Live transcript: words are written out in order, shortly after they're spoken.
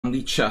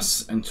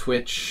Lichess and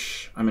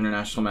Twitch. I'm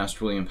International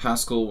Master William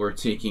Pascal. We're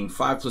taking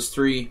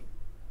 5+3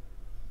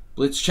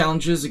 Blitz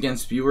challenges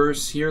against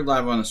viewers here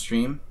live on the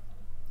stream.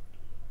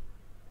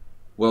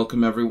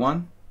 Welcome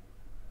everyone.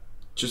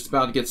 Just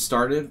about to get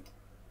started.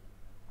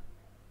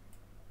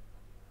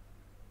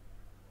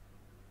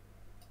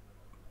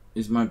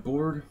 Is my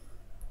board?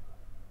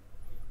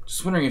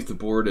 Just wondering if the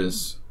board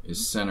is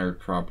centered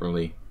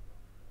properly.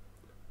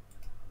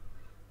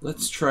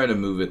 Let's try to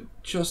move it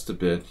just a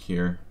bit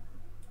here.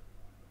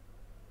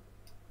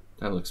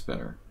 That looks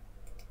better.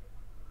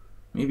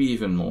 Maybe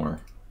even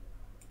more.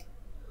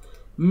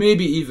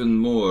 Maybe even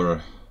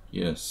more.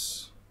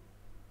 Yes.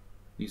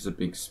 Leaves a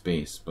big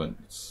space, but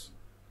it's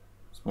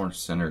more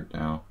centered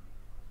now.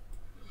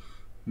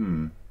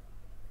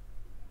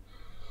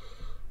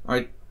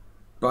 Alright.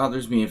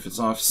 Bothers me if it's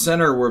off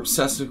center. We're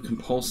obsessive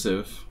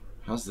compulsive.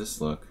 How's this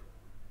look?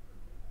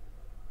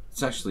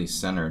 It's actually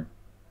centered.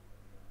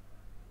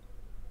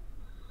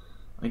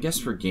 I guess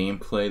for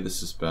gameplay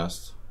this is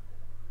best.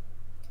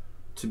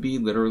 To be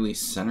literally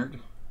centered.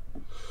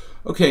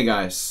 Okay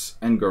guys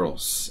and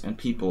girls and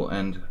people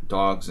and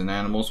dogs and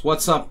animals,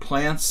 what's up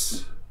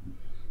plants?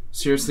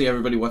 Seriously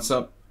everybody, what's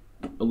up?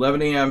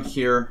 11 a.m.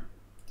 here,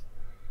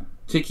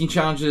 taking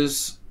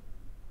challenges.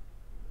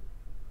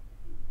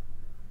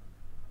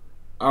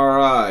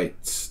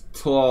 Alright,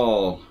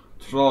 Troll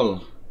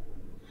and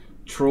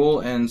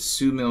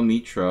Sumil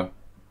Mitra.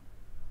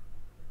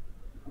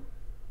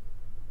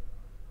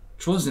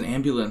 Troll is an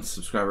ambulance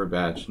subscriber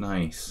badge,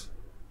 nice.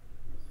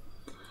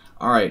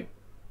 Alright,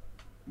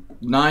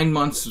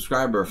 9-month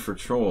subscriber for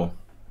Troll.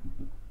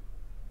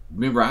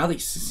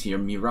 Miralis is here,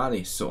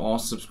 Miralis, so all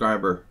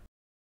subscriber.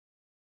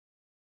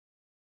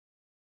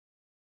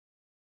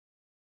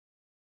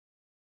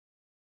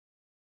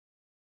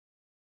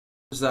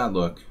 How does that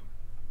look?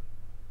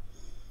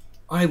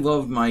 I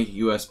love my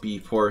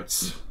USB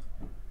ports.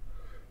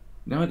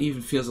 Now it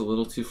even feels a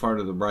little too far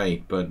to the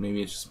right, but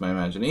maybe it's just my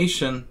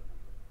imagination.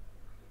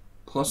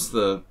 Plus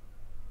the...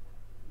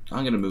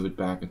 I'm going to move it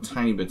back a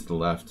tiny bit to the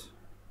left.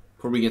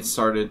 Before we get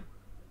started,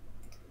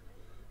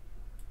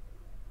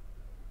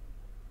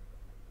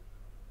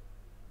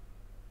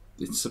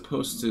 it's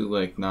supposed to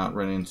like not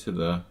run into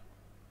the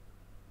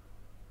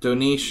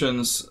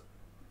donations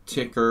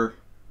ticker.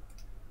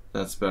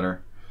 That's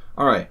better.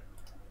 Alright.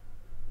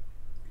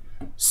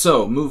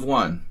 So, move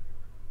 1.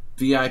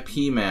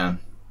 VIP man.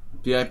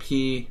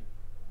 VIPs.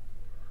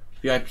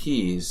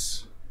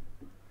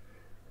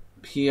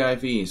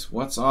 PIVs.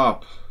 What's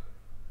up?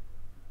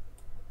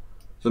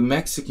 The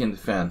Mexican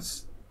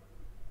defense.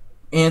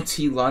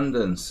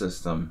 Anti-London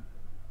system.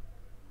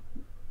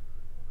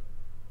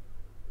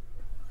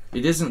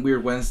 It isn't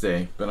Weird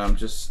Wednesday, but I'm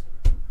just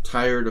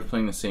tired of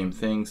playing the same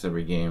things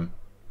every game.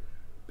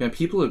 Man,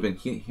 people have been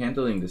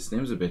handling the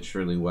stims a bit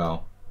surely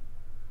well.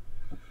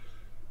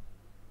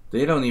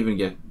 They don't even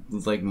get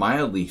like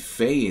mildly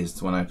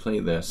phased when I play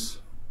this.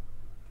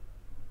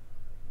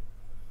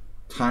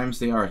 Times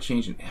they are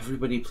changing.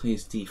 Everybody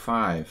plays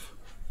d5.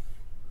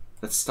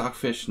 That's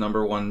Stockfish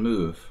 #1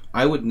 move.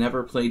 I would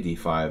never play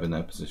d5 in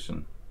that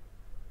position.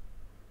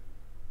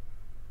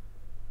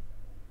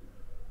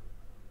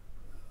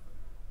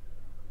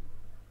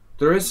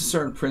 There is a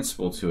certain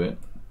principle to it,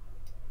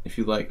 if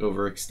you like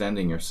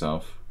overextending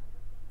yourself.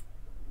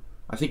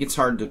 I think it's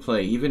hard to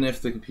play, even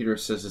if the computer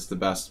says it's the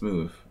best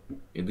move.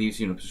 It leaves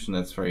you in a position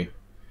that's very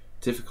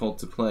difficult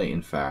to play,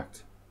 in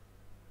fact.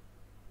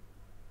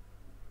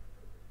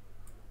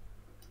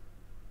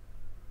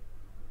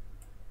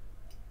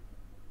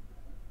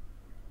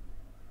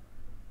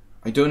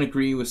 I don't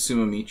agree with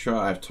Sumamitra.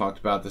 I've talked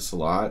about this a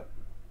lot.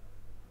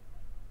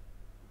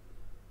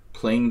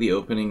 Playing the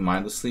opening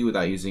mindlessly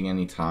without using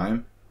any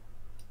time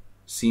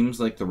seems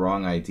like the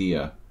wrong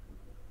idea.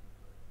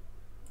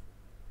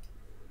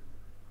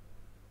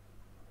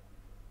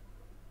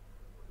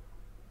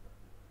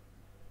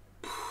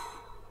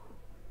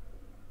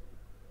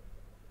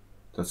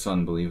 That's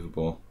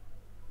unbelievable.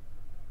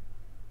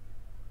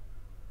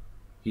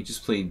 He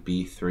just played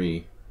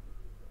b3.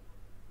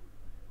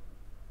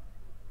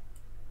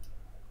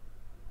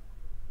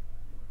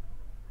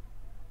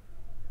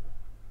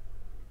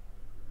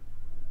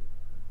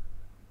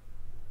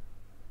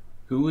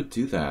 Who would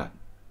do that?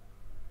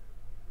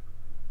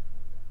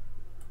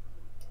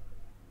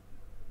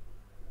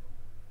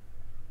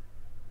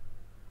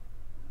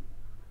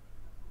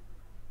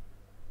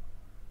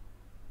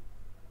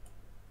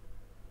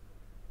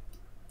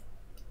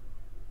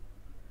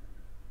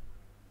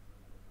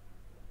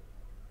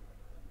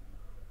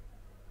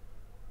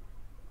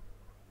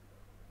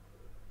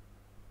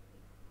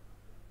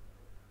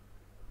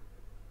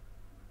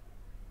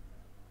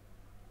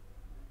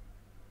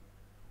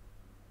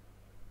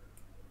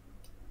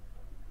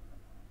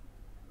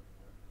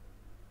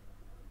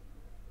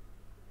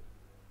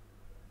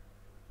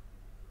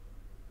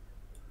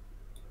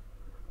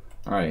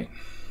 All right.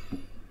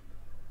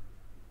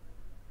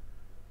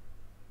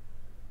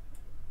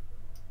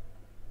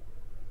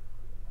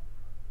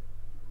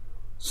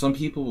 Some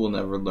people will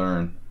never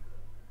learn.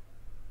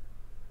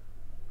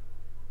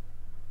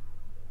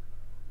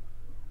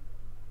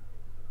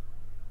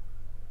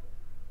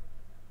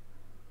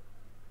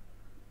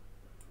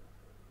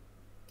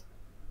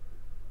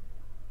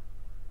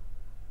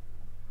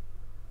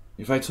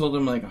 If I told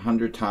him like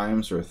 100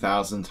 times or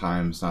 1,000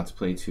 times not to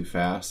play too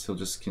fast, he'll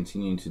just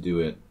continue to do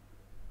it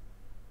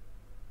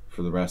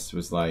for the rest of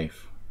his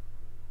life.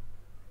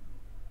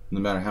 No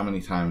matter how many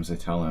times I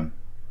tell him.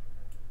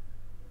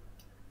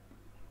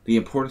 The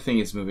important thing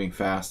is moving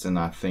fast and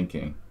not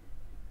thinking.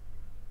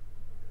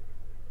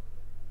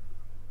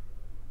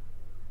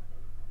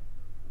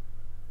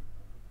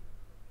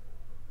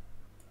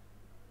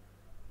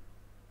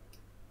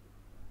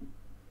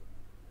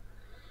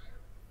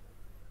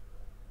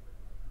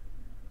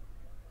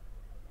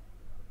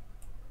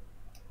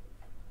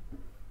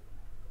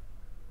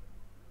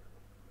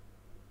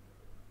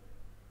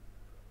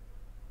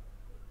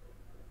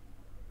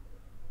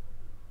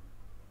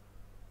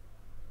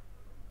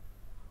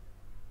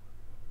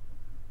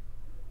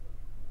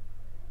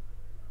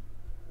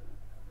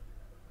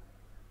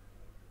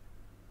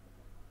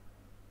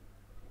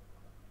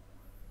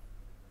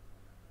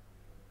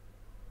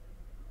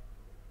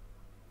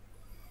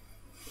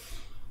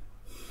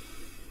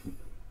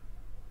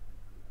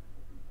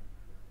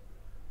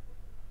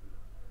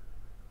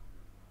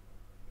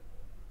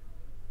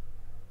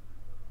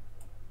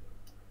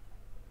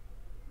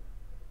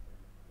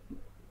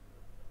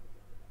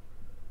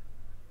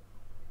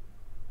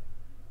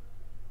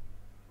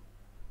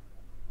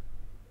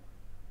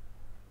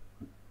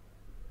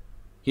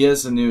 He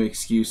has a new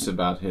excuse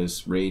about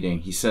his rating.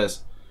 He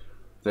says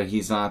that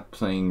he's not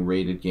playing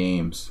rated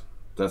games.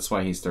 That's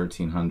why he's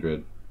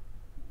 1300.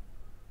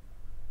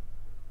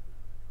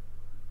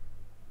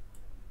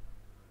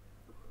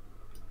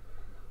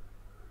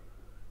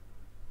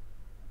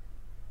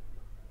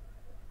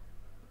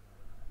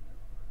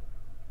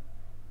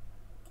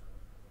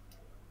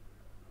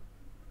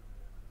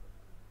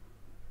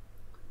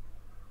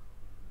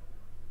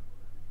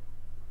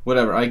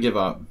 Whatever, I give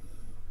up.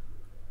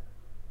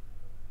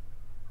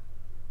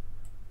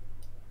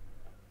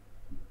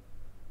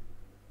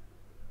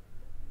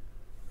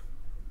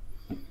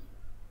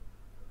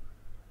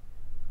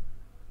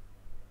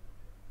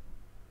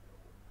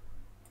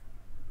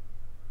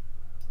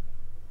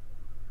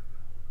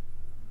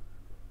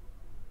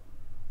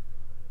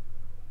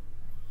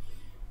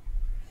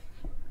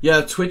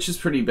 Yeah, Twitch is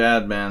pretty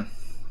bad, man.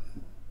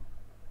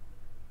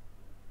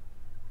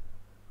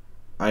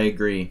 I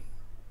agree.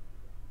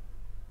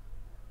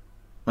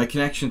 My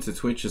connection to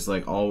Twitch is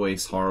like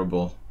always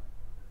horrible.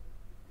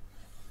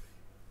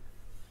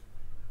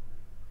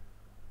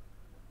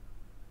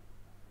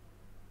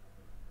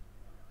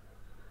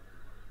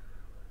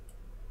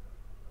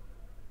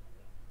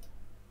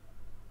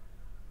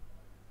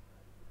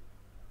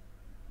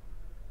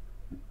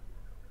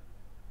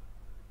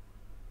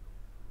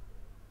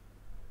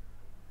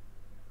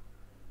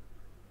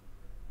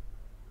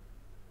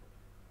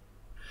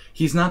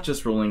 He's not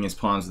just rolling his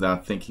pawns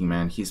without thinking,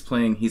 man.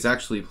 He's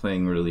actually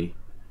playing really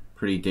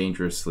pretty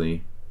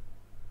dangerously.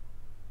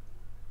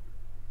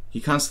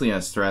 He constantly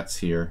has threats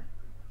here.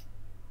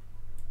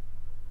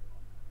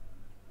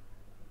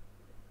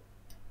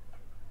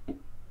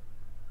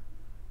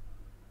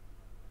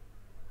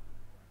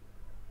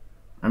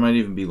 I might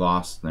even be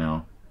lost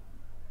now.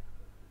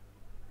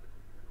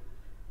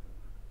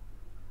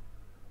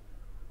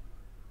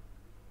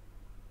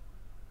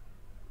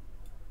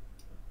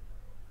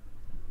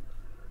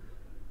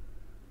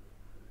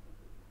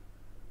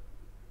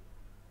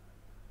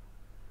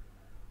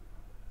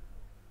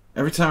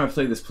 Every time I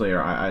play this player,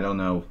 I don't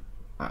know.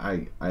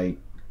 I'm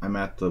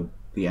at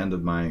the end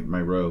of my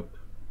rope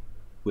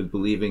with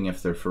believing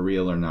if they're for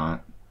real or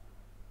not.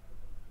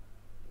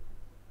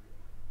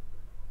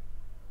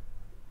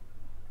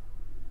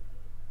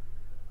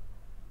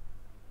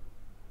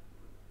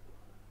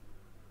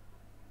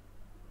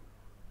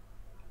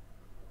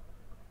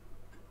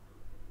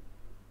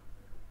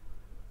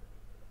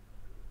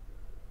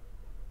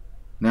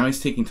 Now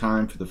he's taking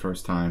time for the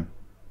first time.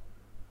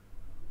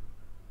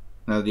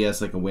 Now that he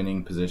has like a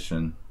winning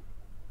position.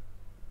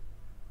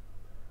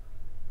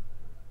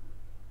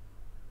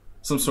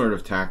 Some sort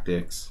of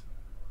tactics.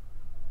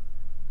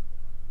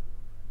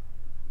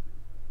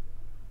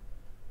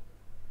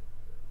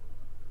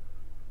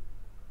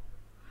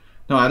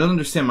 No, I don't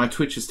understand. My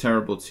Twitch is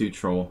terrible too,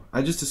 troll.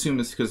 I just assume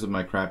it's because of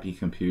my crappy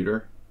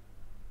computer.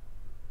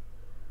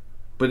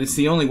 But it's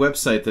the only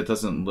website that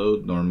doesn't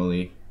load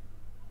normally.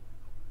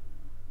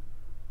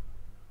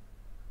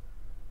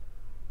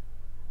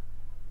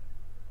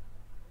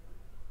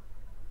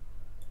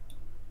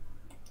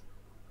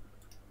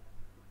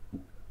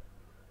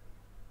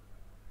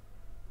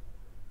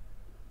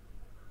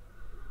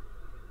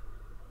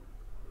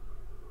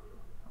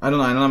 I don't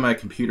know. I don't have my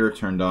computer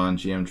turned on,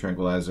 GM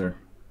Tranquilizer.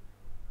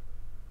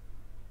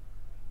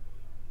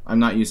 I'm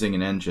not using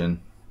an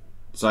engine,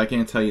 so I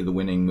can't tell you the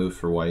winning move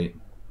for white.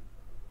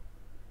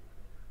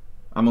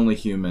 I'm only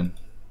human.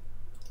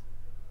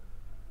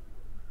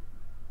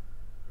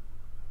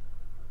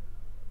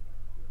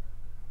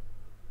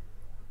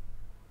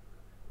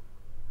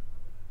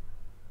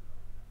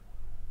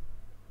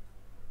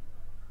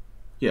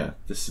 Yeah,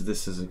 this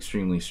is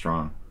extremely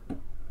strong.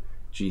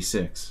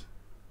 G6.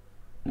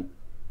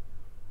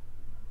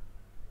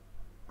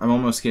 I'm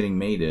almost getting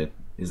mated.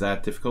 Is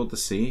that difficult to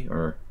see,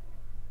 or?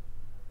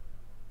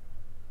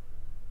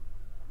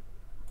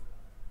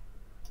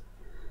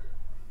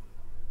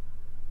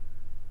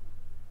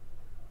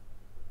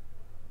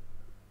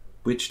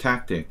 Which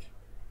tactic?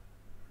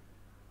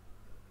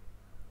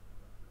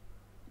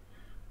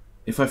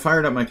 If I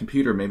fired up my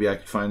computer, maybe I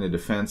could find a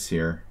defense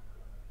here.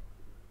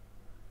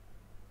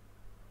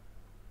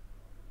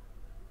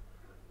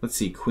 Let's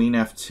see, Queen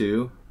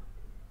F2.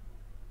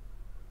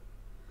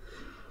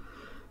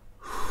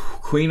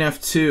 Queen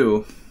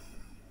F2.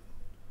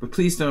 But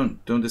please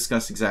don't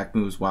discuss exact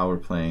moves while we're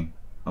playing,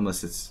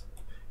 unless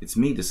it's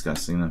me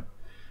discussing them.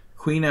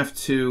 Queen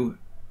F2,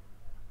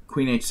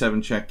 Queen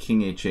H7 check,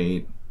 King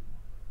H8.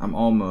 I'm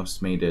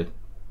almost mated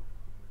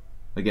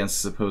against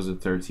supposed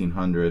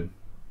 1300.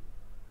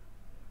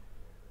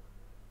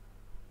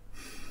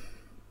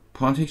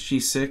 Pawn takes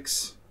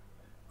G6,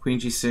 Queen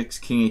G6,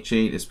 King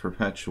H8 is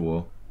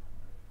perpetual.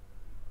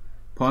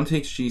 Pawn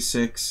takes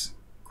G6,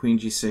 Queen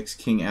G6,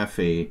 King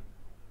F8.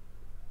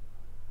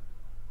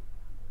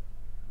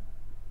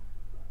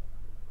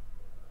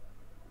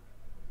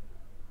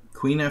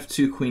 Queen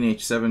F2, Queen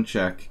H7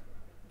 check,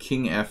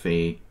 King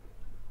F8.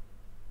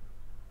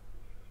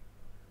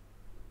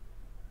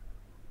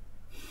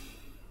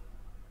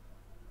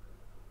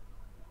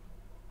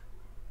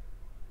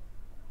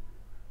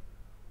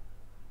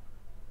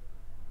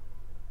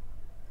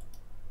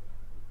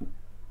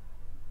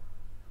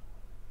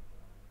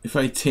 If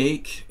I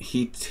take,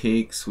 he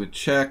takes with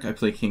check, I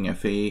play King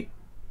F8.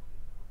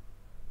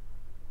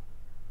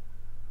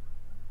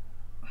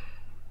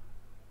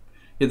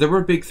 Yeah, there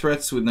were big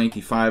threats with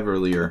 95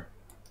 earlier.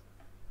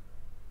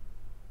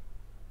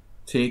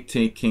 Take,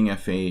 King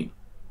F8.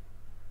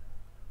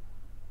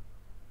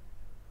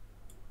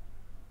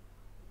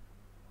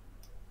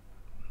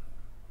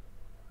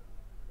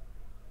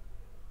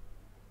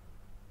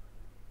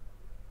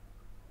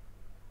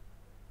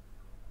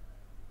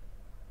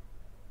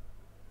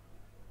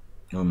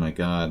 Oh my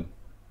god.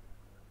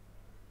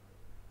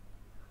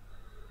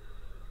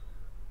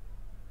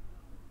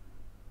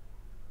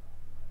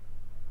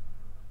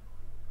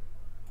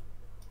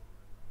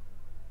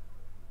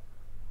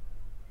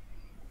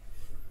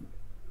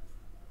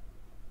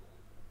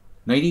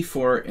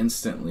 '94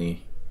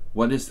 instantly.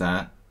 What is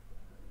that?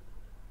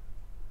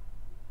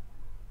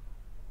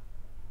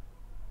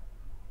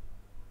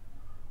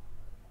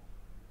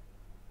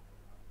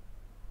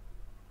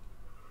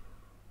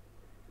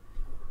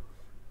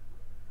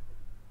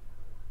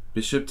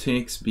 Bishop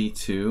takes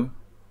B2.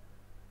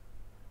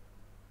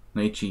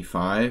 Knight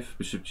G5.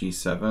 Bishop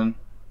G7.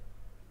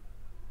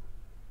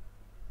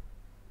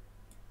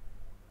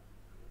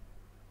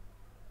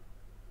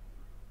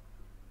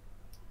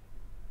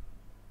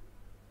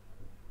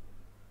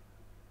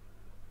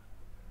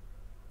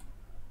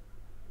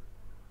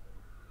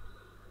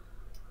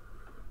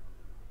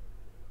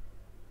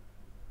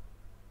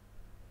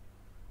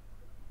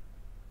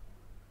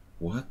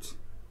 What?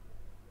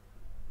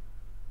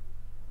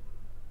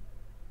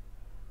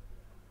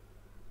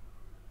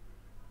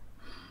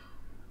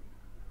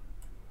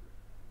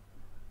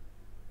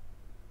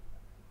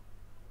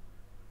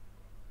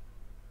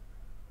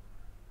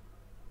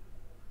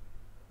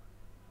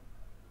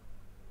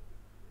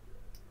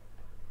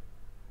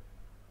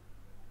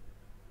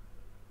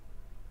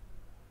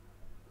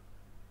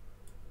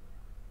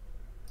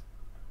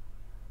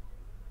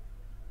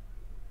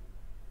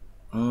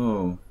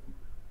 Oh,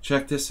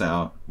 check this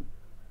out.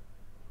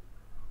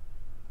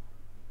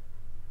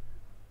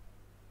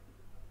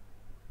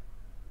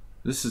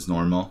 This is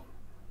normal.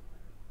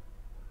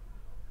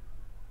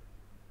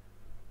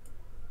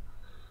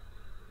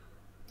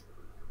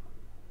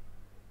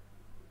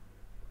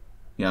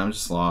 Yeah, I'm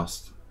just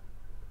lost.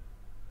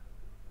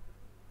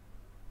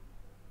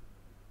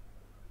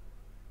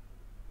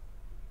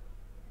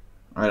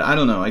 Alright, I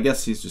don't know. I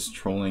guess he's just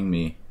trolling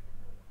me.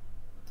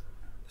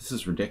 This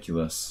is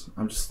ridiculous.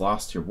 I'm just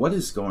lost here. What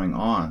is going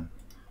on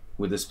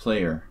with this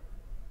player?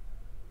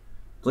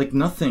 Like,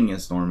 nothing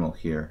is normal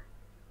here.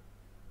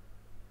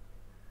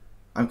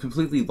 I'm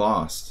completely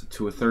lost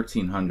to a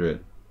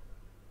 1300.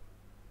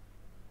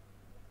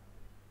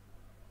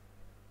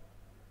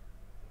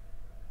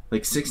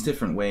 Like 6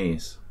 different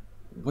ways.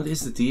 What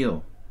is the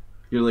deal?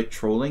 You're like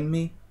trolling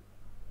me?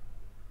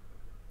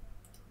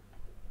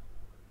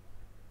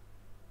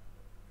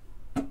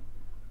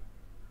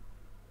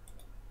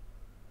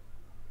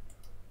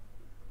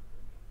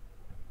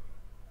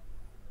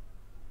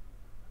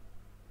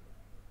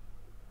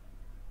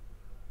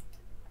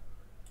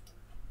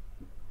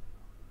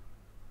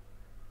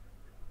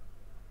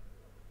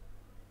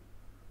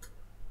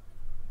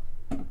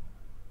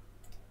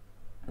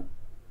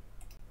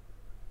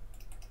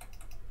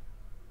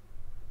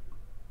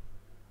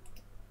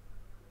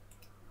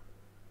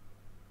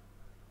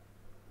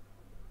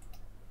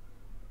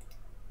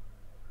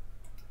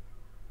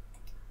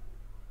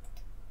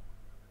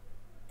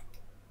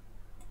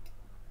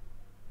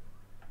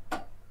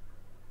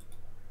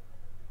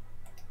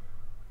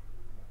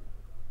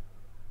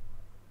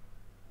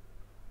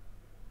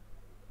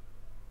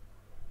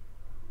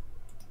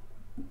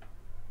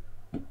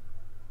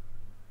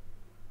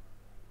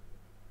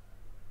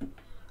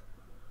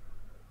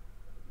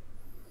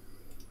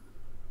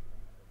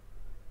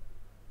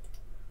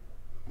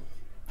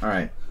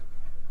 Alright.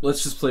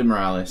 Let's just play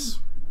Morales.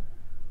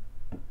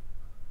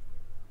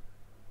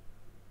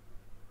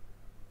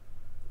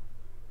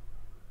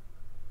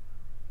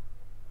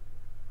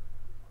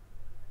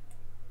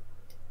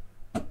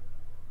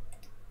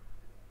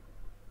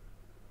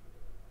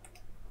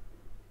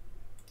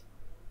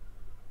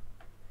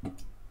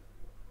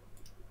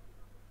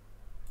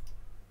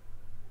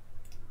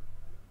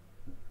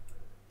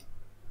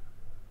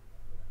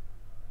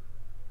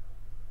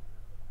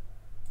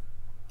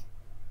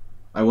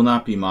 I will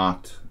not be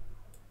mocked.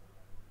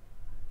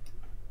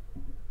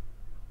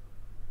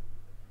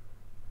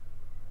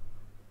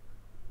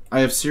 I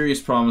have serious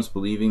problems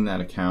believing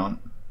that account,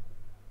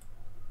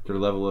 their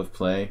level of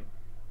play.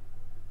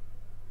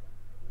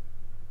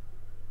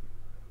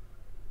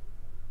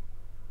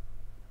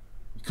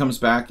 It comes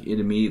back, it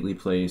immediately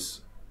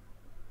plays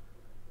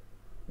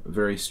a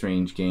very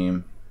strange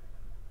game.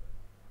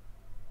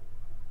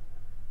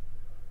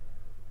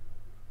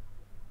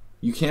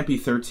 You can't be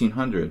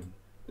 1300,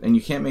 and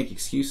you can't make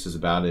excuses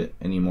about it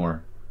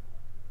anymore.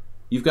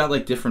 You've got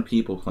like different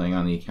people playing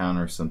on the account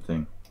or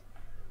something.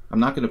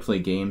 I'm not going to play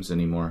games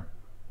anymore.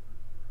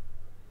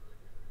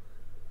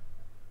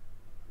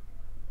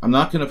 I'm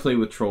not going to play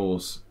with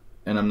trolls,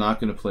 and I'm not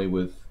going to play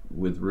with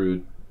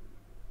rude,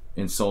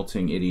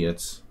 insulting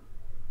idiots.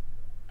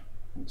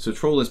 So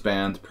troll is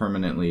banned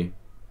permanently.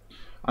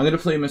 I'm going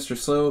to play Mr.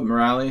 Slow,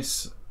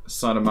 Morales,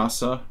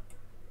 Sadamasa.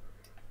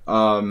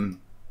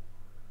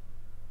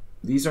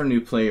 These are new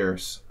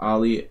players,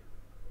 Ali,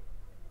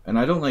 and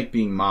I don't like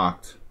being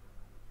mocked.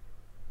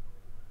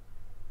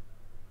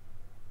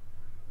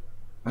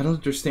 I don't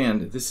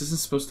understand. This isn't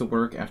supposed to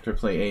work after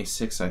play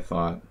A6, I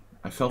thought.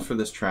 I fell for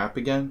this trap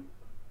again.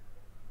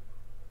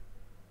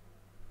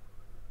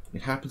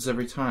 It happens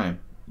every time.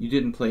 You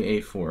didn't play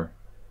A4.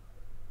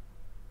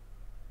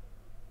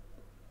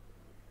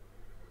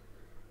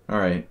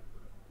 Alright.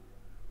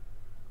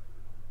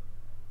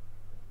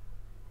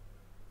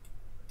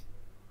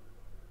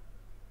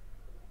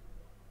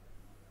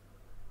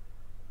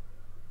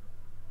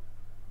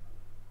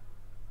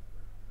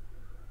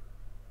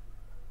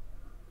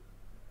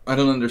 I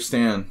don't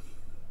understand.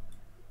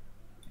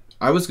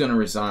 I was going to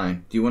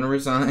resign. Do you want to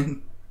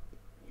resign?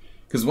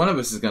 Because one of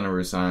us is going to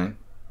resign.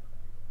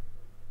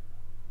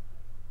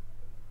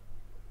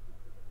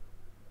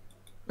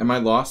 Am I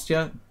lost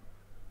yet?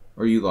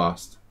 Or are you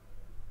lost?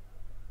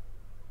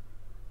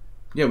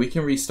 Yeah, we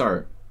can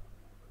restart.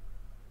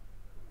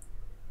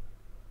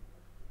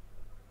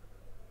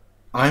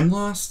 I'm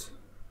lost?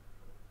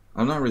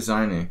 I'm not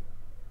resigning.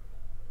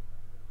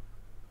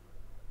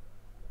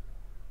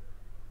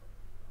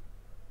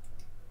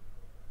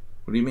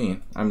 What do you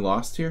mean? I'm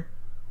lost here?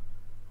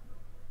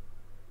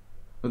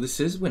 Oh, this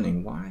is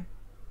winning. Why?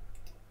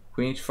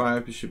 Queen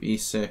h5, bishop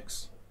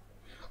e6.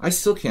 I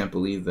still can't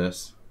believe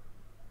this.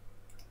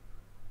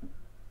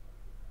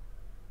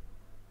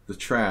 The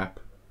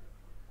trap.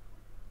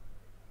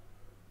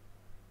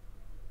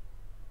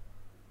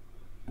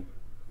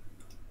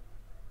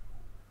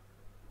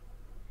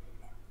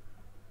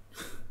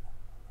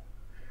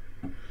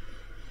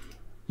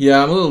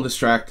 Yeah, I'm a little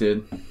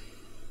distracted.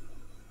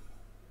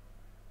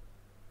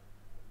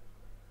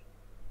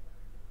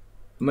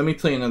 Let me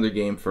play another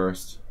game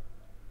first.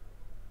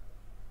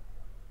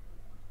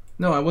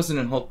 No, I wasn't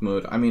in Hulk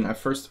mode. I mean,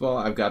 first of all,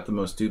 I've got the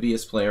most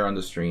dubious player on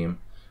the stream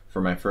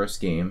for my first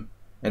game,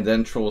 and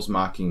then Troll's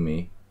mocking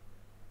me.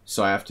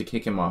 So I have to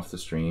kick him off the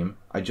stream.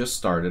 I just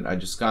started, I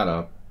just got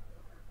up,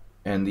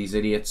 and these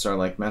idiots are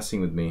like messing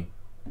with me.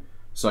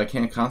 So I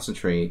can't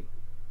concentrate.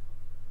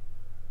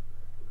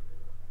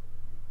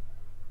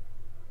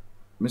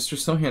 Mr.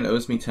 Snowhand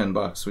owes me 10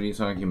 bucks. What are you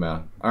talking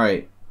about?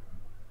 Alright.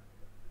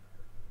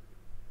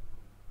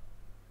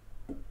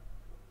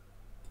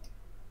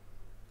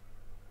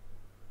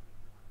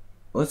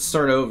 Let's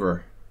start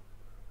over.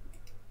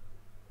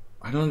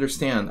 I don't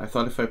understand. I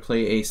thought if I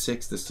play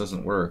a6 this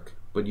doesn't work.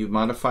 But you've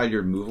modified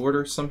your move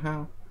order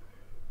somehow?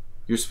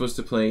 You're supposed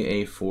to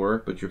play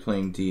a4, but you're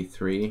playing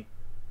d3.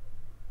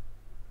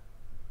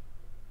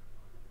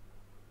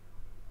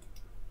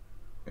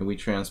 And we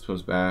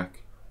transpose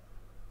back.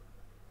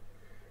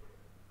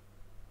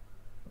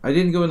 I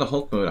didn't go into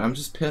Hulk mode. I'm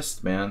just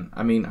pissed, man.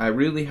 I mean, I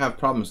really have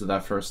problems with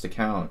that first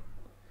account.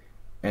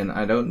 And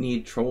I don't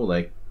need Troll,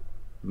 like,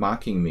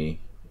 mocking me,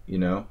 you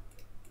know?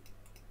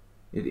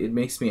 It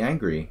makes me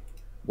angry.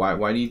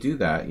 Why do you do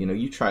that? You know,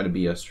 you try to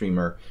be a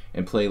streamer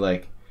and play,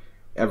 like,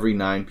 every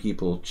 9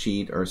 people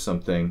cheat or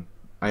something.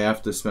 I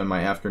have to spend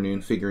my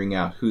afternoon figuring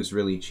out who's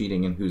really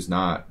cheating and who's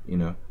not, you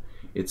know?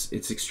 It's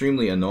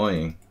extremely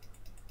annoying.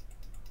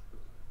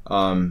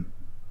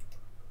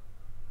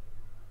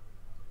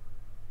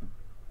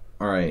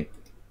 Alright.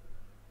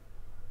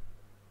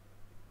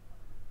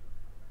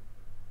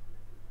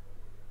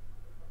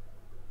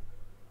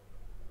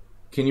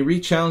 Can you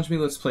re-challenge me?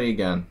 Let's play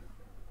again.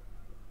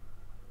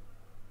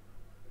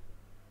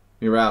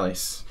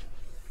 Morales.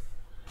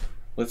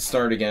 Let's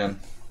start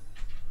again.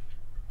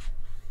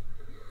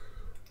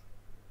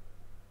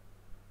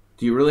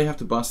 Do you really have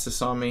to bust this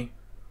on me?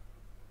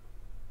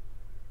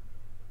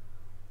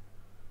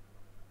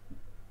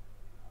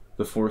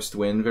 The forced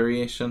win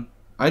variation.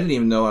 I didn't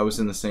even know I was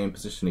in the same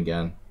position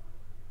again.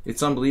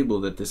 It's unbelievable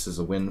that this is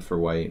a win for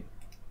white.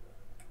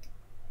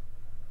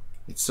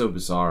 It's so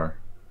bizarre.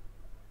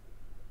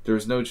 There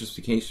is no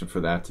justification for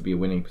that to be a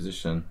winning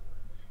position.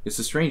 It's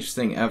the strangest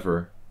thing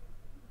ever.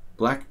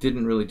 Black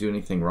didn't really do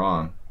anything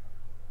wrong.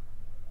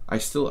 I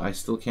still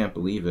can't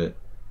believe it.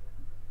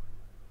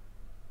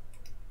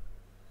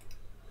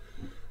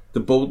 The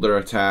Bodler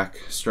attack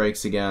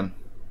strikes again.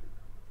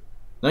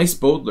 Nice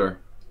Bodler.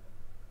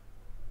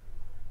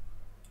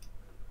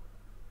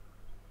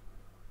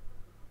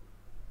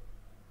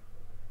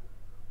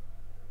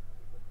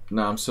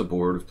 No, I'm so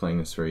bored of playing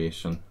this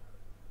variation.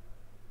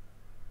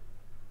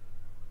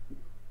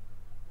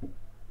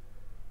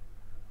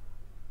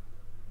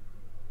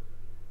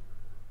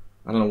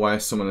 I don't know why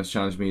someone has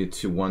challenged me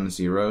to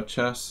 1-0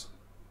 chess.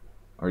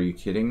 Are you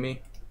kidding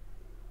me?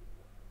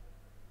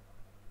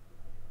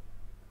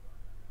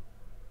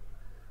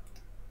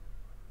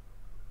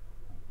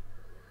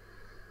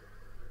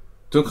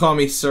 Don't call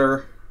me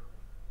sir.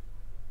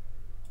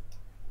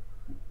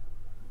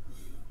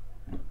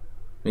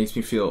 Makes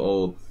me feel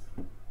old.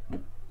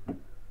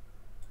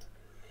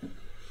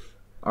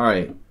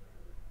 Alright.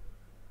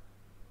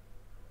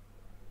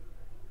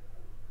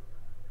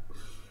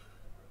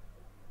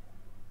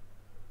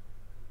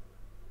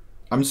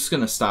 I'm just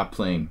gonna stop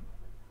playing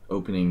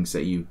openings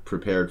that you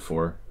prepared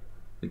for.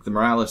 Like the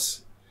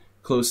Morales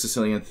closed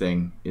Sicilian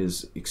thing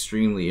is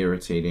extremely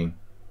irritating.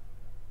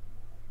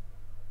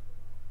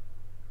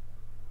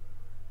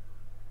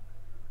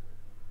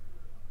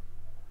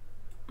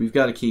 We've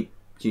got to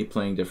keep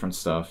playing different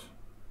stuff.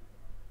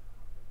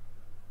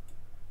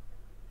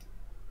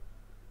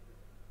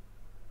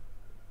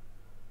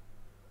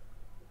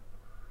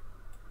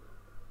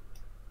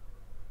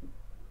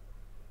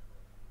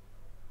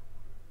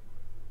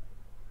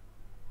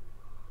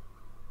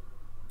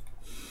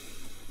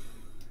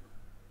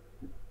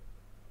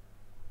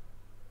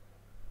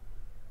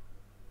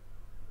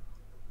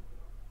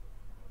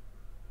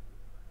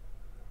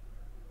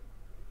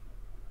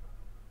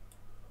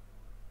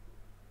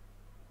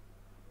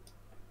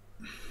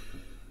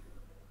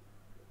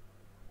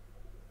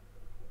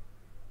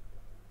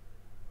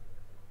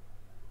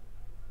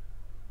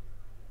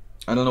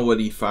 I don't know what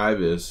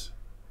E5 is.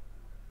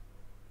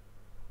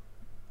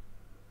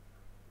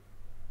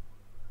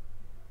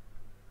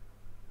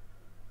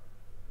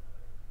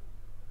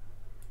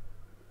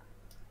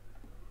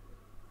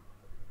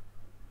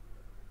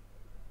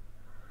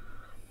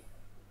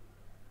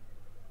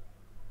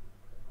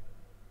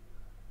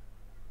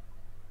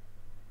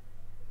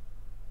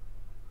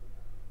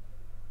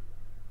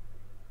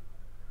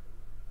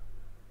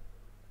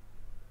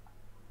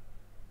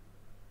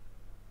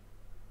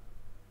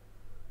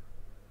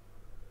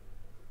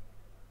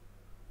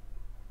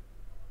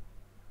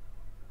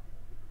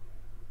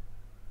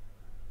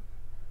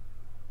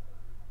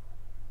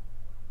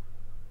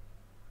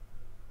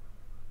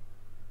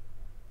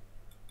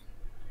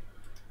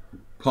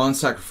 Pawn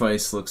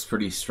sacrifice looks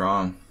pretty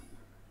strong.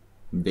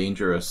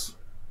 Dangerous.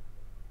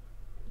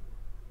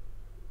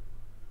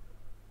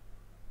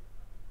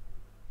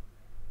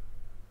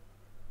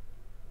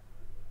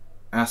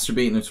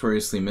 Asterbait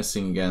notoriously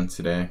missing again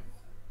today.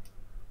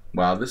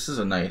 Wow, this is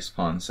a nice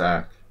pawn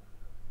sack.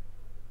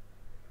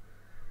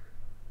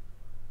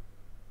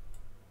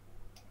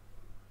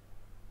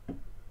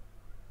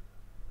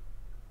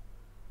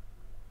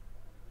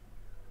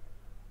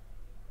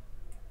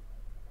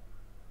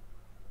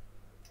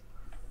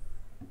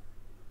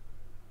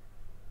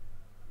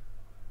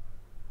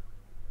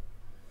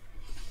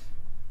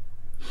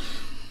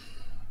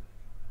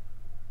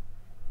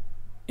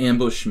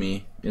 Ambush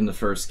me in the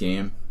first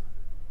game.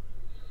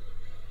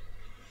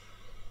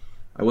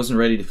 I wasn't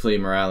ready to play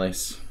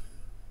Morales.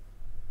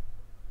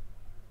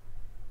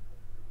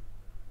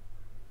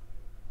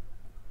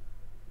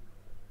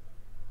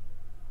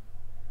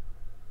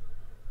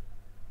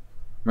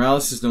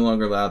 Morales is no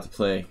longer allowed to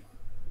play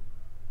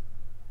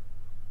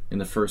in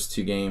the first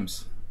two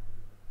games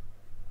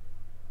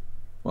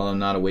while I'm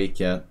not awake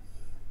yet.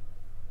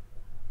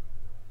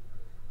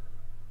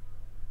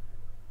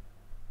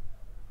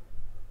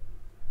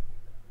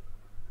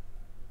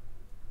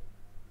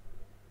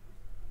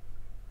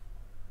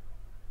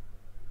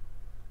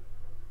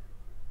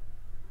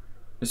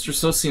 Mr.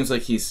 Slow seems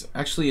like he's...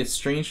 Actually, it's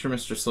strange for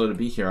Mr. Slow to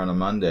be here on a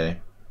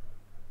Monday.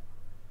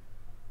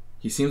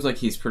 He seems like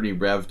he's pretty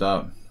revved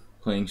up,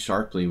 playing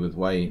sharply with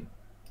white.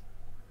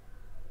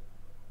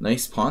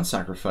 Nice pawn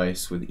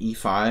sacrifice with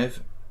e5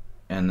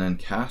 and then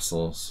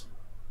castles.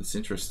 It's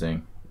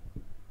interesting.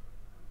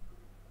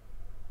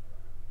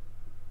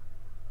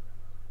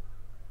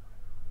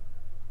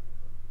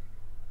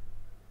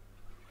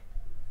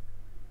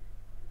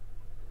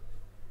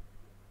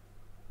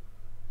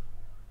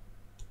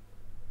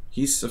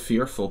 He's a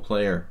fearful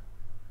player.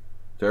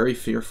 Very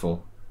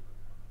fearful.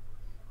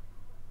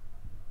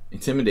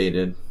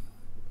 Intimidated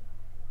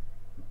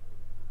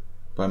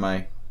by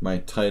my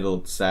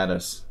titled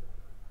status.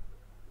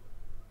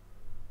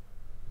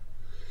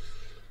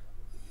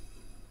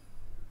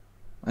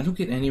 I don't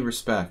get any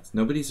respect.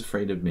 Nobody's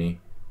afraid of me.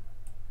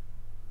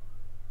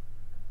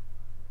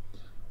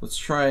 Let's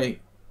try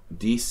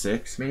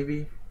d6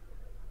 maybe.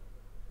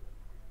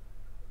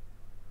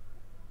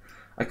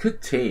 I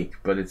could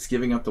take, but it's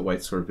giving up the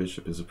white square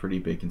bishop is a pretty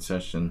big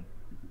concession.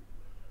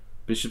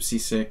 Bishop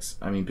c6.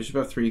 I mean, bishop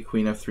f3,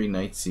 queen f3,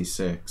 knight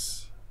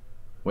c6.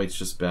 White's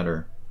just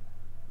better.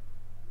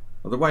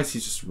 Otherwise,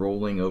 he's just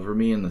rolling over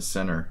me in the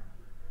center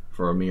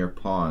for a mere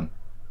pawn.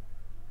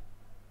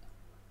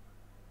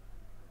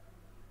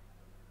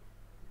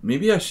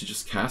 Maybe I should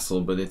just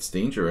castle, but it's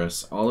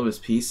dangerous. All of his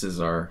pieces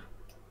are...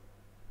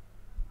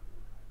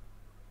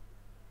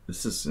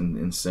 This is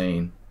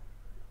insane.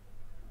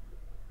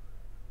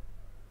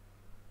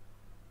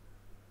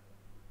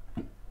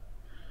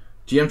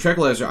 GM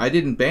Tranquilizer, I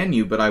didn't ban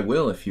you, but I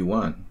will if you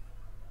want.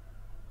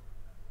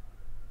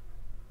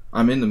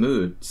 I'm in the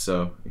mood,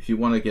 so if you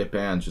want to get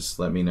banned, just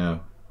let me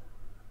know.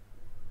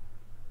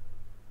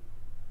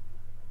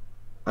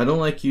 I don't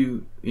like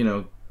you, you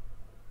know,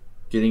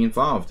 getting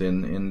involved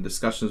in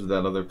discussions with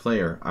that other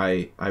player.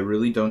 I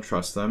really don't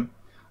trust them.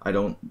 I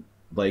don't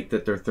like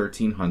that they're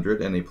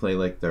 1300 and they play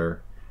like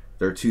they're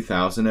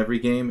 2000 every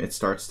game. It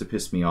starts to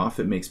piss me off.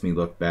 It makes me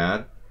look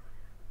bad.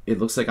 It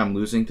looks like I'm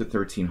losing to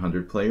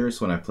 1300 players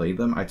when I play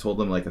them. I told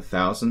them like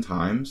 1,000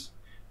 times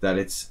that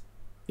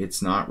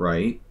it's not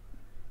right.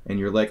 And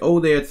you're like, oh,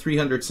 they had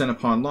 300 cent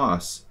upon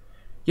loss.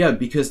 Yeah,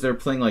 because they're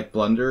playing like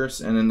blunders,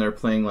 and then they're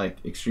playing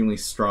like extremely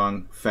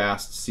strong,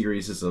 fast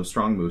series of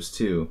strong moves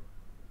too.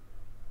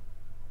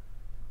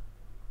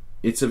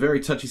 It's a very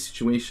touchy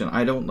situation.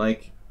 I don't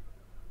like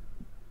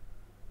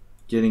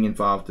getting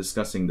involved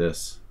discussing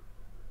this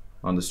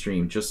on the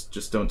stream.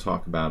 Just don't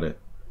talk about it.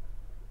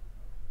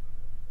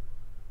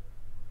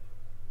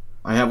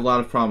 I have a lot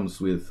of problems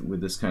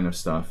with this kind of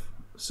stuff,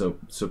 so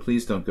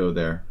please don't go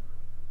there.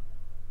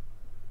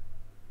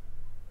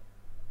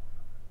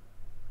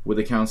 With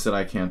accounts that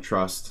I can't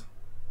trust.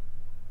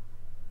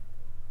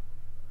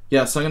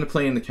 Yeah, so I'm going to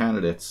play in the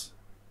candidates.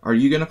 Are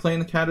you going to play in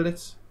the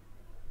candidates?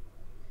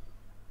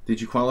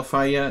 Did you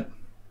qualify yet?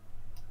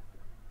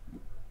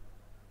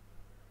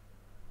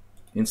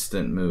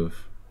 Instant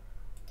move.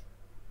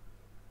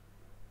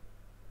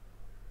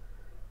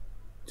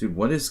 Dude,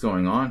 what is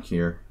going on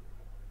here?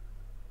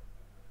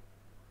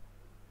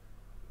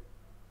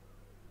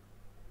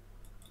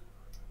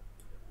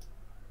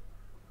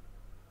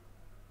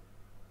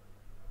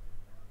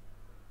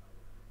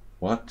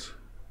 What?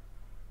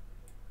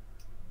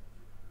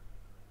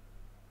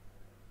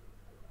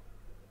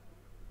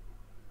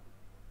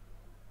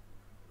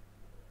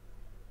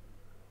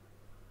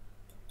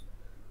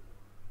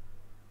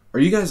 Are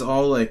you guys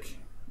all like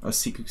a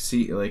secret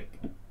seat, like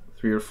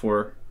 3 or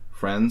 4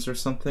 friends or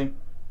something?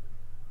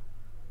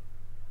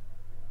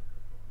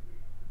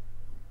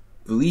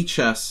 The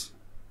lichess.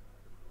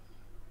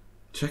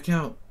 Check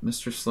out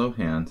Mr.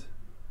 Slowhand.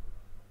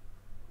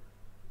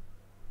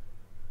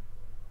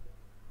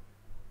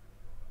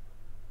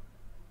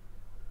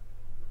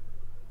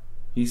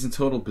 He's in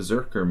total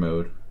berserker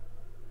mode.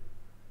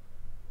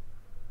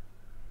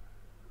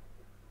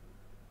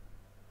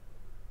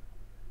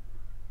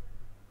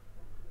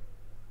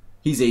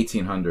 He's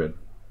 1800.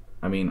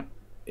 I mean,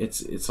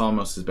 it's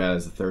almost as bad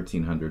as the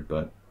 1300,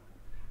 but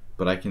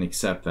I can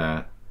accept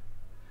that.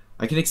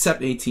 I can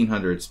accept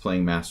 1800s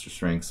playing master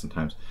strength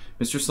sometimes.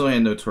 Mr.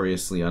 Slowhand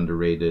notoriously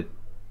underrated.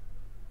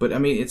 But I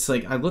mean, it's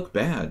like I look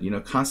bad, you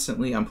know,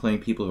 constantly I'm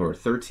playing people who are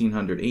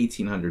 1300,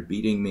 1800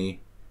 beating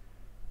me.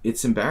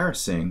 It's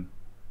embarrassing.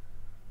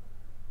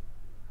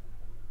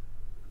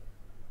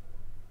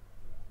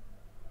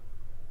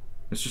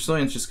 Mr.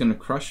 Slowhand's just going to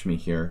crush me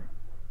here.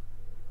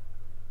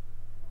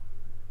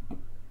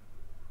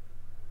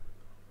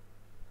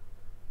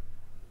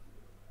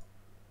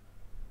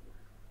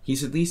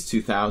 He's at least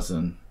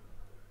 2000.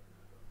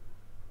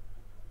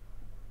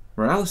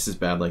 Morales is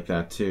bad like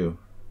that too.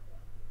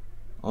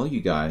 All you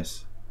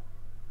guys.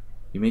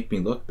 You make me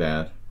look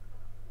bad.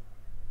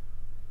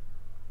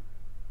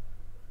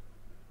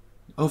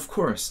 Oh, of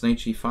course, knight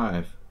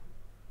g5.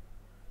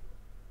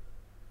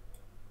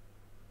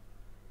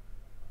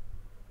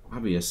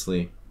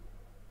 Obviously.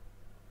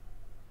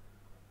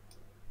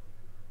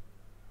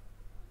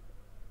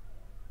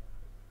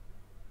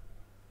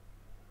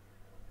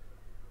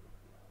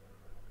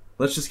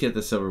 Let's just get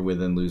this over with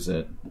and lose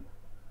it.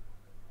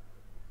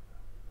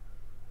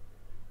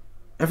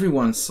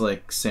 Everyone's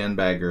like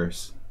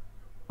sandbaggers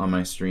on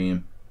my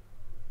stream.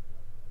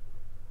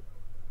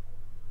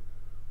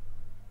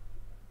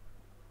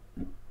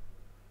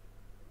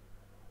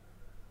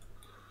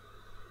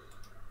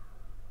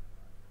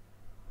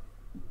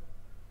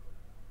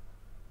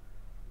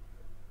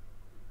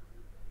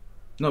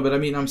 No, but I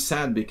mean, I'm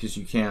sad because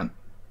you can't.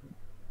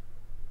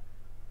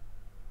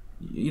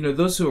 You know,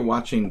 those who are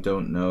watching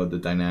don't know the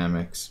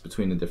dynamics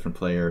between the different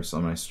players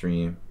on my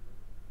stream.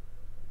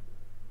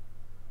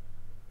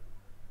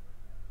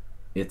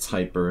 It's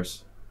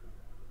hypers.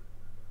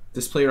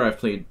 This player I've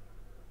played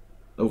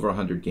over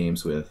 100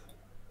 games with.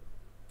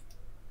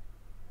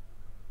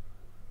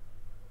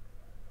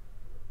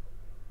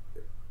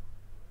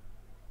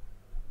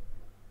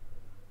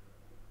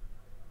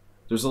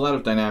 There's a lot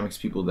of dynamics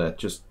people that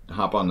just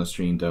hop on the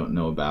stream don't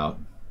know about.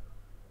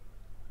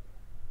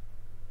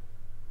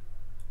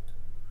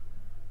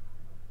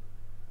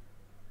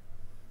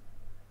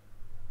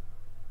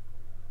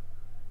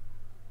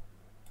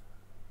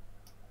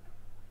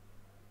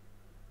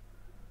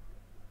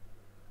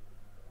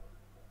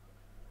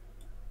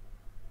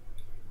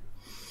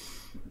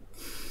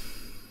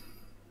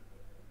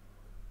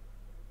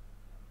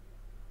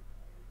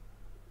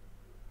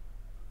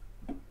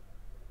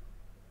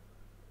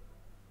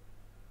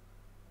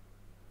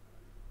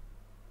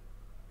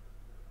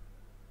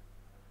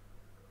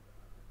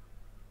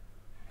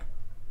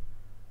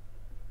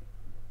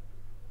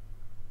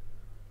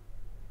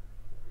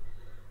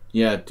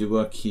 Yeah,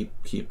 Dua,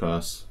 keep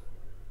us.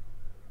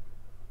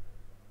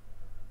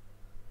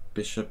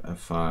 Bishop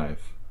f5.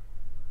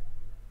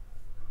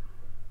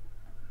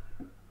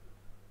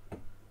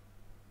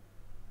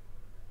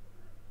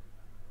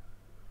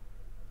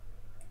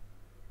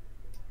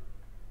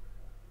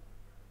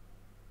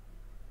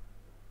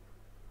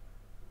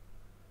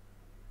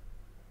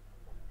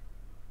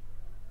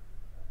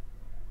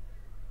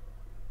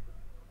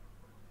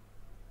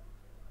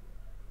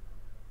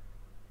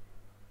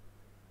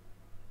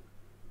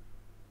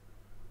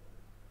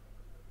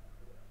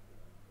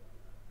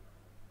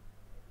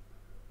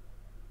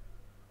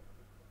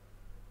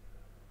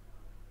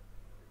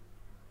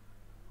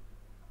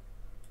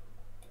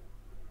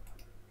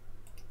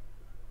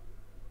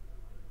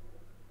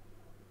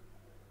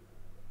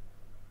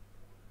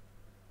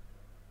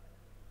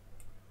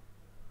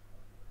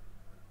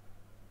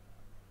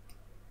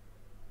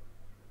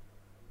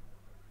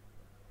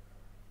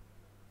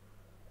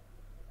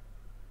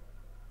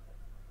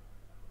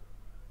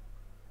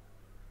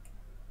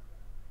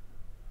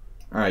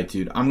 Alright,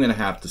 dude, I'm gonna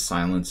have to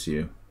silence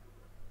you.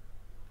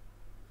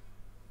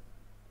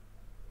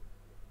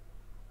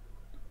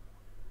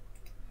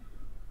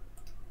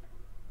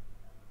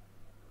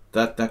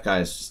 That guy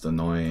is just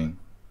annoying.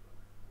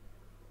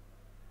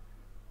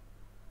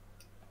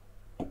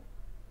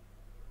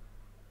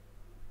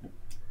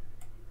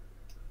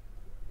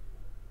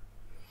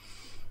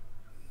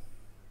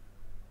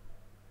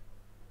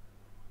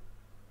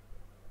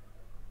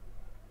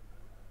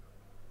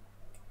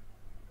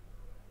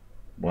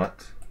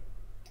 What?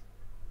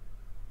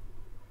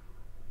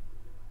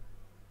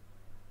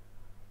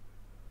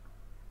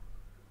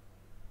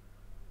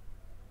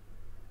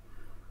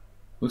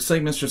 Looks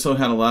like Mr. So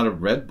had a lot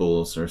of Red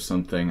Bulls or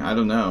something. I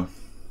don't know.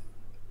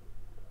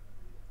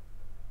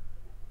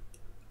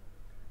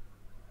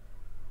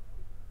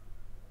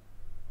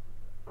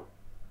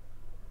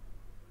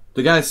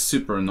 The guy's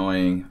super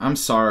annoying. I'm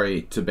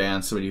sorry to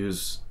ban somebody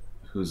who's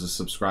a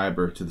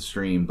subscriber to the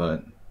stream,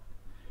 but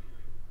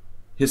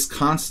his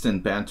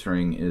constant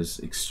bantering is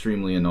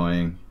extremely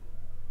annoying.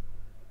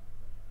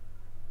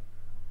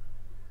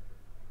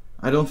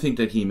 I don't think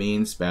that he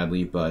means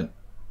badly, but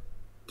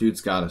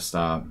dude's gotta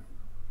stop.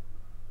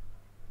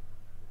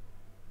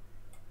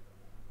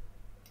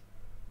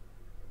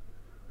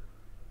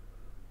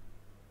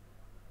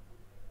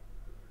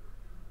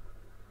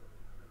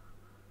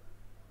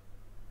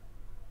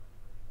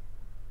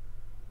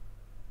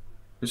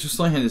 Mr.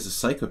 Slayhand is a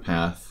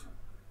psychopath.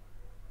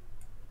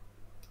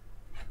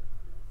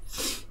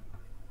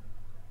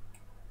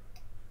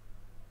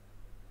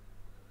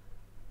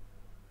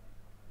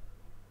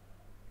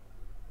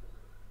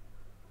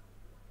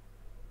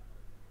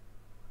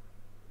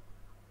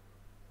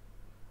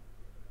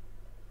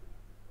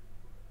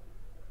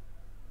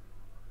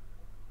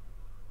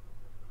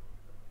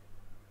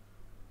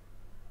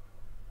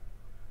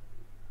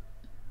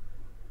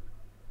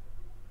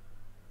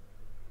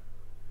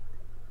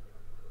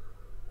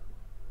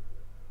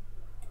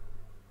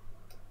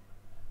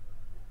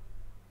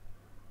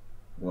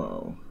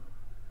 Whoa.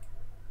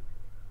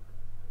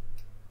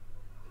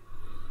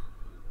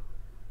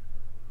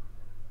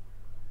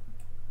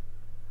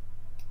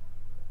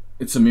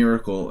 It's a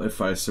miracle if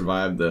I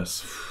survived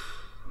this.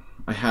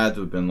 I had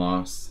to have been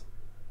lost.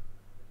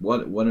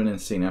 What an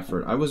insane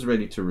effort. I was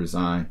ready to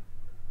resign.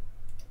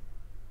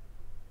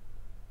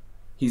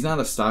 He's not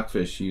a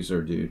Stockfish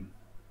user, dude.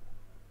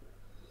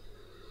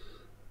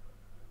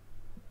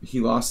 He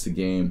lost the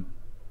game.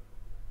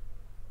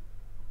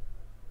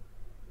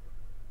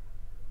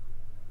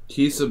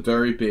 He's a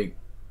very big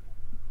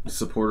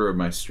supporter of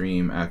my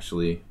stream,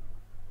 actually.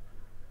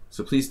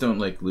 So please don't,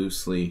 like,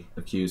 loosely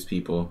accuse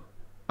people.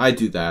 I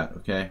do that,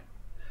 okay?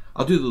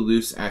 I'll do the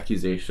loose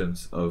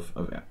accusations of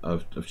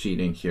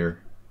cheating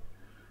here.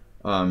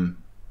 But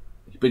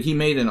he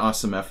made an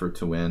awesome effort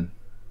to win.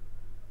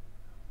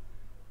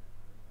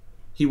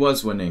 He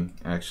was winning,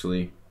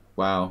 actually.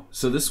 Wow.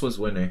 So this was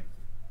winning.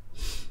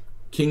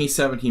 King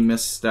e7, he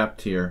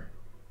misstepped here.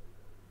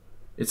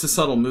 It's a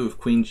subtle move.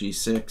 Queen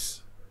g6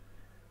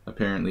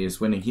 apparently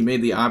is winning. He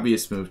made the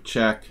obvious move,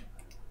 check.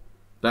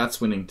 That's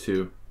winning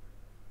too.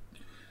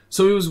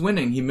 So he was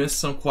winning. He missed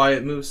some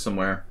quiet moves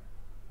somewhere.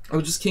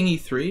 Oh, just king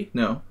e3?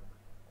 No.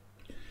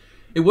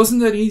 It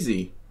wasn't that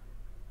easy.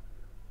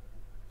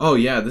 Oh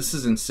yeah, this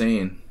is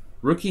insane.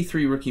 Rook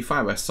e3, rook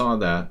e5, I saw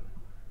that.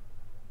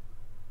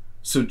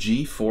 So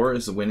g4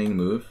 is a winning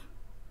move?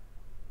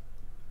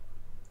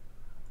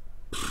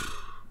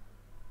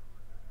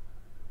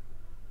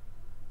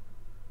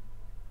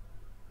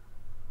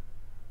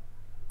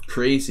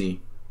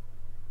 Crazy.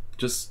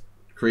 Just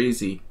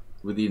crazy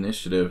with the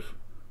initiative.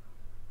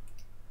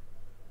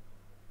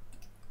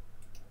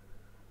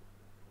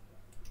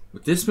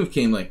 But this move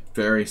came like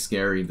very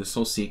scary. This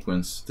whole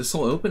sequence. This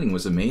whole opening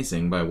was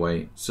amazing by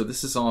white. So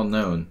this is all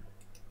known.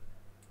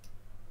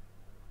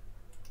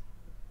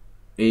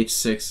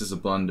 h6 is a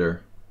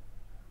blunder.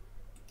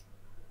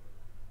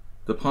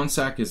 The pawn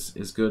sack is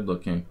good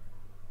looking.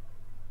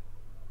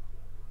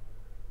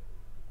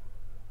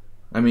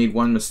 I made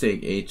one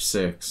mistake,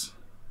 h6.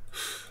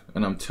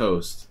 And I'm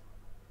toast.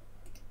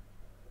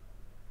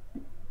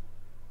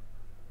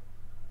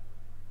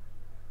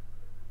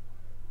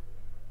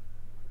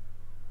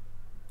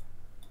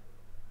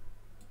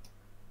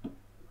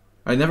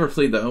 I never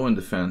played the Owen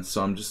defense,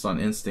 so I'm just on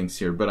instincts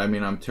here. But I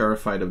mean, I'm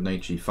terrified of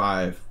knight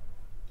g5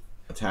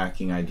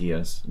 attacking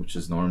ideas, which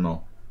is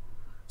normal.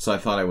 So I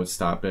thought I would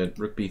stop it.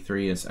 Rook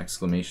b3 is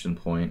exclamation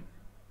point.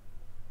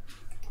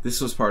 This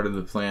was part of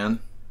the plan.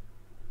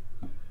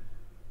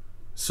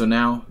 So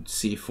now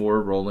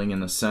c4 rolling in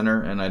the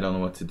center, and I don't know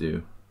what to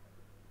do.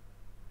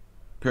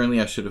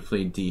 Apparently I should have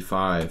played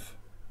d5.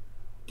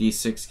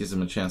 d6 gives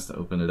him a chance to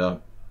open it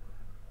up.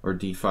 Or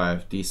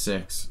d5,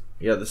 d6.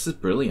 Yeah, this is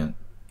brilliant.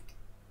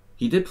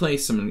 He did play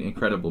some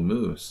incredible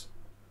moves.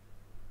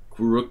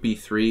 Rook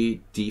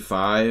b3,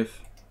 d5,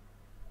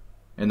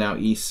 and now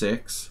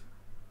e6.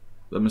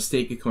 A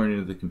mistake according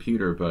to the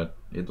computer, but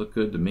it looked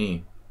good to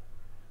me.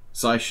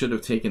 So I should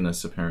have taken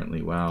this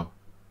apparently. Wow.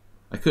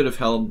 I could have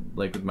held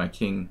like with my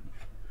king.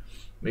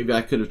 Maybe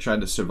I could have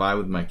tried to survive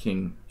with my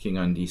king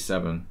on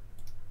d7.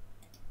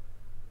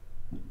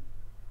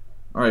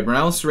 Alright,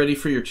 Morales, ready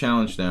for your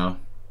challenge now.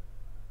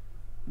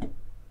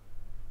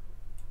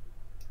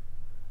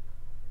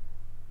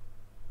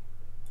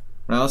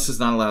 Morales is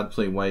not allowed to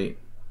play white.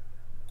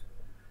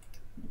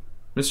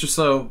 Mr.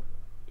 Slow,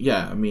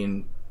 yeah, I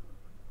mean,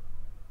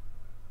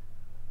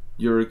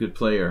 you're a good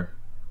player.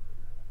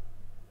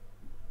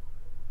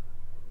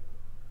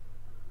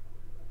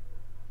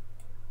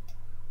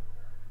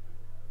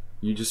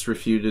 You just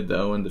refuted the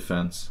Owen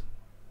defense.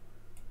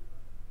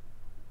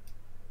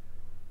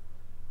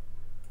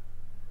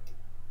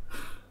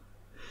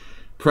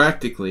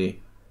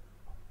 Practically.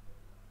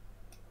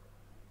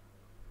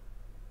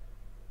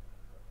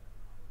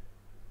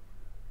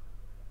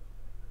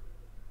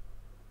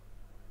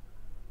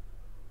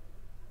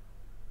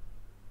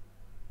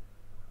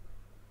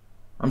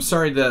 I'm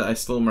sorry that I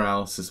stole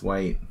Morales'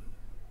 white.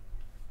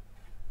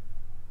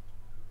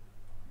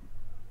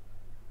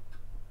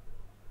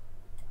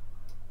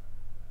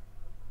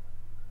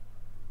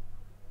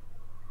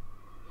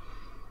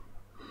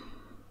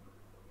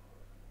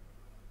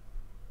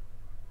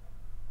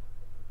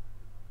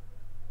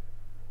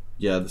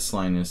 Yeah, this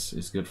line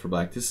is good for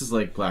black. This is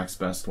like black's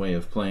best way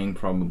of playing,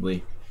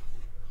 probably.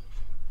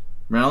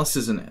 Morales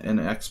is an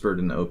expert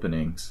in the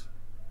openings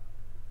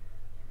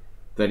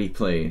that he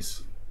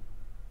plays.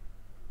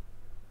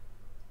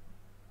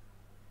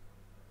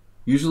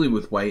 Usually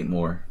with white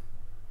more.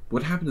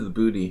 What happened to the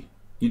booty?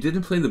 You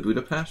didn't play the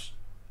Budapest?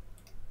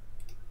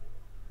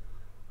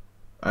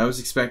 I was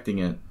expecting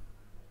it.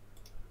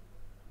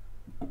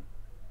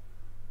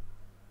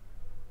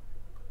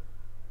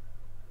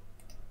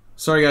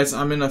 Sorry guys,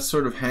 I'm in a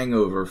sort of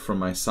hangover from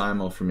my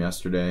simul from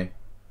yesterday.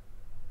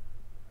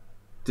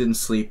 Didn't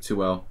sleep too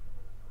well.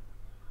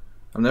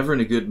 I'm never in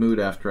a good mood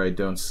after I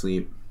don't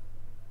sleep.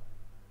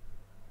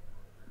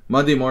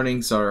 Monday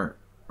mornings are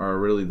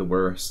really the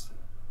worst.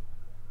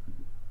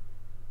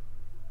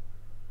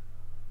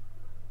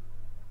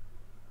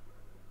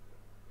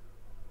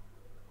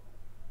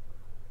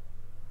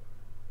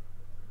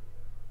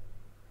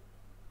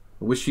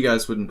 I wish you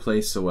guys wouldn't play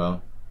so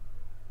well.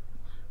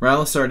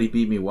 Morales already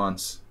beat me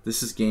once.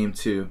 This is game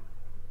 2.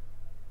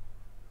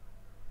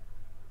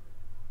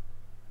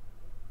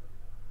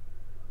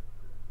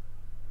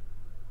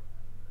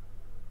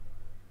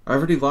 I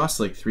already lost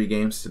like 3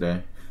 games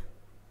today.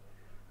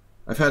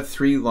 I've had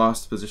 3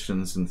 lost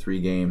positions in 3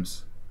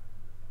 games.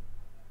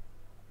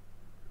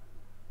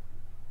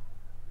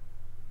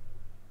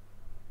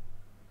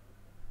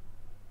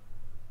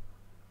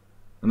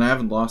 And I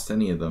haven't lost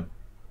any of them.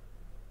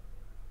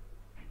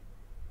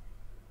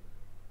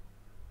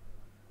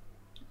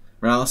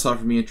 Morales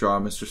offered me a draw.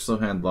 Mr.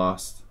 Slowhand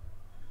lost.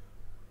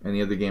 And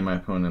the other game my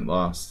opponent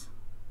lost.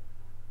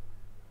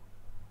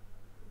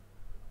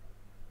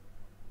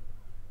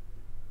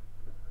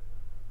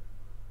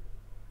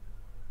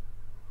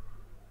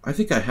 I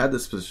think I had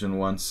this position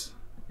once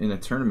in a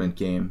tournament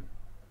game.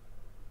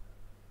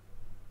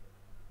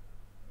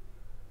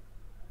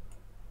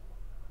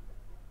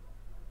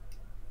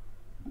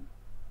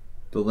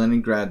 The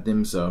Leningrad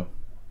Dimzo.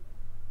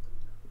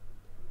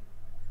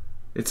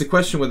 It's a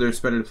question whether it's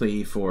better to play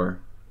e4.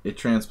 It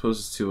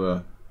transposes to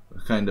a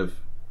kind of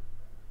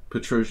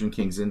Petrosian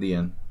King's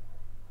Indian.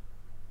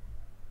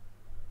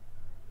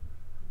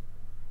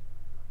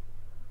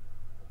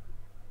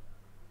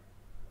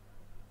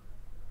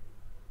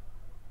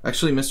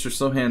 Actually, Mr.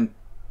 Slowhand,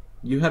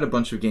 you had a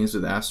bunch of games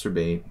with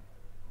Astrobate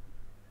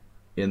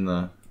in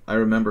the... I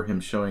remember him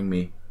showing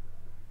me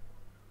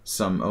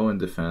some Owen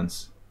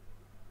defense.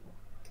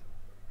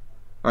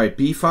 Alright,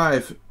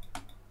 b5.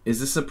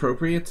 Is this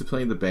appropriate to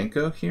play the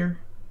Benko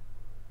here?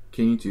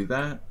 Can you do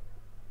that?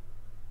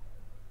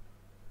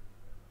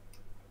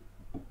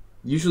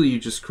 Usually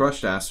you just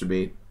crushed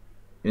Astrobate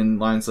in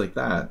lines like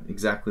that,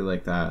 exactly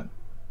like that.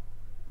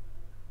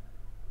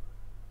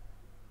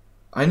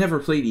 I never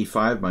played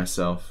e5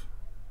 myself.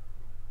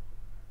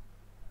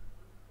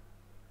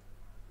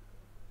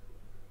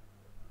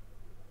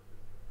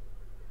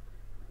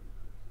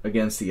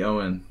 Against the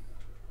Owen.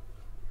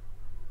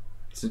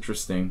 It's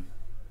interesting.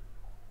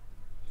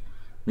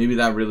 Maybe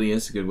that really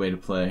is a good way to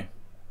play.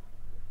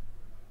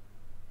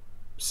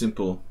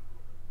 Simple.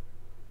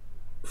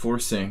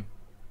 Forcing.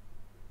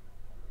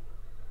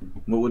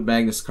 What would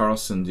Magnus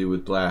Carlsen do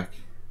with black?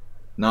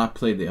 Not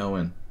play the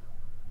Owen.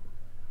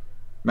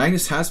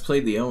 Magnus has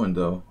played the Owen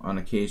though on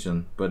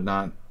occasion, but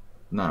not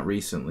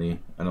recently,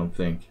 I don't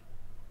think.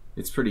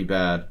 It's pretty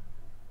bad.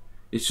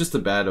 It's just a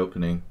bad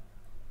opening.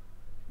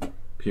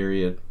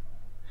 Period.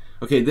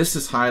 Okay, this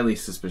is highly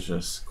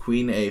suspicious.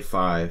 Queen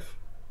a5.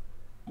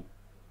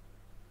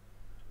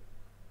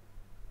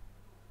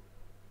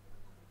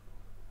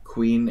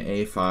 Queen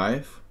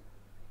a5.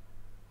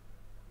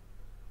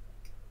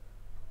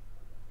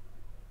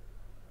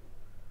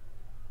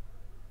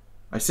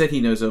 I said he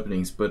knows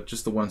openings, but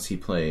just the ones he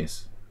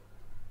plays.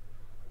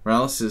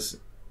 Morales is...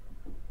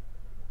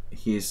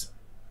 he's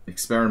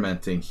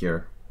experimenting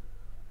here.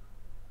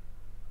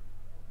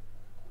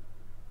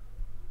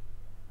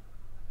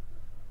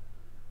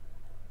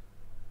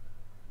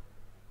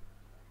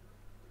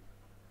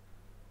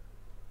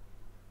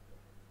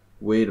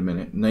 Wait a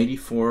minute. Knight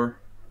e4.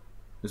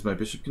 Is my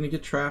bishop going to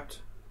get trapped?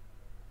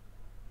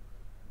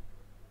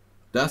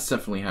 That's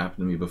definitely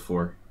happened to me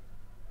before.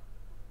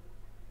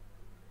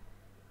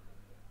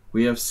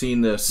 We have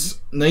seen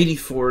this. Knight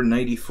e4,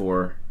 knight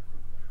e4.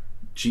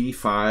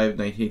 g5,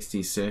 knight takes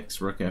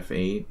d6, rook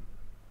f8.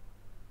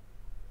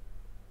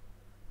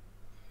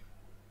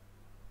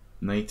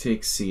 Knight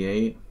takes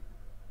c8.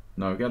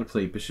 No, I've got to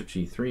play bishop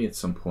g3 at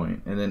some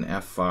point. And then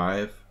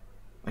f5.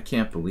 I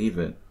can't believe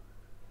it.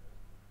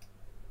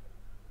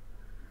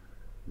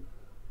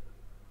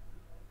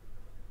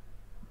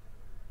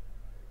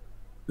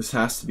 This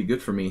has to be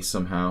good for me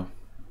somehow.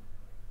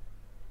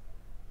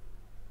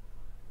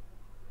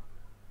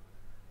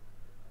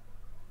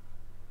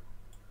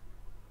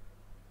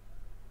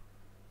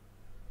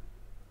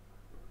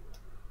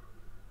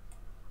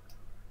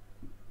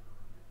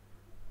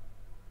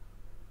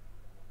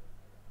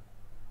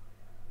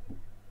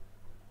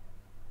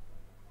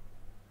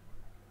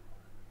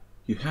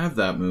 You have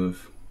that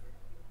move.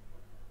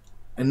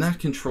 And that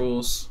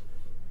controls...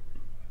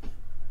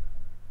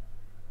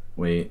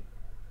 Wait.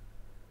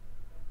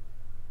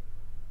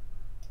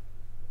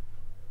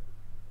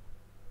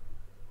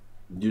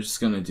 You're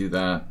just gonna do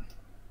that.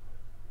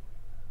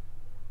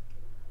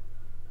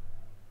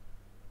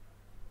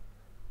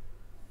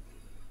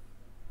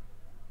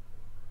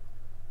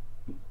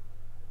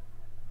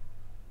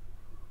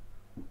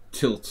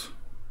 Tilt.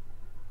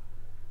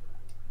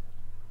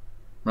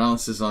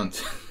 Morales is on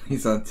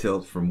he's on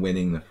tilt from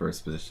winning the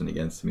first position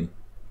against me.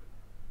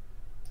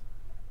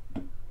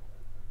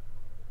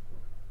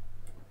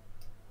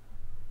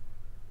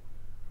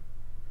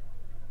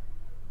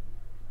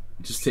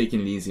 Just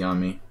taking it easy on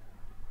me.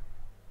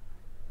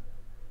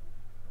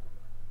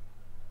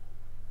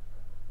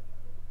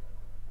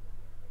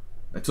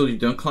 I told you,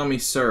 don't call me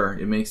sir.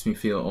 It makes me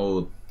feel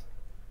old.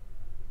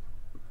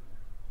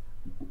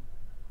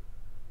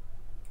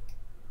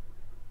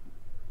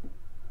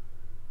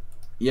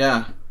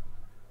 Yeah.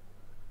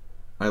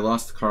 I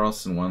lost to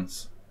Carlsen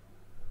once.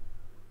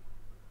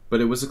 But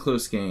it was a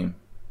close game.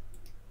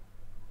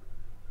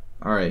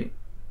 Alright.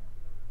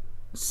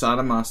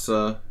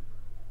 Sadamasa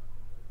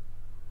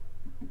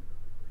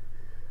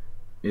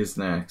is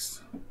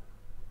next.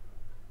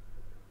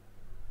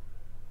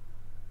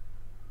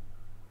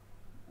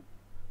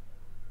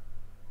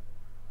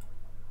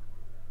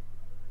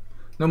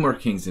 No more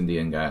King's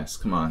Indian, guys.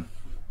 Come on.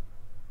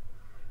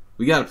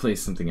 We gotta play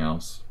something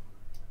else.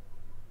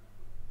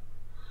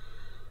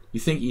 You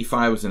think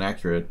e5 was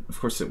inaccurate? Of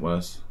course it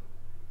was.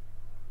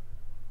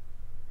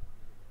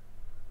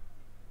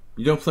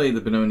 You don't play the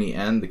Benoni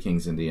and the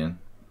King's Indian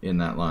in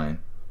that line.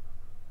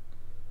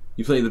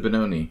 You play the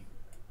Benoni.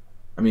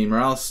 I mean,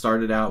 Morales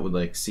started out with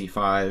like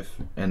c5,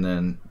 and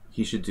then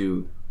he should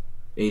do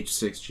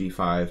h6,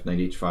 g5, knight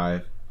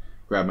h5,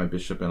 grab my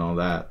bishop and all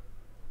that.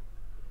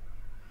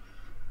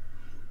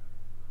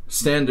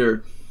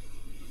 Standard.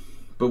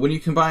 But when you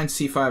combine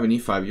c5 and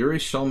e5, Yuri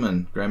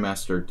Shulman,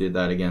 Grandmaster, did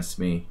that against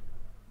me.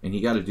 And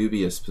he got a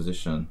dubious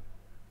position.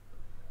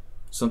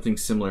 Something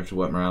similar to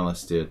what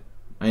Morales did.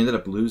 I ended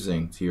up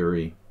losing to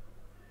Yuri.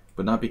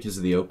 But not because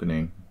of the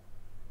opening.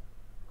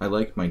 I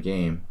liked my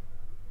game.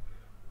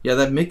 Yeah,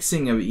 that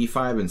mixing of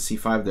e5 and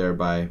c5 there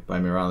by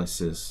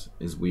Morales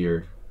is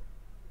weird.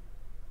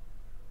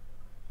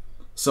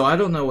 So I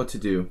don't know what to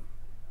do.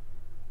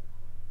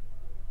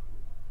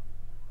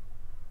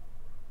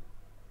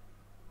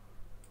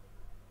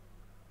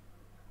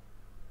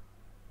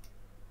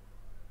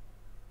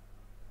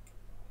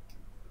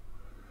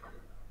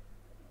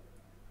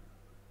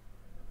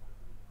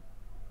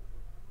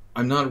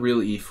 I'm not a real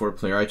e4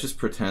 player. I just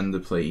pretend to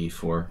play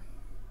e4.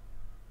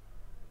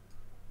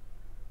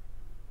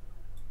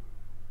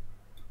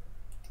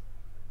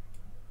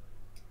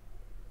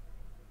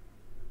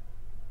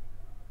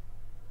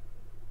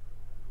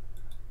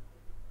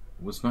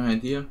 Was my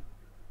idea?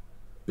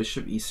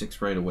 Bishop e6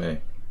 right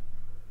away.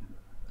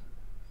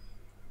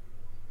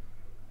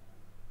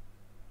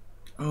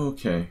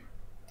 Okay.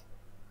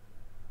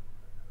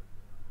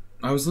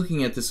 I was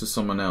looking at this with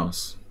someone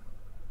else.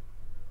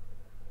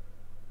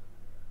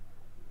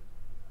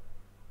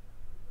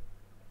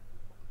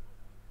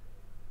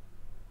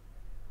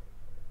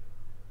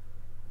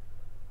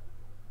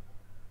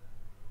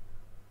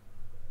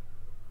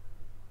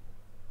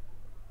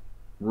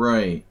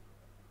 Right.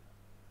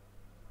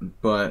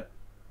 But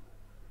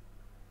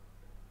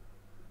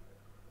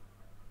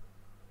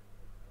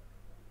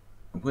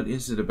what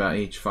is it about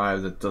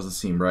h5 that doesn't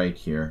seem right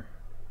here?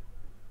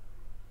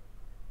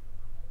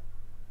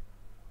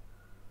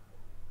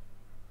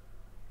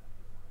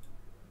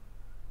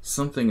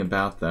 Something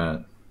about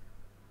that.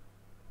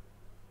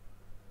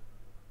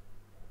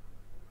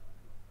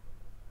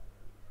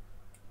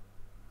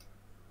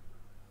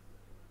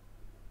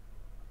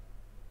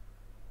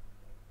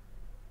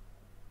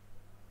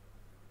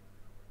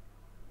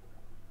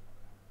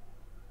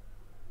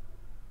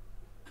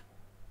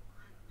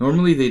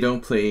 Normally they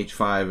don't play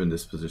h5 in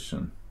this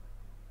position.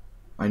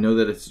 I know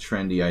that it's a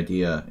trendy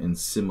idea in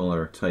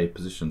similar type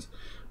positions,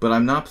 but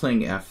I'm not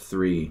playing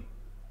f3,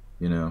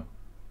 you know.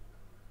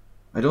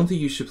 I don't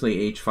think you should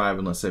play h5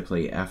 unless I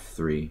play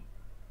f3.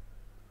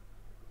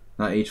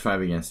 Not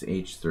h5 against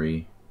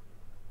h3.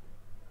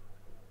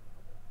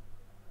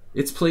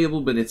 It's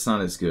playable, but it's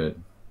not as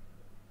good.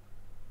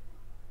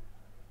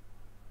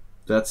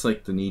 That's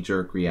like the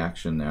knee-jerk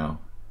reaction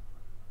now.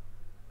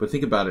 But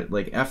think about it,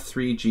 like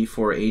f3,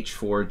 g4,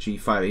 h4,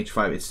 g5,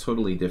 h5, it's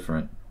totally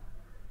different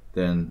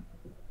than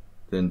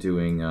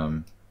doing,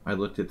 I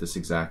looked at this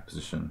exact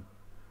position.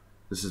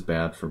 This is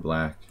bad for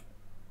black.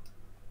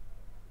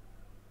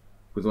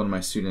 With one of my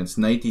students,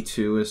 knight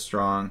d2 is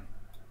strong.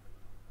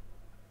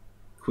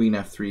 Queen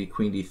f3,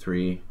 queen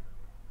d3.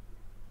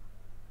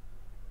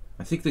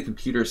 I think the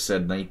computer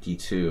said knight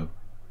d2.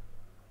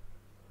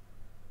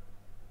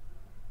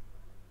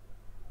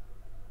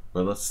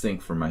 But let's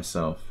think for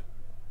myself.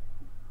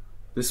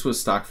 This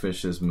was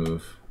Stockfish's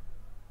move.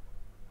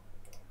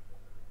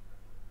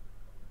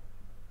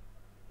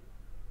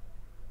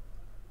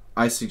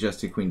 I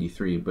suggested queen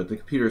d3, but the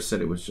computer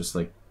said it was just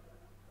like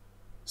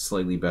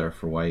slightly better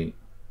for white.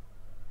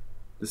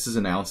 This is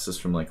analysis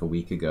from like a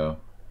week ago.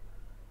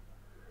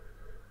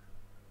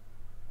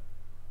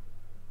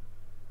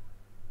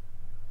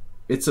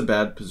 It's a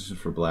bad position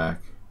for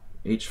black.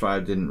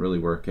 h5 didn't really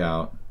work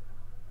out.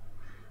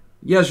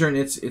 Yeah, Jern,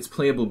 it's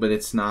playable, but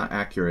it's not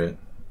accurate.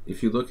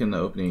 If you look in the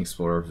Opening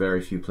Explorer, very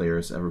few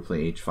players ever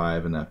play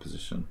h5 in that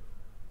position.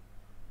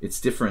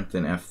 It's different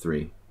than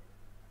f3.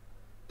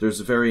 There's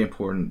very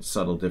important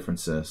subtle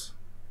differences.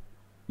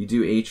 You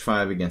do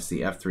h5 against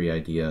the f3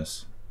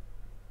 ideas,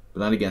 but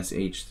not against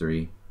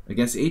h3.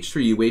 Against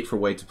h3, you wait for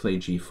white to play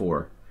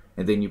g4,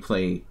 and then you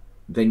play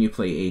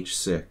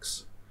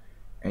h6,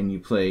 and you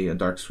play a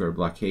dark square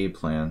blockade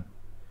plan.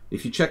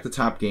 If you check the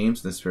top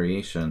games in this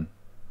variation,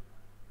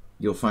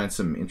 you'll find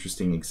some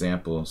interesting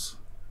examples.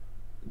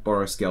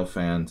 Boris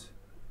Gelfand,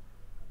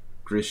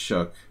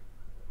 Grishuk,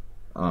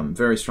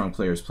 very strong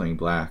players playing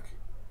black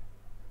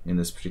in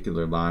this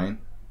particular line.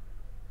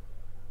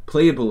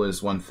 Playable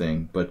is one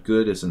thing, but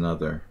good is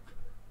another.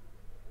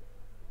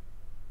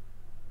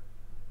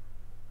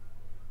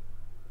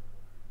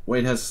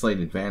 White has a slight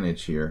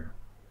advantage here.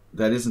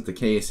 That isn't the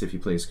case if he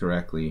plays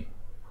correctly.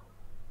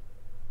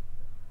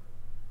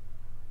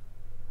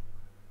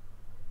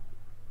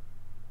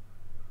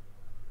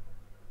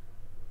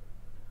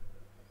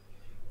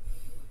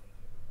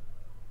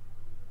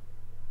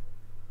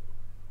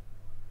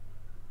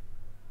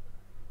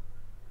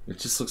 It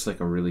just looks like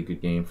a really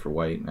good game for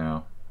white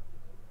now.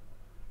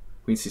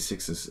 Queen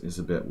c6 is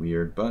a bit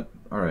weird, but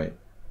alright.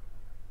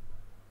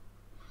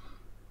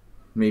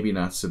 Maybe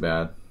not so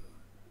bad.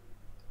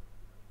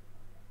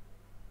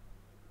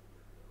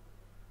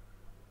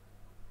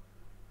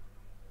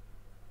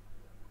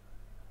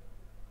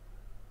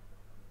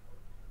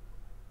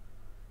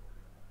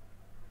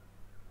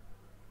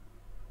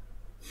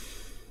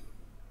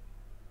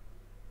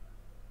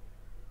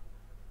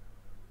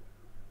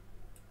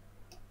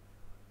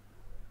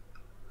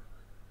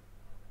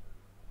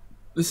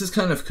 This is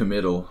kind of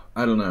committal.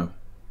 I don't know.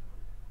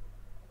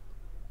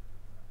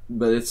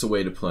 But it's a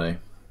way to play.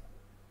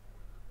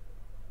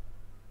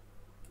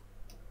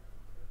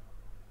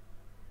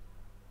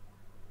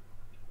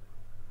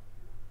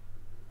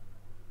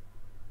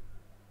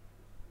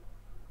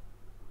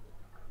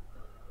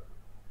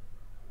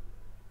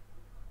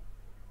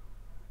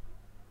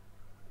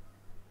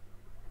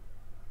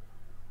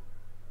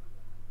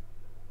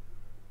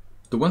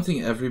 The one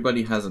thing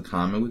everybody has in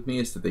common with me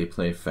is that they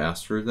play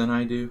faster than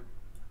I do,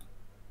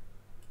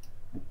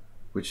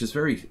 which is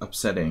very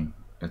upsetting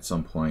at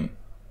some point.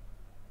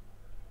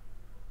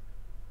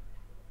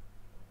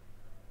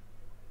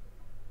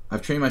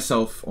 I've trained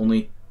myself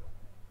only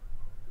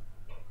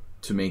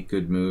to make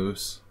good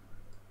moves,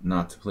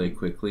 not to play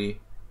quickly.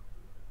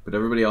 But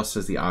everybody else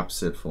has the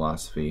opposite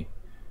philosophy.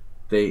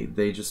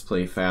 They just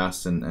play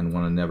fast and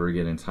want to never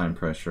get in time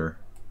pressure.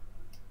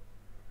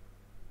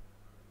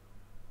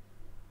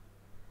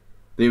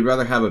 They would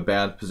rather have a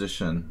bad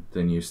position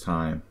than use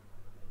time,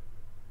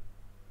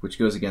 which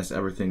goes against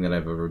everything that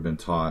I've ever been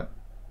taught.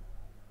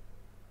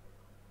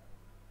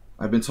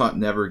 I've been taught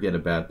never get a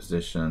bad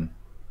position,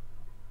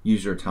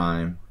 use your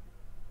time.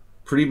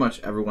 Pretty much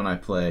everyone I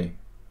play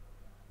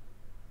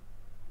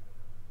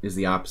is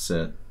the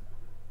opposite.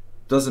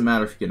 Doesn't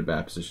matter if you get a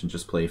bad position,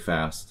 just play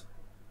fast.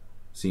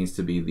 Seems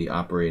to be the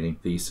operating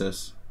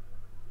thesis.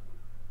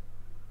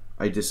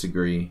 I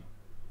disagree.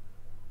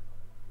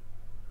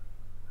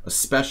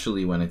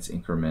 Especially when it's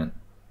increment.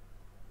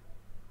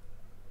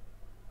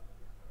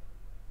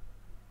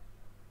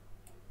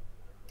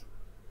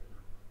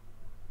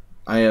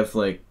 I have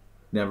like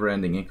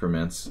never-ending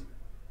increments.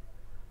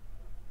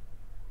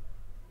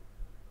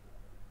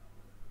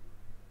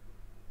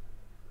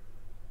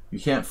 You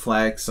can't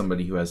flag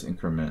somebody who has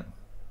increment.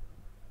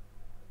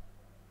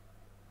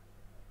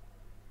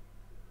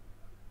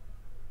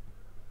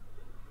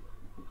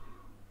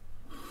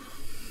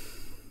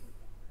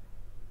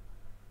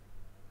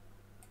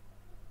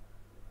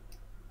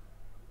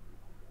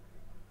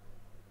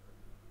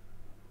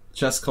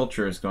 Chess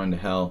culture is going to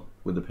hell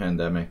with the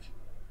pandemic.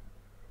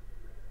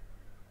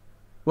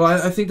 Well,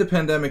 I think the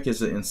pandemic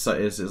is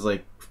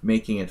like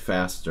making it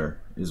faster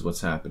is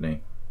what's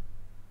happening.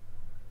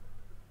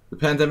 The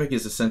pandemic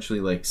is essentially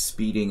like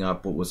speeding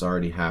up what was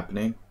already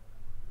happening.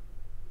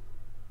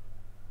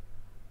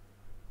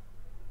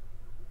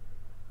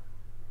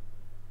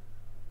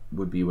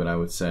 Would be what I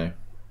would say.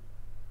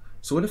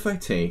 So what if I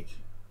take...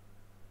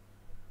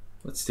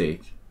 Let's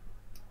take...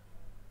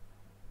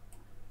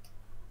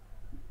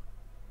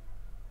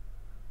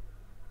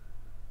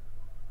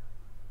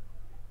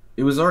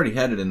 It was already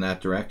headed in that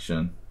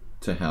direction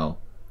to hell.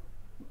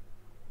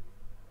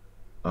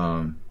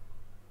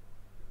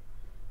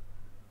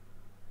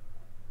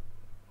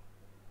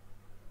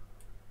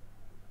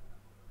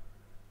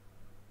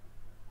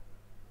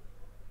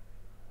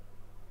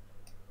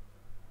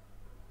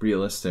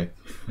 Realistic.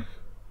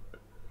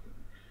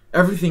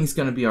 Everything's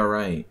gonna be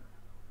alright.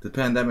 The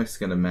pandemic's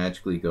gonna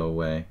magically go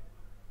away.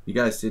 You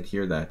guys did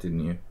hear that,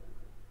 didn't you?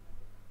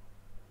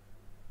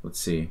 Let's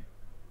see.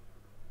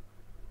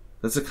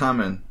 That's a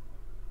comment.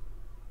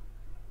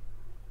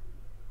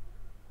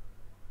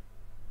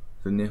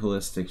 The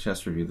nihilistic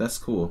chess review. That's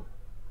cool.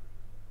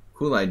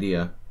 Cool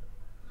idea.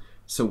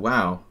 So,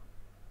 wow.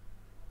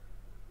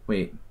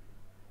 Wait.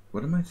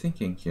 What am I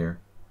thinking here?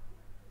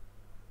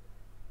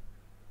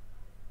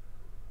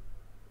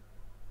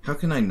 How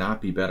can I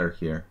not be better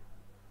here?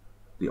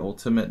 The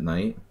ultimate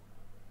knight?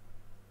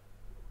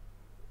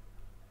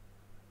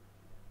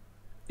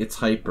 It's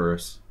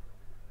hypers.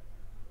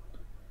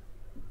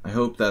 I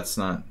hope that's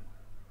not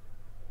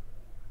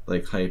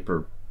like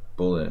hyper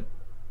bullet.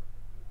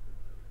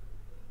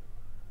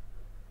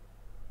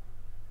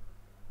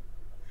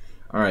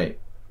 Alright.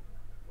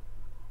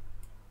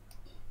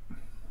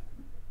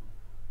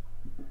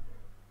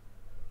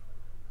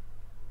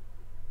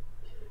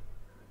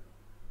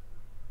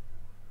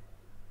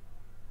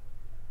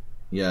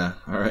 Yeah,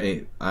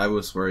 alright. I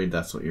was worried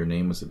that's what your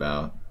name was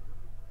about.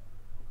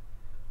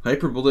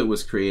 Hyperbullet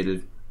was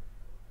created.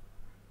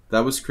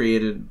 That was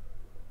created.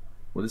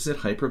 What is it?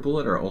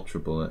 Hyperbullet or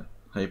Ultrabullet?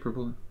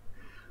 Hyperbullet?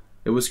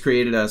 It was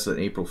created as an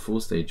April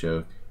Fool's Day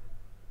joke.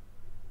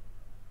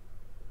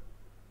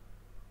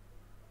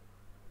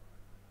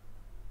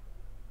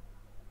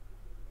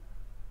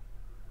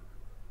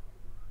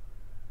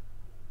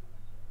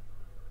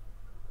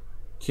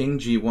 King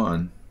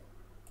G1.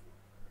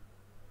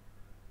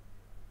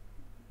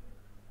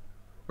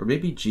 Or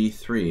maybe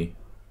G3.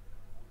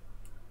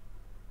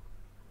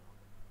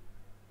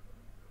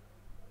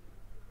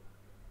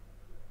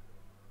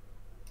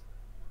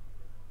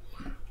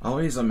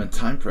 Always I'm in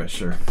time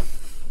pressure.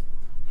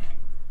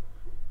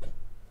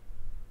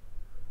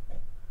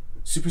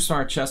 Super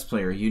smart chess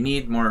player, you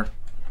need more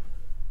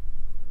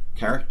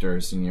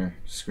characters in your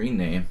screen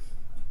name.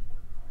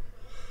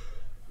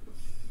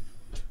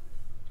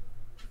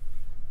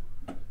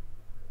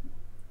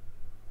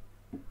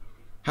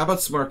 How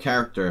about some more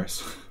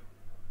characters?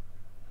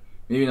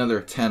 Maybe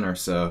another 10 or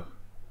so.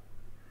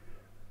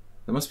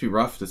 That must be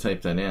rough to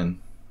type that in.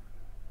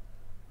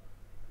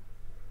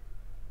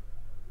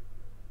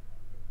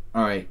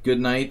 Alright, good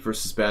knight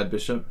versus bad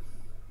bishop.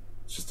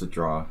 It's just a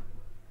draw.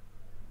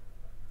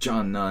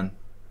 John Nunn.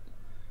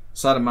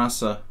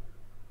 Sadamasa.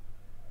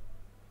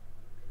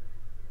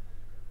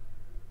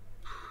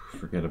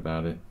 Forget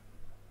about it.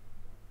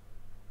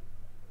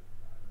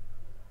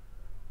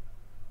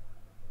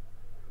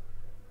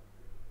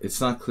 It's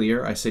not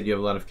clear. I said you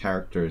have a lot of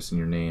characters in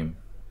your name.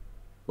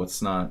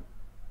 What's not?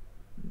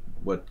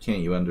 What can't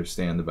you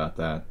understand about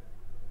that?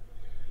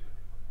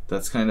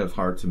 That's kind of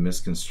hard to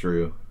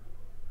misconstrue.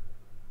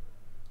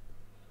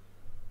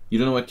 You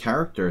don't know what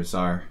characters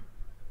are.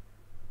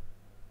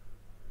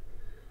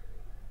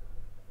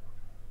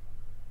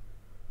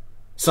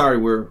 Sorry,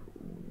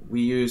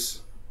 we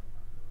use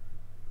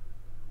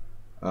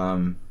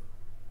I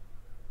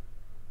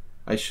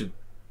should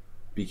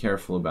be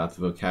careful about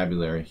the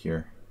vocabulary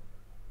here.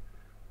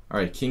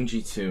 Alright, King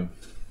G2.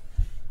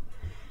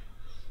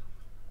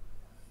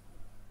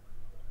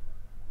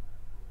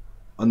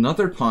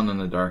 Another pawn on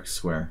the dark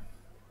square.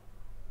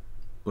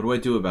 What do I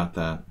do about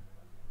that?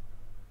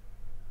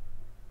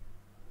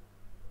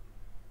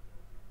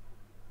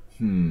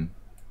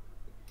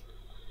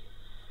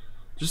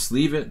 Just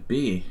leave it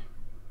be.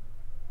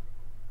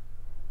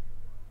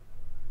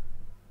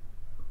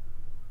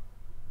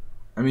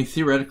 I mean,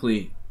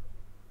 theoretically,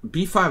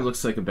 b5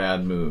 looks like a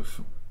bad move.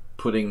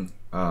 Putting,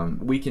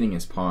 weakening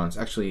his pawns.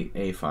 Actually,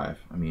 a5.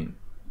 I mean,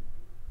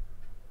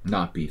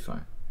 not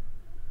b5.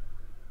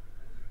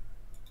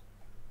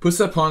 Puts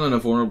that pawn on a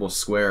vulnerable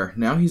square.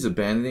 Now he's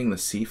abandoning the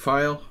c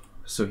file,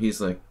 so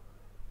he's like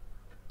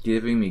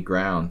giving me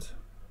ground.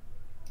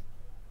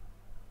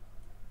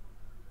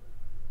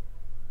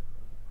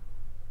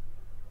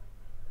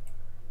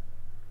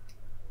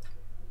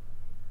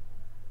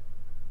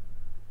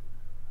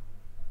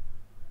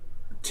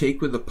 Take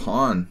with the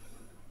pawn.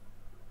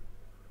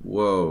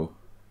 Whoa.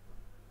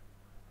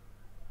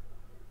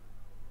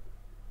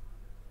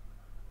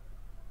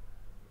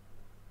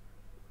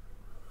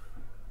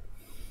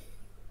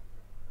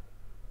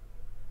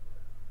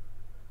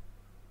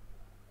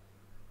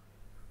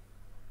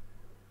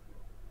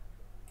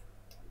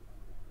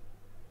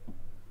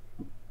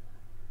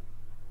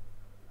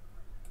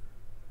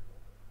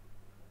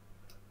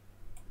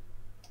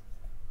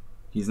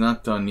 He's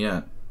not done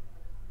yet.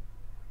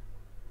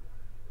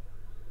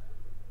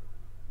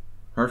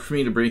 Hard for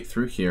me to break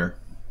through here.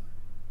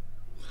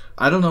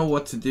 I don't know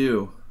what to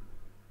do.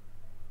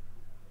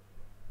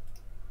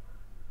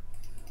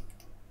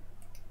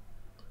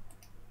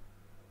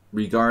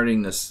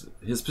 Regarding this,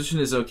 his position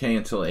is okay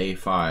until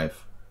a5,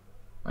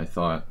 I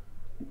thought.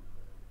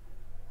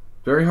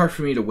 Very hard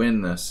for me to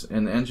win this,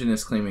 and the engine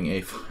is claiming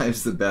a5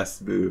 is the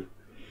best move.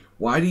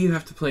 Why do you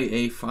have to play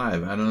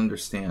a5? I don't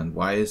understand.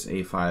 Why is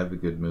a5 a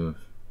good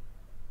move?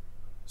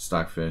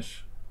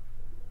 Stockfish.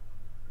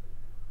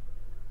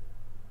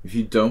 If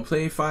you don't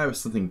play a5, is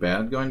something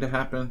bad going to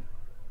happen?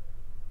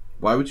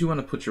 Why would you want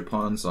to put your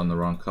pawns on the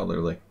wrong color,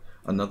 like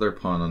another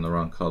pawn on the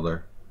wrong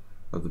color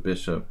of the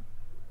bishop?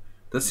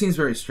 That seems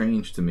very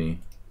strange to me.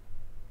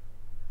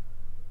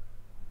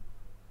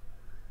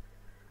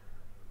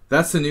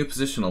 That's the new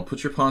positional.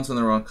 Put your pawns on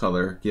the wrong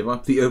color. Give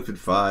up the open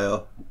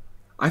file.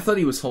 I thought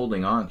he was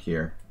holding on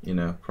here, you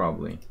know,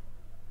 probably.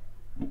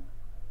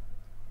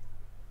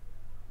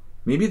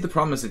 Maybe the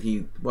problem is that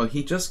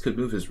he just could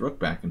move his rook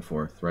back and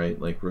forth, right?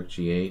 Like rook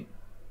g8,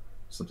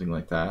 something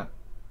like that.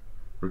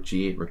 Rook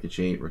g8, rook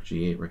h8, rook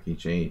g8, rook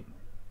h8.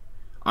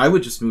 I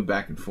would just move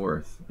back and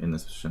forth in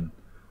this position.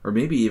 Or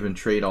maybe even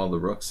trade all the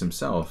rooks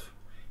himself.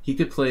 He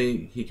could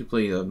play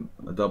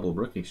a double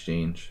rook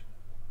exchange.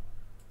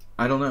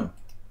 I don't know.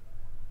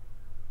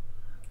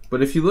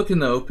 But if you look in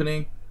the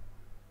opening,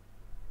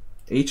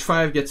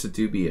 h5 gets a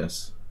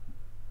dubious.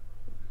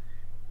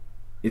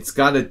 It's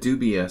got a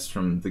dubious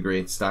from the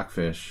great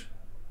Stockfish.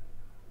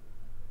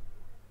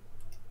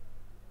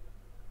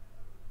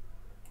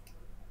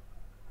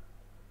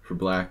 For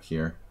black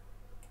here.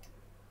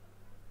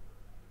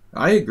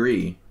 I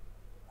agree.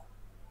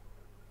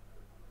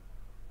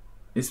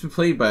 It's been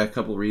played by a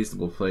couple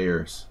reasonable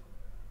players.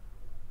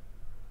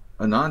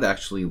 Anand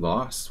actually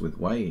lost with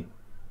white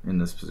in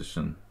this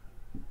position.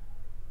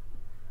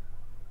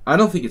 I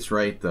don't think it's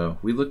right, though.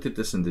 We looked at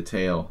this in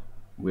detail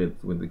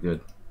with a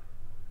good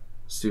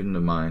student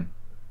of mine.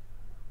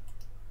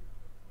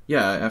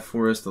 Yeah,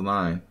 f4 is the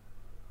line.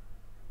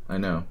 I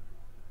know.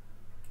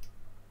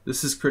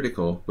 This is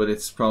critical, but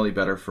it's probably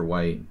better for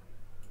white.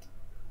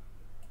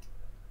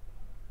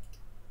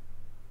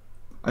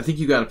 I think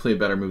you got to play a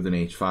better move than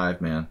h5,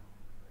 man.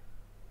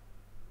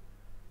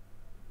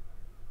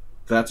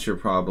 That's your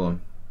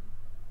problem.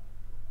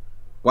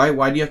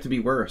 Why do you have to be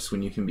worse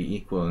when you can be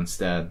equal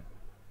instead?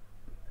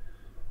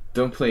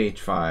 Don't play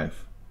h5.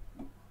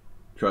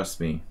 Trust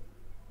me.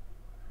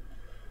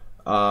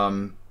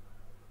 Alright,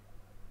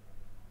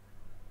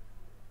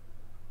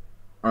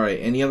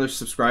 any other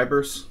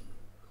subscribers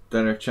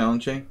that are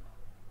challenging?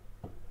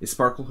 Is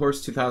Sparkle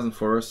Horse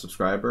 2004 a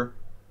subscriber?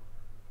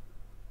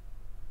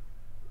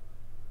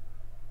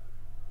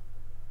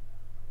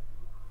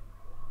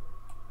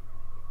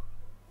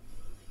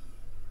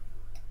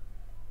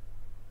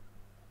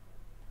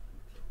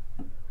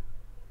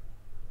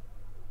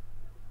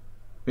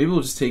 Maybe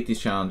we'll just take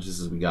these challenges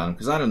as we got them,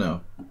 because I don't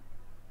know.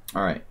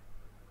 Alright.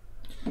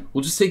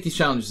 We'll just take these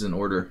challenges in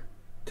order.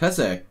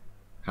 Tezek,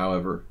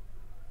 however,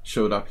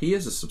 showed up. He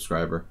is a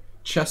subscriber.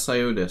 Chess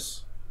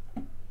Iotis.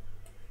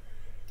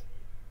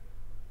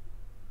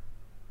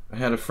 I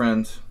had a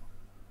friend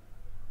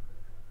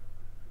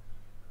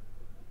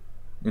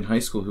in high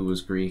school who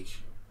was Greek.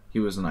 He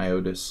was an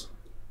Iotis.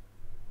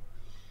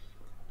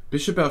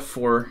 Bishop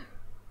f4.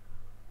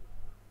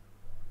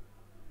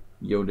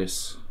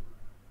 Iotis.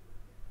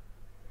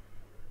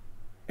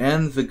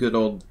 And the good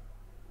old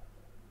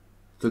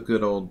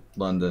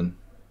London.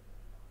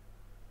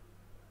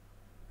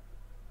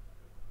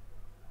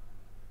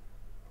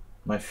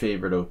 My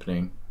favorite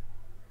opening.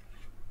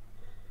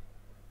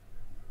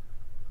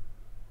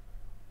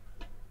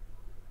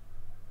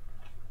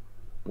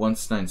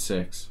 Once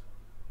 9-6.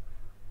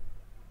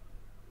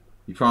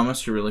 You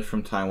promise you're really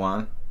from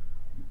Taiwan?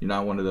 You're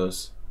not one of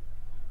those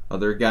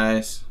other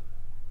guys?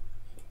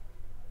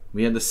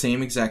 We had the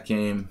same exact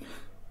game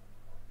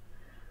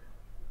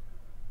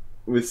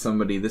with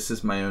somebody. This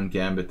is my own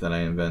gambit that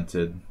I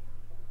invented.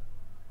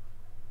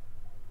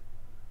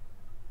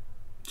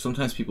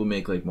 Sometimes people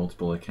make like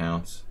multiple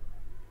accounts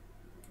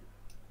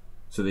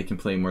so they can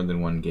play more than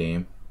one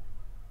game.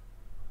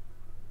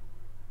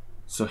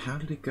 So how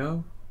did it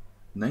go?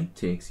 Knight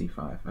takes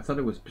e5. I thought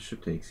it was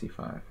bishop takes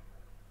e5.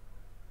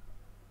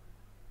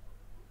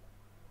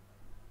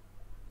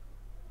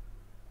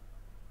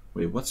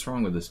 Wait, what's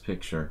wrong with this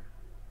picture?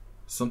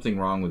 Something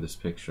wrong with this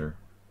picture.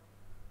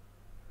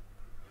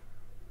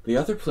 The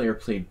other player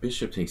played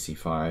bishop takes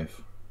e5.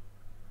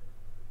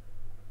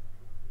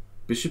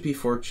 Bishop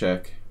e4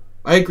 check.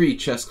 I agree,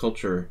 chess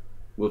culture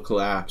will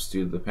collapse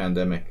due to the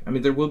pandemic. I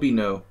mean, there will be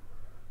no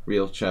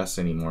real chess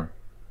anymore.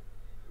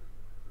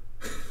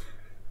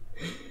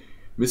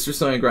 Mr.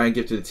 Sonia Grind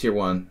gifted a tier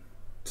 1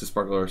 to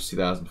Sparklers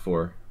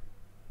 2004.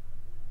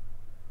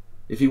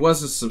 If he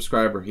wasn't a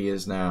subscriber, he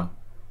is now.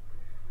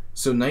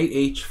 So knight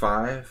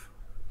h5.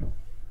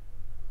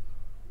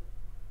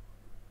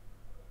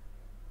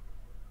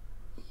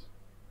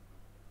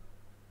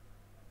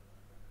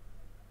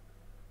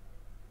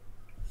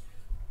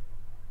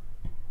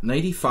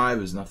 Knight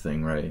e5 is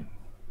nothing, right?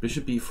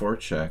 Bishop e4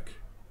 check.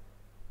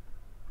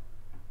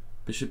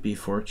 Bishop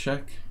b4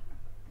 check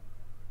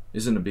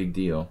isn't a big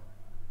deal.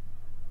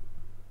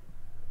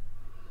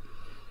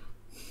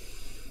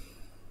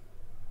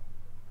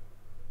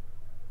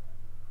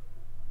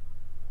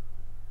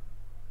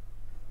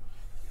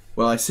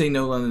 Well, I say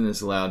no London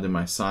is allowed in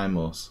my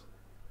simuls.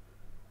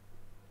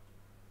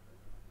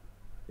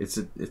 It's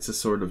a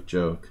sort of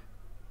joke,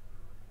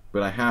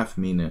 but I half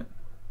mean it.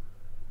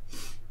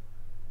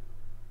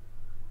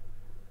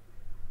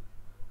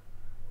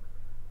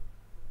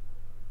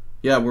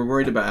 Yeah, we're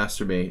worried about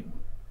Asterbait.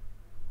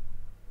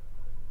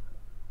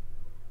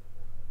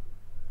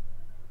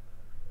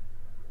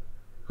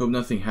 Hope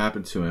nothing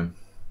happened to him.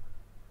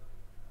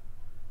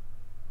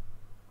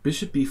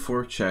 Bishop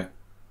b4 check.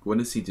 What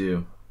does he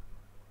do?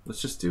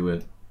 Let's just do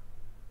it.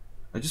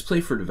 I just play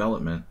for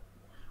development.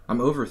 I'm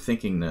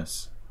overthinking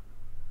this.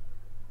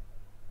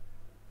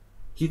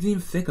 He didn't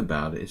even think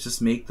about it. It's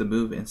just make the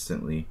move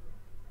instantly.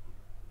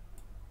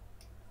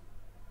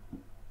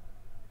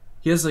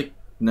 He has like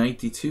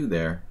 92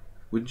 there.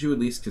 Wouldn't you at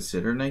least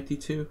consider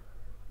 92?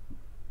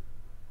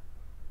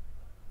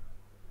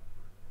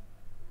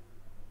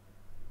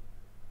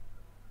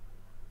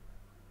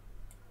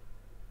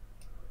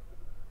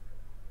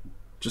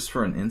 Just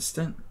for an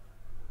instant?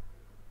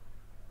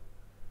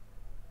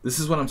 This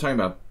is what I'm talking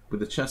about with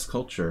the chess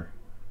culture.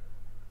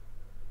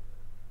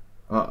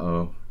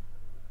 Uh-oh.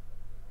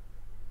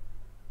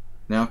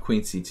 Now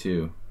queen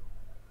c2.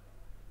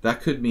 That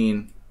could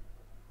mean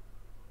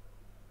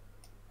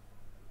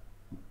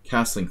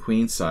castling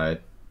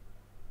queenside.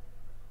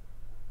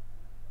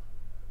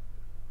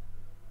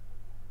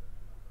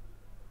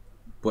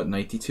 What,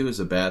 knight d2 is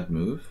a bad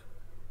move?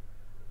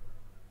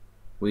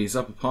 Well, he's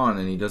up a pawn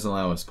and he doesn't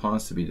allow his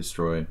pawns to be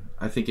destroyed.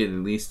 I think it at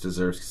least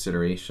deserves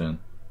consideration.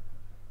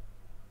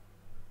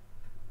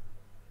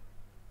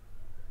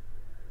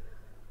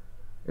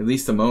 At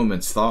least a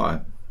moment's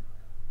thought.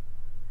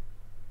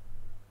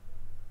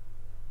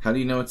 How do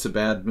you know it's a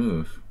bad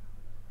move?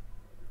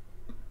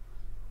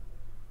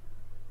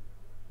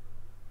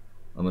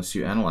 Unless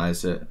you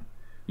analyze it.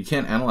 You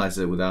can't analyze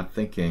it without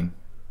thinking.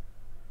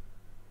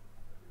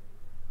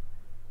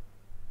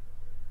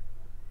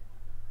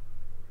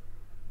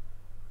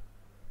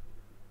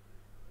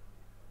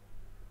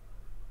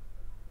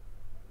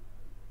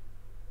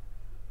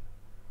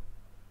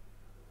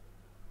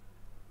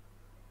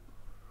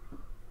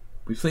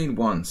 We played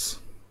once.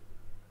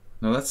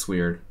 No, that's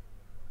weird.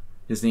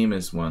 His name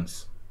is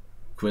once.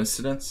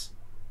 Coincidence?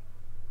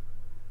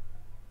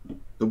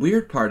 The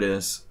weird part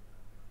is,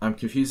 I'm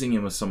confusing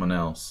him with someone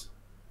else.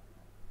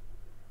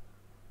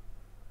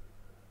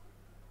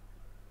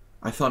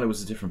 I thought it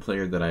was a different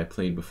player that I had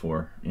played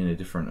before in a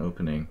different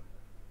opening.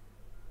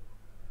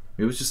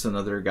 It was just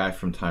another guy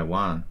from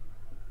Taiwan.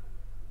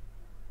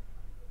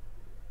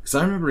 Because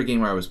I remember a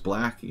game where I was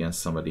black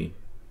against somebody,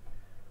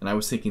 and I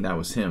was thinking that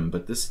was him.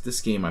 But this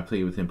game I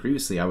played with him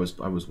previously, I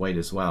was white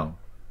as well.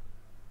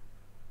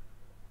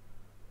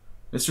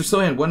 Mr.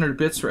 Sohan, 100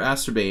 bits for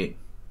Asterbait.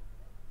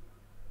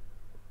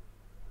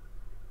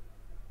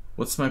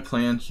 What's my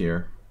plan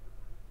here?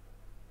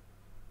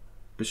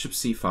 Bishop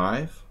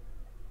c5?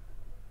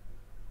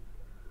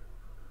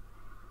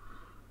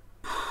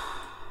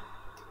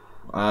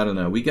 I don't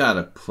know. We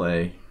gotta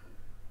play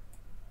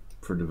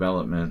for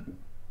development.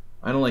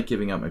 I don't like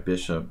giving up my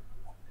bishop.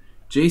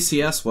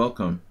 JCS,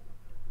 welcome.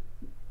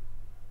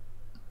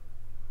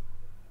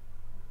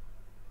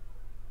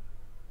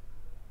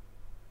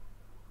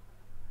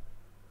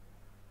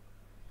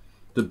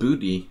 The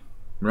booty.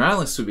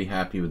 Morales would be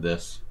happy with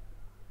this.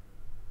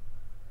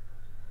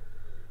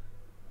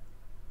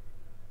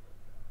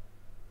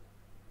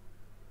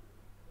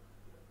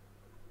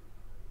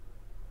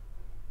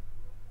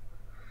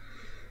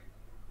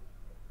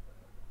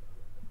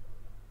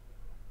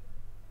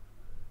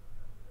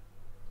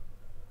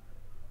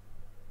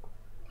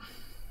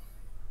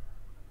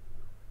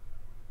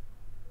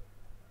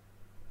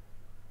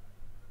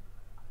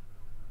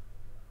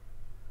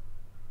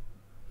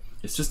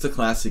 It's just a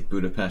classic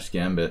Budapest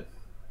gambit.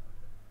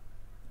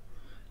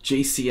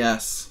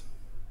 JCS.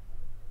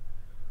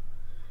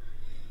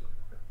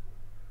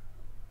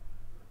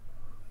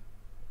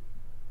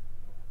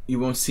 You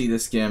won't see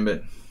this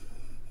gambit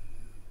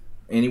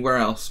anywhere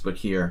else but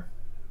here.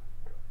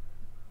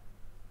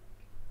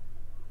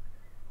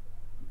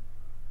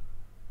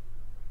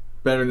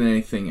 Better than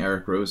anything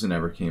Eric Rosen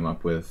ever came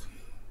up with.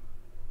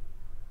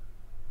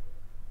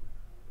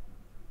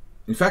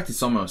 In fact,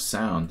 it's almost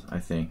sound, I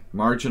think.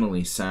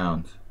 Marginally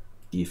sound.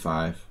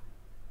 E5.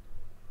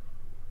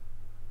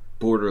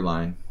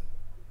 Borderline.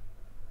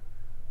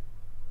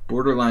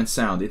 Borderline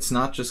sound. It's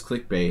not just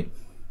clickbait.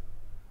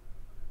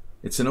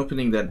 It's an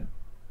opening that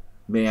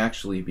may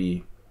actually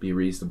be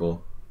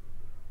reasonable.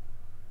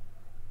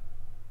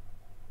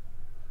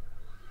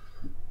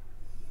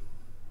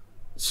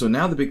 So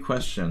now the big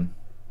question.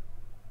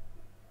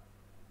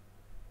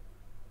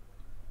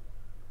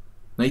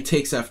 Knight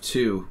takes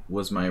f2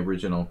 was my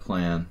original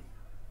plan.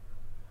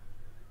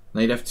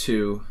 Knight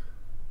f2,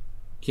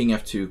 king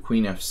f2,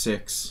 queen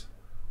f6.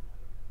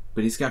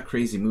 But he's got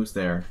crazy moves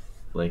there,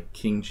 like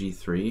king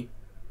g3.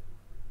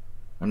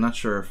 I'm not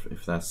sure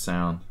if that's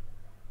sound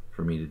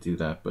for me to do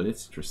that, but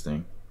it's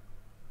interesting.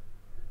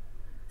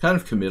 Kind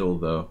of committal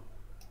though.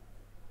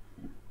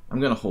 I'm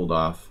gonna hold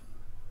off.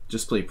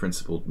 Just play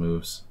principled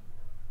moves.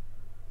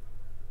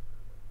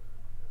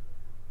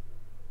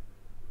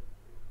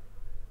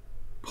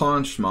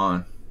 Pawn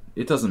schmon.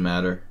 It doesn't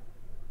matter.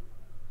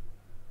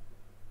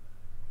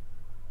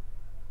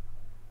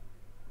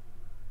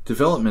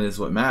 Development is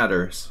what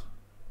matters.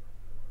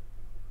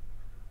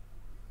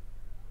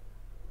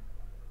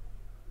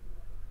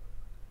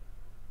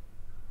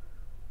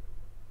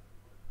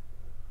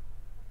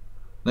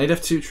 Knight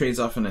f2 trades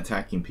off an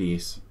attacking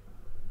piece.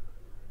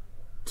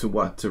 To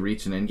what? To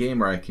reach an endgame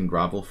where I can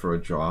grovel for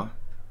a draw?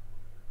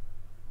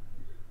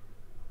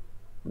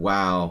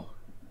 Wow.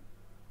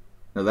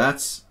 Now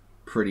that's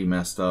pretty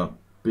messed up.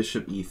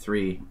 Bishop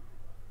e3.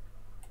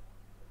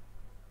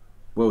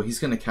 Whoa, he's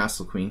going to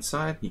castle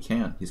queenside? He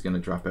can't. He's going to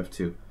drop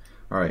f2.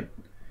 Alright.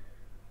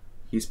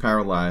 He's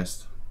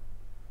paralyzed.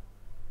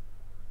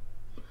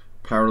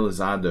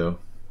 Paralizado.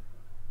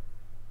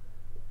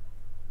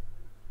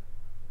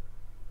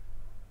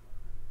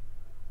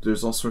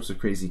 There's all sorts of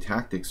crazy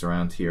tactics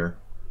around here.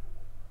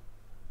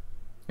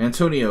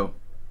 Antonio.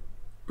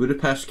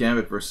 Budapest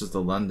Gambit versus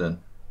the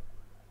London.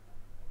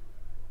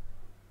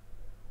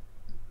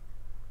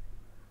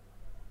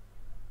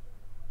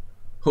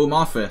 Home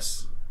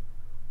office.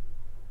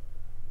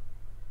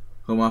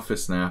 Home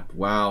office snap.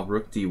 Wow,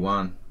 rook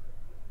d1.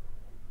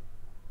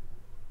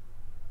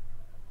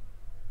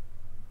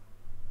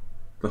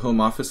 The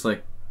home office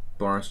like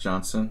Boris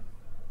Johnson.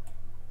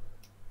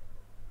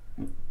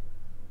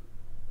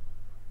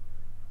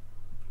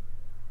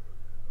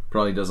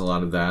 Probably does a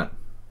lot of that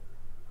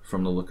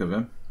from the look of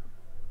him.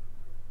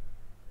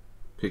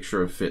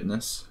 Picture of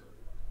fitness.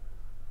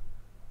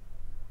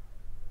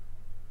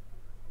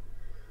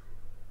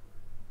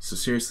 So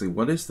seriously,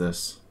 what is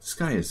this? This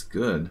guy is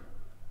good.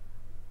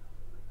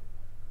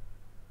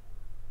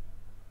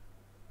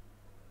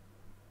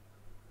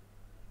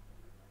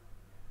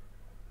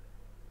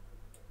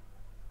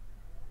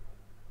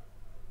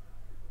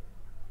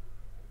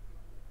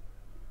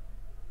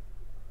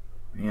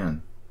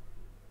 Man.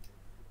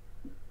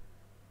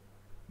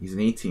 He's an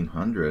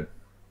 1800.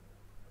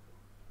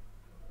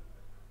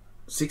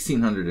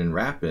 1600 in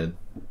rapid.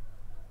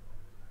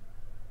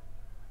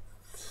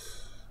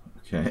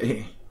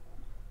 Okay.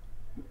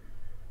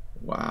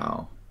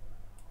 Wow.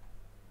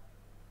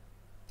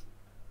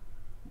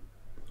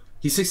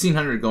 He's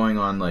 1600 going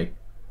on like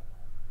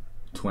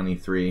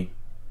 23.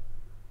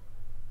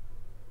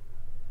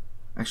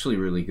 Actually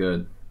really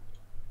good.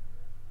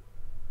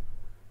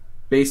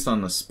 Based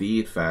on the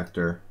speed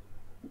factor,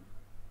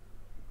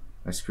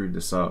 I screwed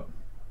this up.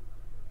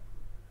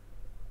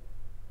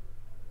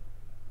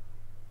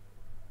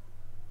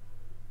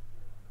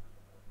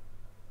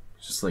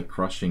 Just like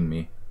crushing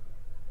me.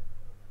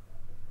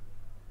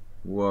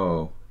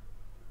 Whoa.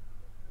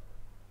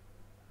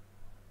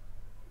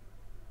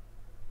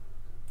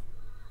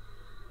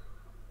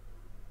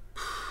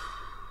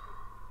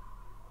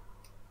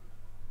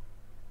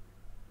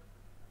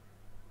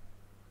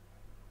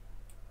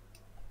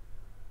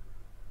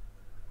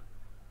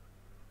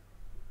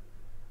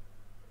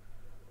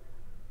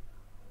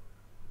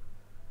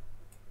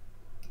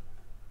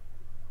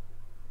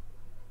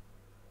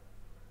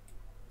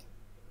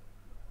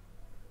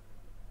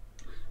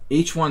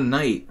 H1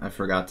 knight I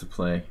forgot to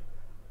play.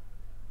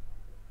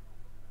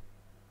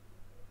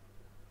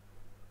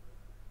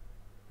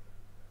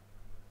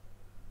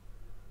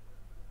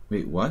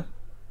 Wait, what?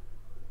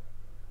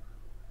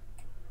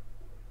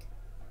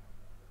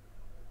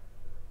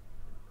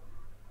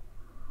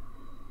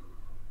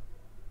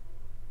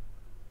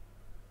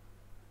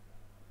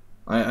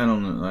 I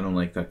don't know. I don't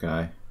like that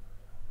guy.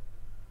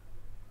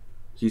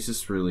 He's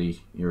just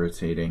really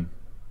irritating.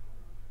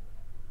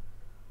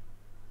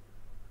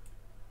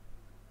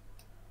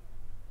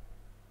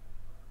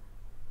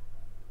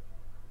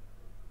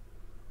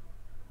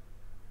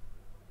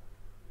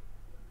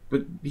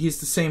 But he's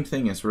the same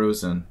thing as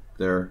Rosen.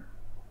 They're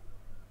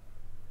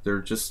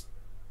just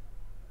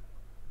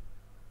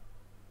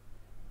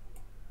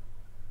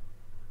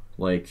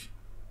like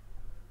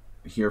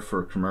here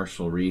for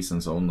commercial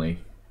reasons only.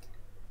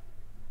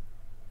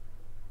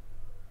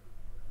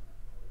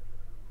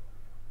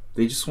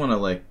 They just want to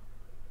like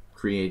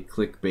create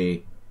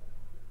clickbait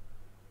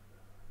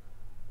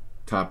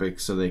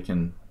topics so they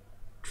can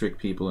trick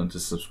people into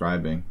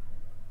subscribing.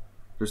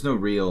 There's no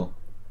real...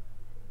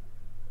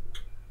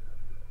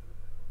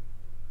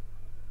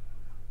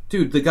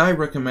 Dude, the guy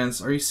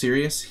recommends... Are you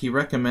serious? He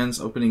recommends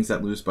openings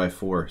that lose by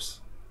force.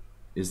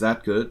 Is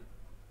that good?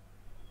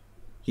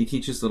 He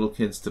teaches little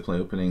kids to play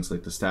openings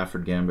like the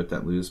Stafford Gambit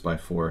that lose by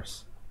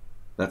force.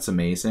 That's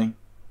amazing.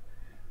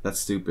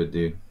 That's stupid,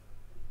 dude.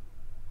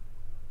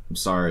 I'm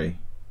sorry.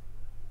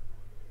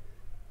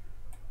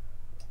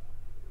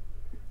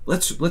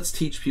 Let's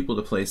teach people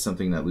to play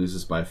something that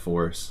loses by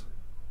force,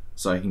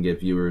 so I can get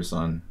viewers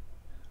on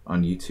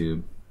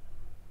YouTube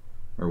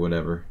or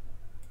whatever.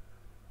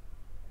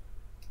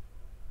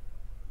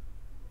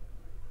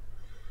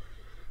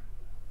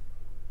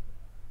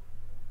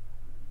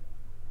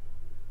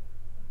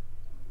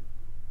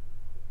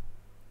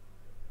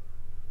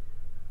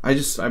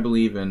 I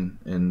believe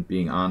in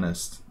being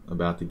honest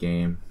about the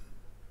game.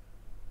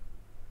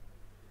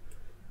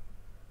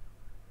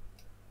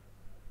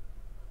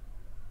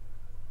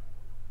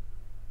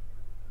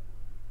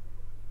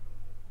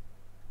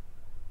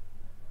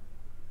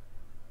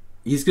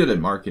 He's good at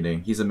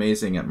marketing. He's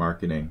amazing at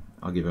marketing.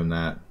 I'll give him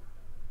that.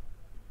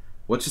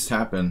 What just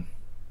happened?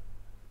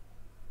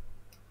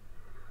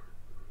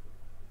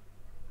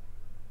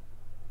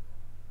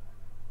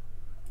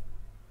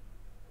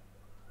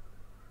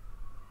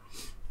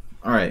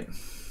 All right.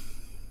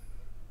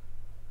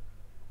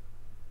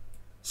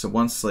 So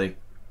once like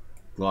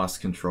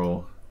lost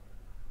control.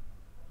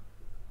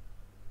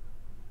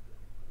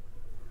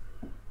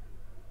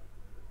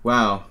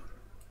 Wow.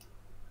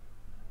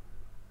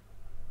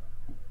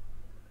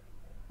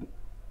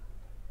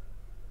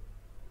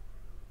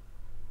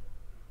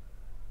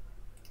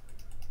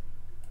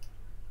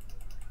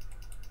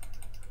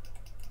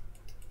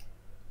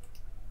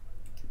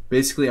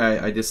 Basically,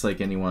 I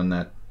dislike anyone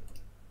that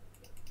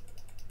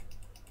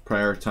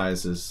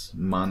prioritizes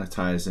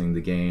monetizing the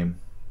game,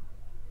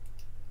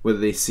 whether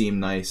they seem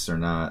nice or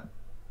not.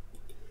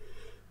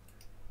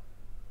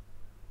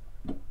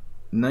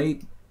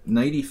 Knight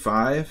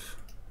 95,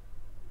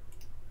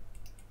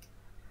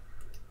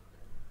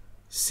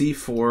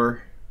 c4,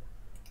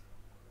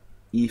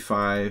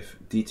 e5,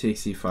 d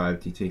takes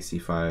e5, d takes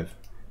e5,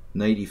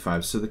 knight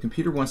e5. So the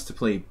computer wants to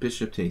play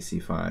bishop takes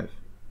e5.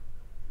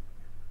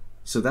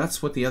 So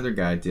that's what the other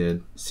guy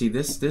did. See,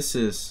 this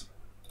is...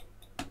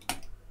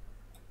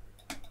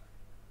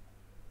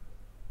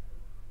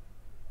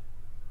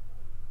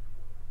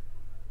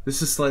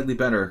 This is slightly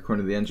better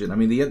according to the engine. I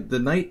mean, the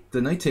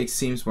knight takes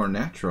seems more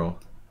natural.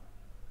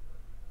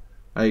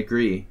 I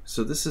agree.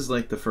 So this is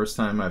like the first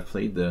time I've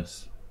played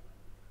this.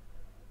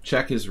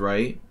 Check is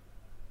right.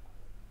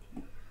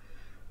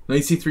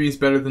 Knight c3 is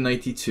better than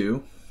knight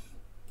d2.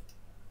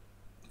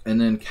 And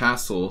then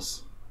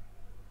castles.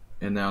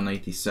 And now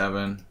knight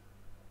d7.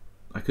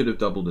 I could have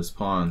doubled his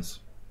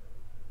pawns.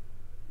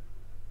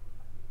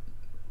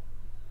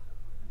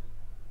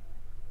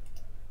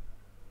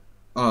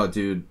 Oh,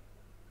 dude.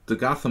 The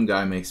Gotham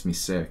guy makes me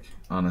sick,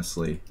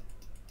 honestly.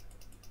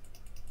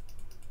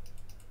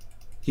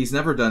 He's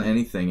never done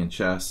anything in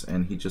chess,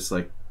 and he just,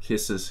 like,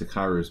 kisses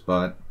Hikaru's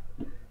butt.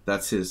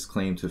 That's his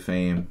claim to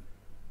fame.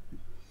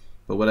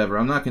 But whatever,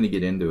 I'm not going to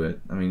get into it.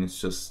 I mean, it's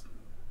just...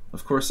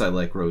 Of course I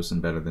like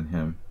Rosen better than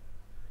him.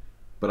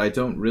 But I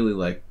don't really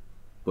like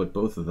what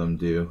both of them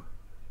do.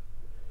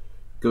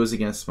 Goes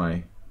against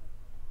my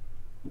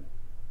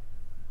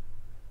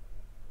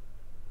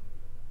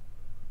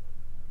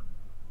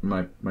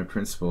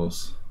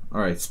principles.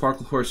 Alright,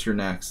 Sparkle Horse, you're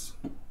next.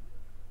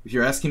 If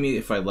you're asking me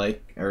if I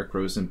like Eric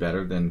Rosen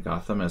better than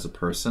Gotham as a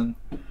person,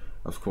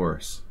 of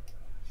course.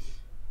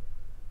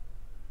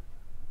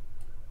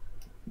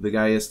 The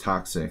guy is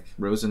toxic.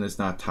 Rosen is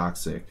not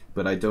toxic,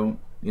 but I don't,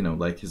 you know,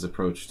 like his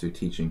approach to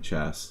teaching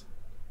chess.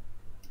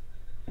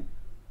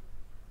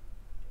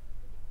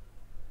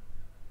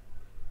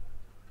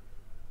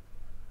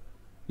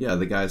 Yeah,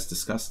 the guy's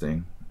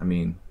disgusting. I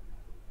mean,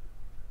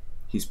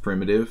 he's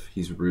primitive,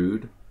 he's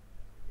rude.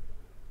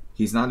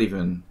 He's not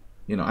even,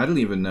 you know, I don't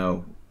even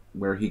know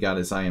where he got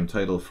his IM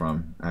title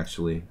from,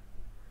 actually.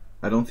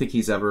 I don't think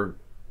he's ever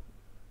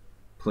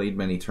played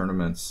many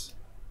tournaments,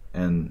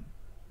 and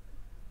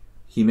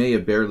he may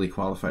have barely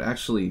qualified.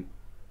 Actually,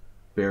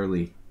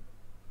 barely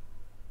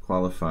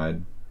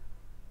qualified.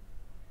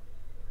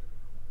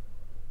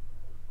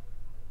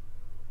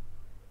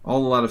 A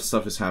lot of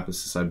stuff has happened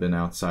since I've been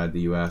outside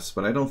the US,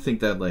 but I don't think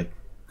that like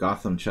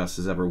Gotham Chess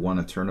has ever won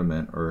a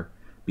tournament or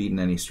beaten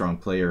any strong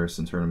players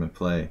in tournament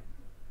play.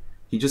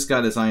 He just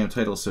got his IM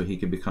title so he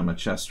could become a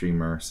chess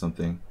streamer or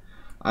something.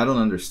 I don't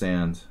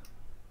understand.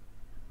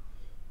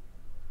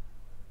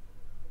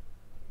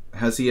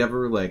 Has he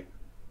ever like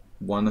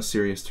won a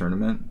serious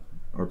tournament?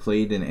 or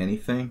played in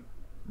anything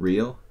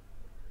real.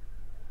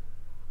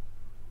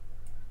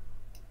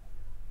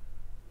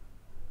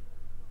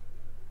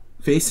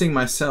 Facing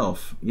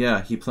myself.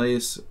 Yeah, he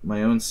plays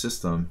my own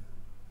system.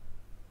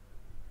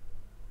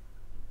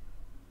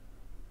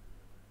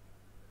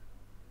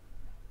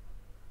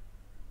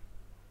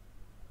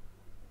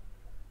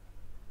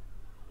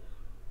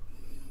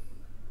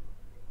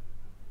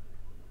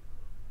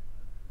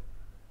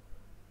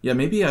 Yeah,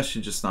 maybe I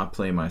should just not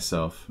play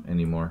myself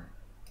anymore.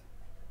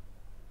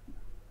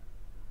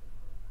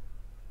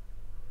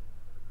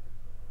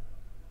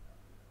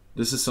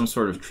 This is some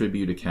sort of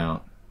tribute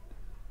account.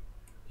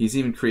 He's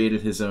even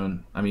created his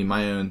own,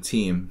 my own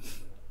team.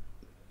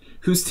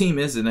 Whose team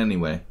is it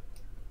anyway?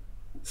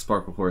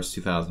 Sparkle Horse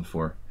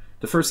 2004.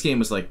 The first game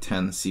was like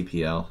 10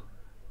 CPL.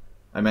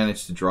 I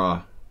managed to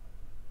draw.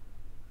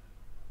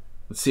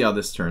 Let's see how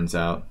this turns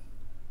out.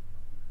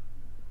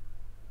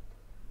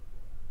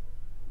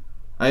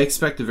 I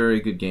expect a very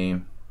good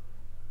game.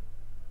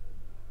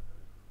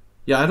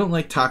 Yeah, I don't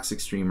like toxic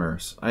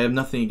streamers. I have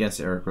nothing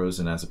against Eric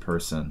Rosen as a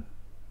person.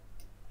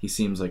 He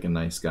seems like a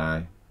nice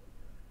guy.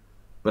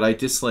 But I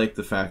dislike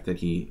the fact that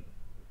he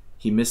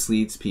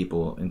misleads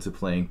people into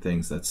playing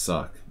things that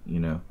suck, you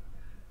know.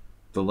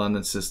 The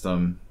London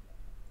system,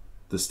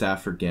 the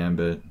Stafford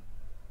Gambit.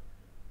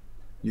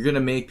 You're going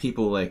to make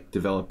people like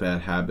develop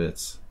bad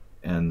habits,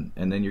 and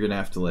then you're going to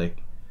have to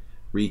like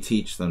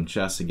reteach them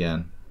chess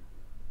again.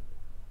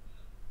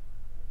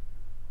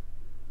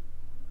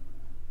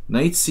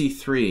 Knight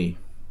c3.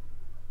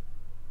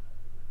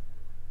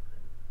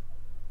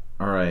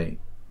 Alright.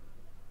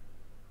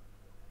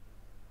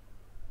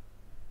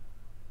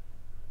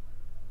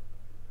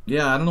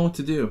 Yeah, I don't know what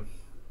to do.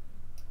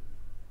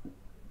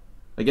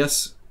 I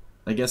guess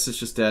it's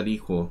just dead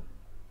equal.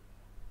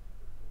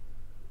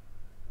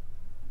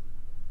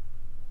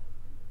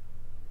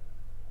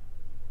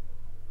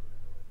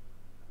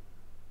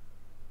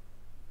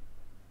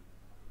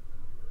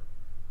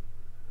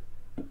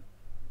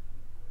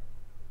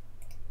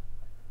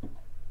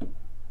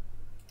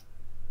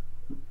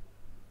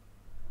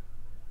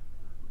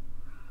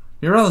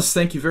 Morales,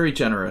 thank you, very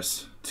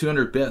generous.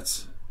 200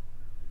 bits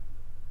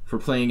for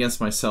playing against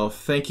myself.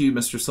 Thank you,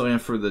 Mr.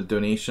 Soyan, for the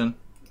donation.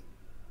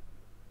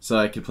 So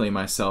I could play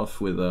myself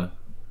with a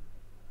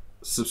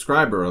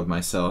subscriber of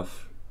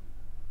myself.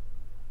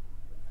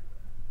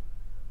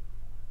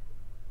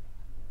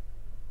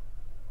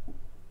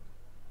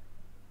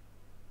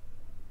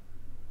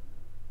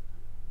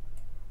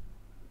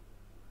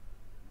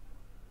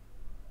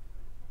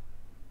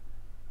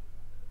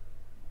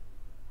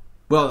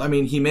 Well, I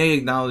mean, he may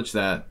acknowledge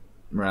that,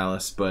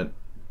 Morales, but,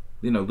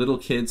 you know, little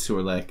kids who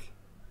are like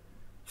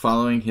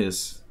following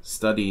his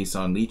studies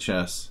on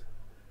lichess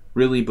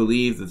really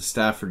believe that the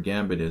Stafford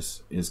Gambit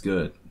is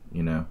good,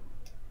 you know.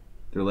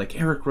 They're like,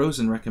 Eric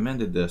Rosen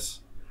recommended this.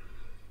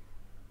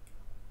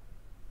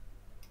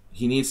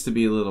 He needs to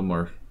be a little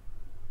more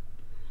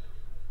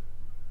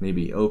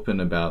maybe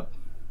open about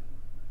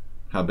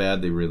how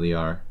bad they really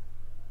are.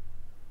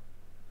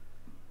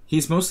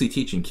 He's mostly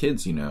teaching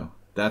kids, you know.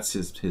 That's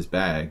his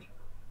bag.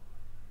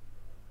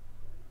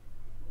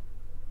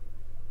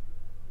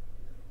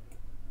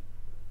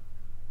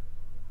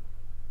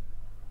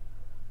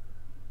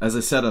 As I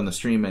said on the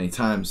stream many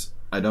times,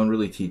 I don't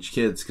really teach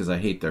kids because I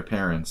hate their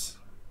parents.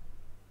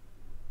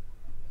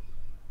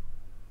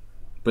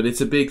 But it's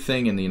a big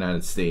thing in the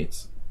United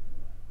States,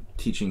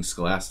 teaching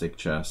scholastic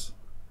chess,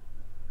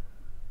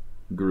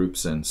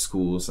 groups and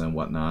schools and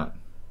whatnot.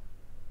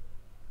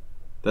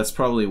 That's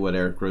probably what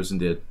Eric Rosen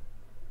did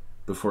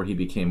before he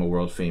became a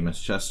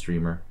world-famous chess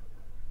streamer.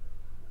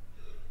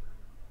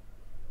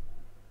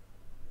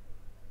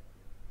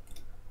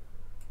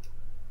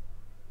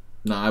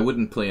 No, I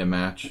wouldn't play a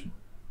match.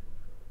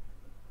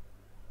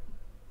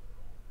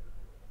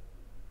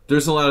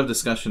 There's a lot of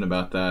discussion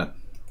about that.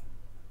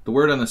 The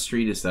word on the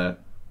street is that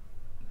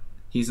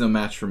he's no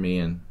match for me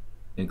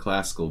in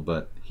classical,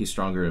 but he's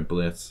stronger in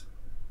blitz.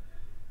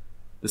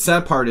 The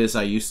sad part is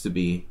I used to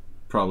be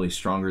probably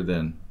stronger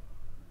than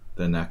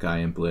that guy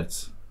in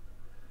blitz,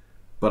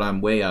 but I'm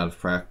way out of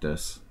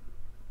practice.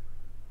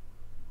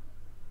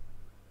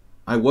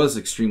 I was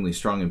extremely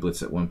strong in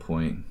blitz at one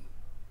point.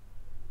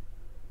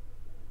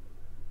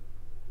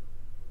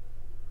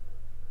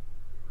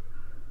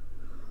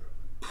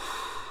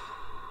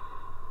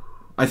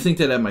 I think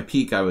that at my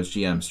peak I was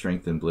GM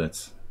strength in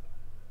blitz.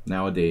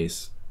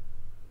 Nowadays,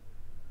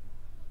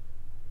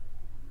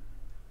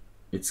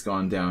 it's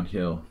gone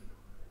downhill.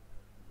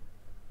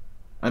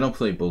 I don't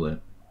play bullet.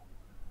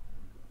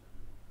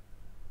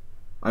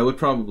 I would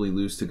probably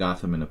lose to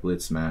Gotham in a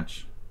blitz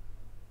match.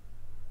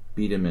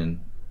 Beat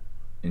him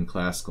in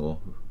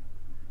classical.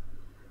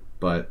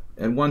 But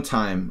at one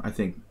time, I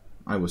think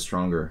I was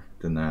stronger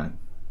than that.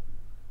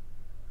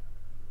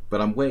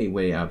 But I'm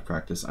way out of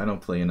practice. I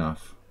don't play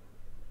enough.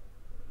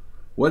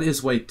 What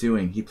is White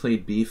doing? He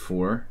played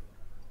b4.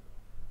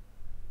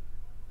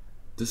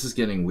 This is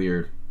getting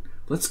weird.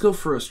 Let's go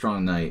for a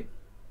strong knight.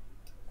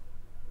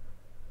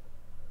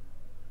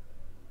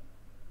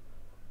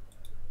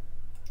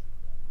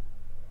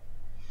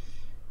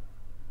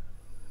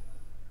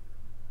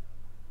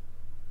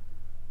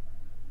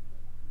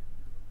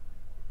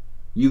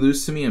 You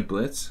lose to me in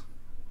Blitz?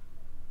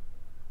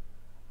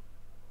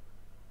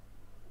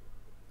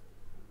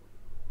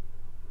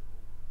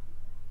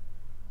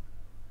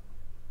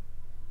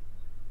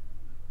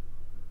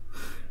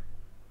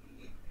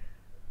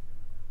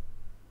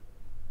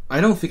 I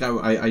don't think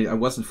I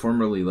wasn't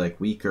formerly like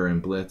weaker in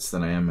Blitz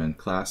than I am in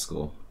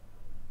Classical.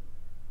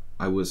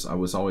 I was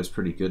always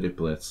pretty good at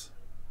Blitz.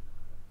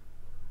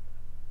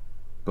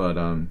 But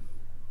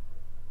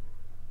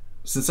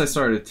since I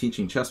started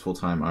teaching chess full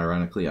time,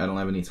 ironically, I don't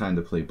have any time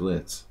to play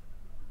Blitz,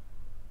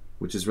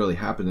 which has really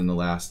happened in the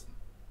last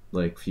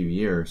like few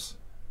years.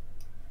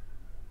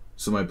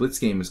 So my Blitz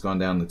game has gone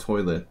down the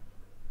toilet.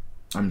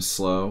 I'm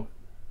slow.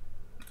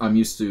 I'm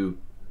used to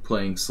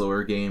playing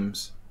slower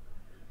games.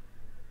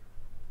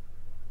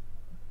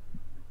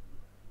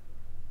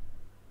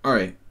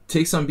 Alright,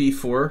 takes on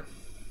b4.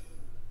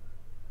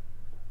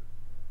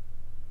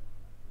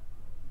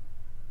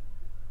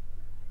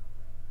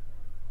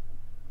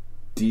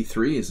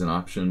 d3 is an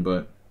option,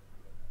 but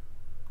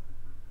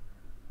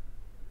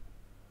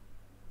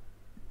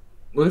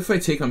what if I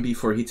take on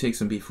b4, he takes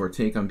on b4,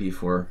 take on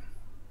b4,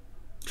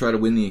 try to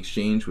win the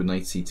exchange with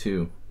knight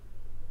c2?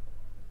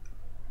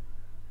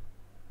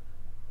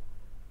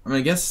 I mean,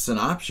 I guess it's an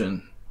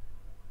option.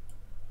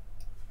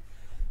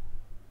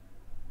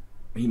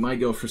 He might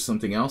go for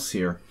something else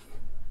here.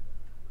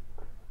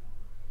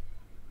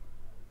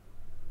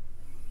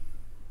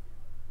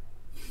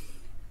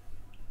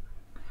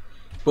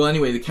 Well,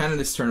 anyway, the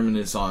candidates tournament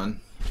is on.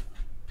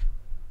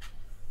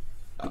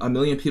 A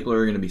million people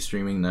are going to be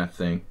streaming that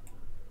thing.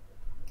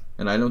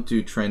 And I don't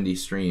do trendy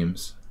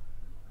streams.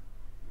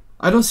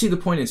 I don't see the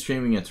point in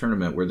streaming a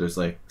tournament where there's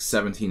like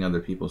 17 other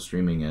people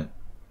streaming it.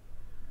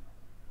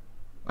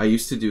 I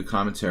used to do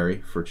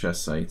commentary for chess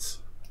sites.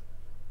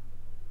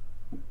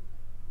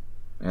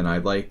 And I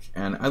like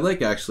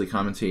actually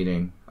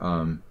commentating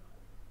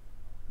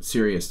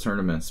serious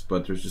tournaments,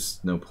 but there's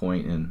just no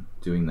point in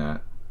doing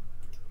that.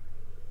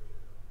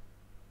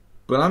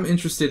 But I'm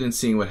interested in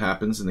seeing what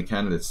happens in the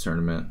candidates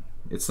tournament.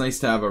 It's nice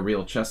to have a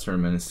real chess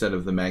tournament instead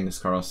of the Magnus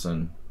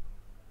Carlsen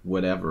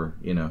whatever,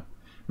 you know.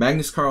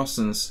 Magnus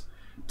Carlsen's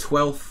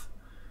 12th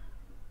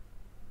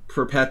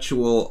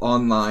perpetual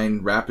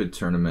online rapid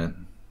tournament.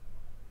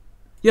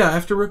 Yeah,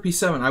 after rook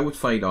b7, I would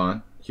fight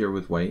on here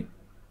with white.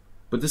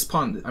 But this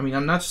pawn, I mean,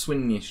 I'm not just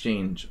winning the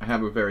exchange. I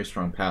have a very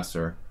strong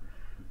passer.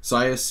 So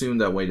I assume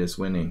that white is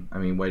winning. I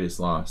mean, white is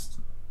lost.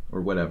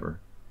 Or whatever.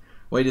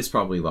 White is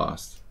probably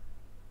lost.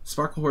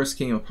 Sparkle Horse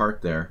came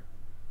apart there.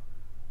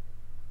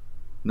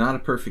 Not a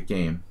perfect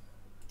game.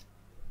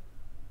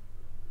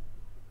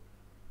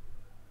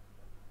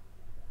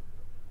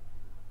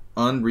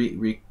 On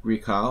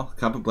recall,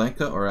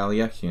 Capablanca or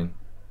Alekhine?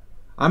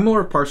 I'm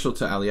more partial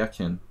to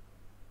Alekhine.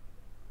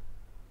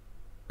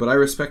 But I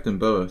respect them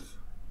both.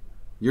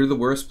 You're the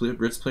worst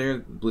Blitz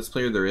player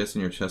there is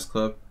in your chess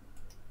club.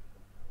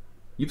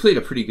 You played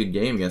a pretty good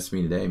game against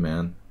me today,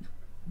 man.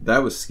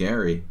 That was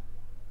scary.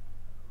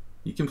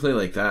 You can play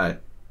like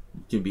that.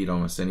 You can beat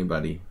almost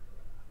anybody.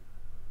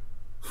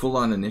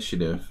 Full-on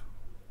initiative.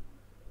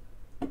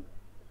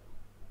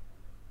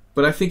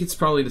 But I think it's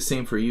probably the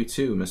same for you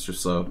too, Mr.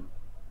 Slow.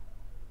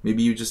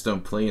 Maybe you just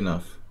don't play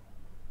enough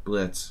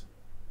Blitz.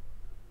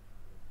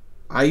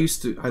 I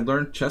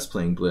learned chess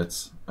playing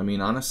Blitz. I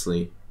mean,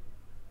 honestly,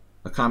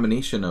 a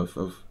combination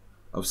of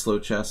slow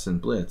chess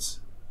and Blitz.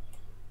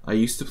 I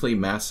used to play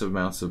massive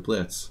amounts of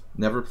Blitz.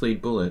 Never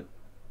played Bullet.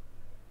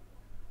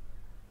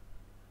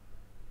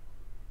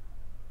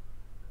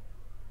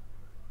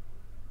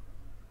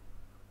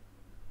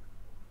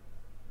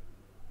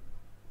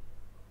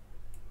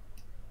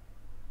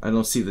 I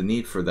don't see the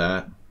need for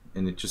that,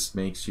 and it just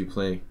makes you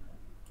play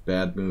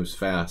bad moves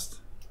fast.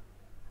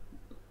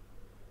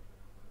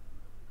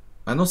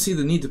 I don't see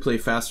the need to play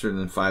faster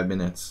than 5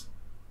 minutes.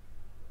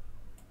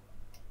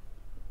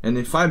 And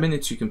in 5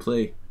 minutes you can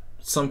play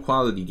some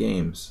quality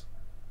games.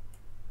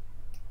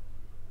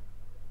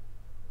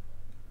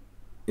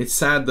 It's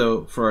sad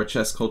though for our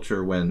chess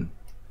culture when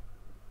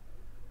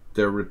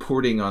they're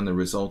reporting on the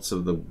results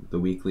of the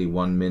weekly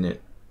 1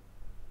 minute,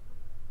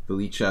 the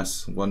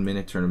lichess 1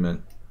 minute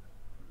tournament.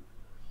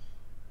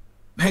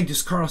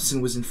 Magnus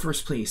Carlsen was in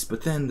first place,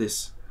 but then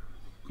this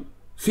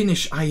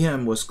Finnish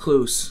IM was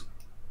close.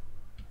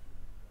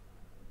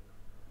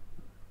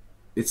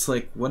 It's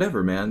like,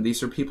 whatever, man.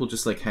 These are people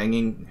just like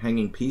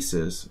hanging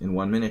pieces in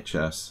 1 minute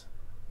chess.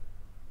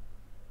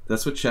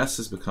 That's what chess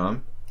has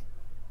become?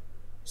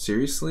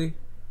 Seriously?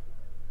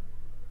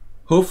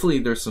 Hopefully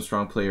there's some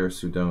strong players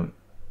who don't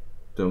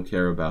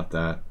care about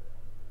that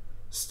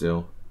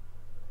still.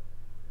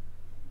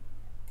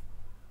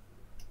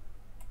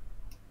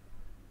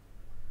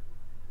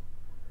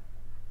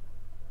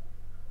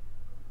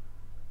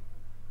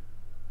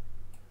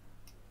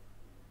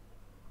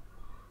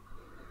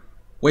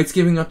 White's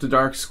giving up the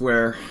dark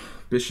square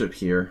bishop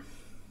here.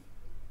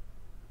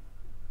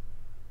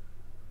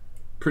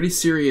 Pretty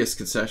serious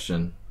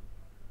concession.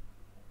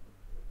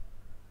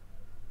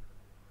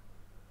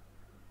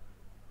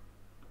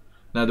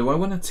 Now, do I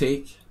want to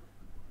take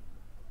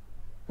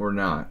or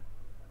not?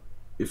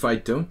 If I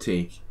don't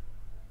take,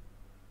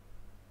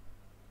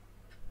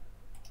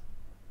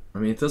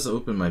 mean, it does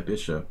open my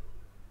bishop.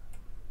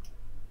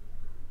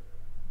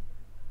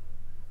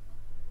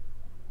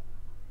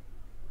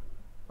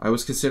 I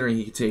was considering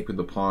he could take with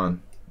the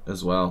pawn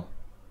as well.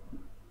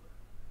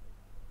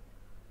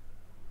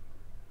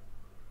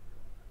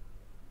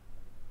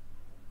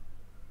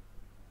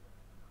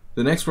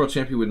 The next world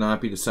champion would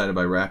not be decided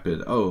by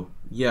rapid. Oh,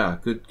 yeah,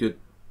 good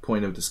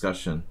point of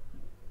discussion.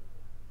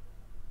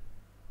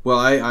 Well,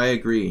 I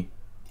agree.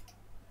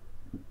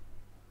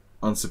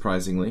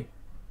 Unsurprisingly.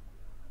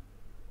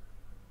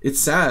 It's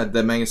sad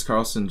that Magnus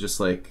Carlsen just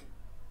like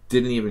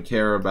didn't even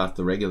care about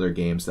the regular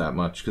games that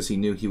much because he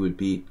knew he would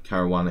beat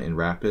Caruana in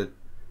rapid.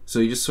 So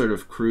he just sort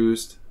of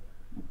cruised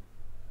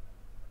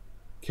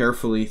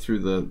carefully through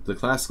the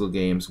classical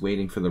games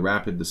waiting for the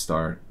rapid to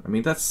start. I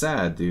mean, that's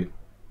sad, dude.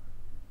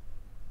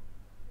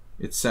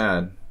 It's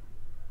sad.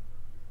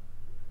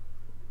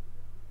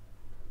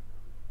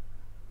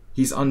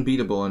 He's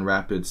unbeatable in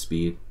rapid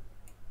speed.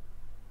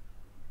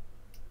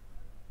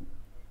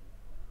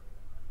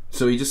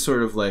 So he just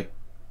sort of like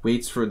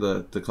waits for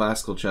the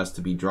classical chess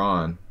to be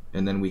drawn,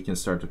 and then we can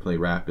start to play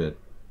rapid.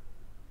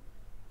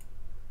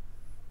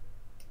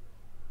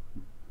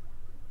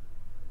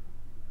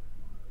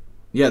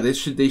 Yeah, they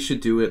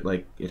should do it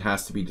like it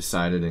has to be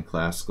decided in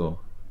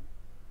classical.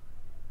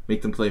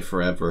 Make them play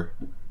forever.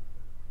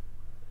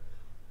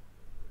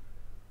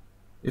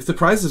 If the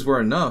prizes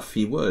were enough,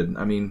 he would.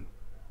 I mean,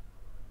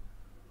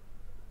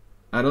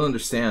 I don't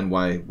understand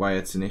why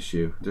it's an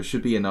issue. There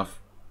should be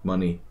enough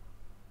money.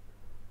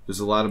 There's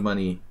a lot of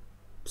money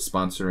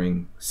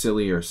sponsoring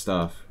sillier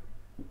stuff.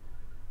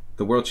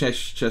 The World Chess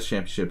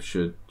Championship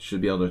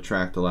should be able to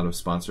attract a lot of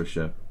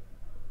sponsorship.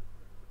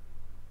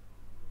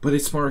 But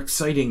it's more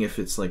exciting if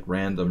it's like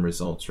random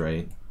results,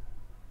 right?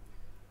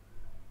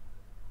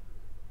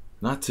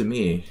 Not to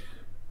me.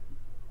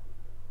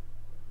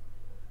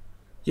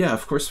 Yeah,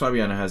 of course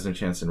Fabiano has no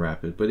chance in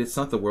rapid, but it's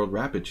not the World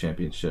Rapid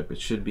Championship. It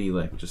should be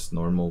like just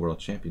normal World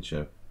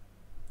Championship.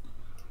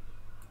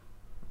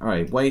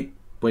 Alright, white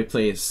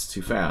plays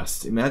too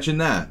fast. Imagine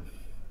that.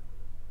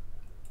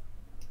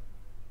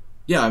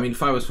 Yeah, I mean,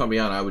 if I was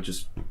Fabiano,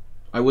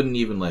 I wouldn't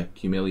even like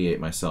humiliate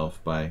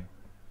myself by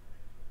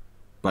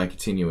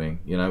continuing.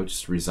 You know, I would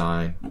just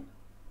resign.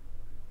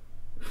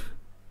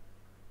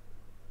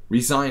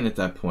 Resign at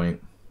that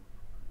point.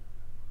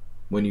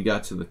 When you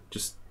got to the,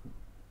 just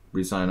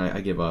resign,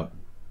 I give up.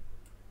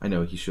 I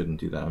know he shouldn't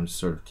do that. I'm just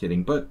sort of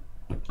kidding, but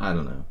I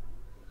don't know.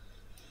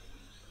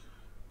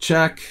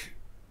 Check.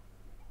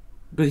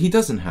 But he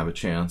doesn't have a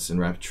chance in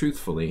rapid,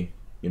 truthfully.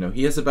 You know,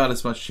 he has about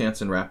as much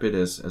chance in rapid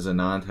as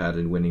Anand had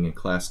in winning in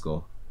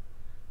classical,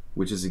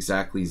 which is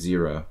exactly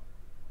 0.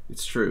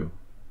 It's true.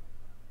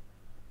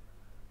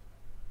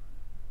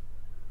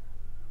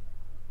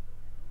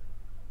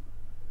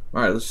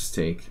 Alright, let's just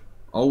take.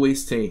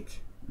 Always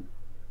take.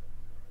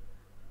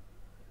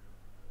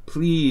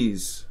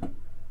 Please.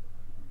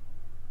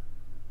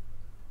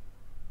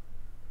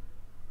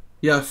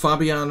 Yeah,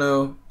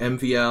 Fabiano,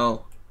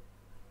 MVL.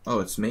 Oh,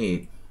 it's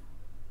mate.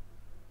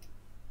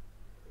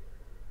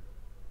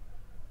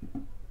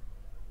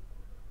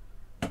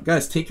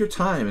 Guys, take your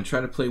time and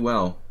try to play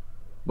well.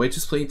 White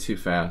just played too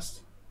fast.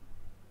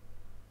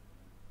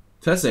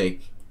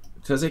 Tezek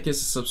is a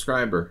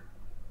subscriber.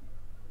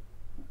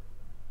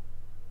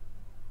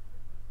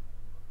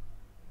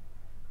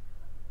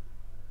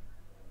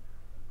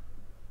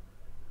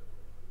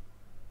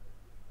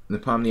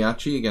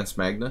 Nepomniachtchi against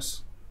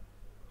Magnus.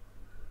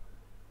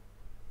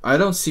 I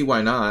don't see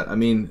why not. I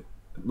mean,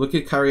 look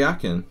at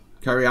Karyakin.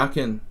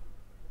 Karyakin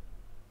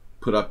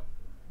put up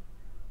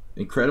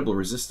incredible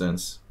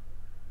resistance.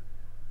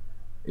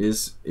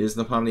 Is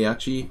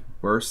Nepomniachtchi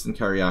worse than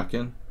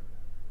Karyakin?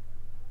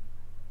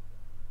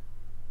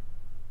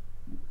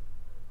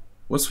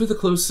 What's with the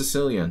closed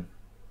Sicilian?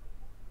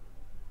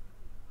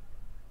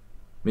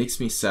 Makes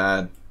me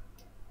sad.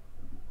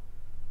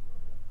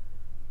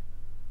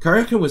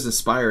 Karyakin was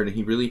inspired and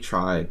he really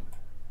tried.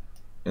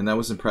 And that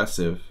was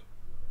impressive.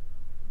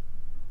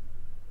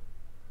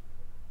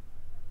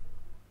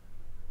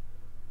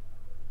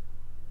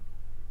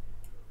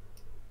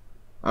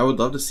 I would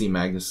love to see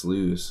Magnus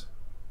lose.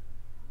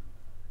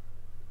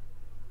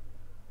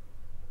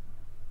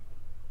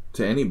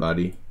 To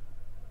anybody.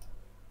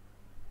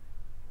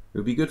 It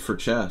would be good for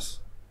chess.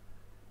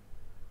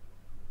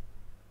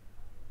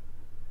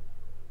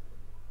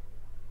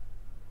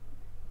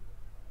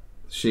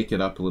 Shake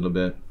it up a little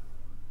bit.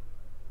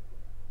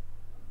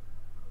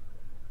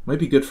 Might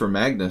be good for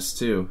Magnus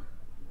too.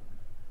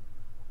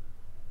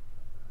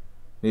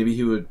 Maybe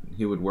he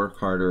would work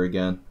harder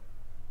again.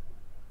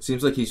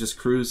 Seems like he's just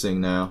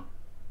cruising now.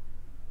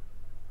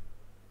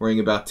 Worrying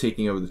about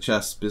taking over the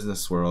chess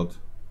business world.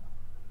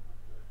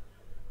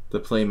 The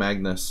Play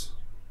Magnus.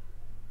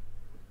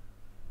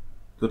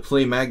 The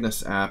Play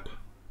Magnus app.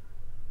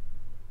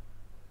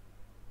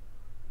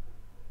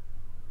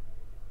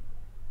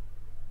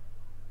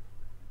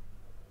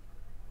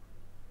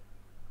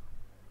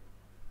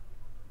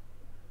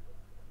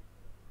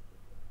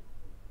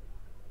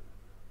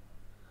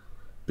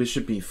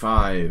 Bishop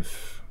e5.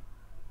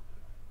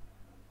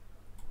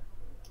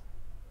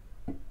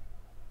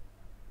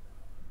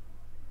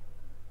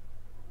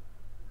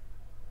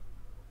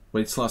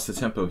 White's lost the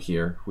tempo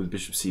here with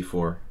bishop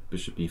c4,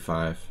 bishop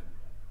b5.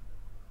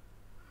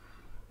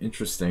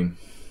 Interesting.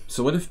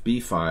 So what if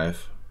b5?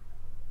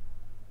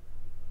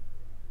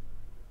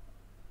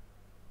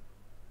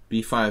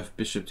 b5,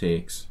 bishop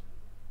takes.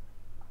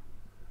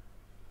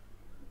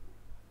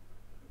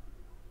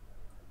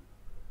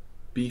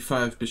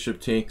 b5, bishop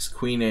takes,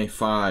 queen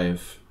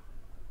a5,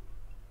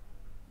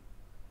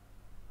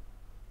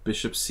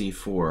 bishop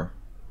c4.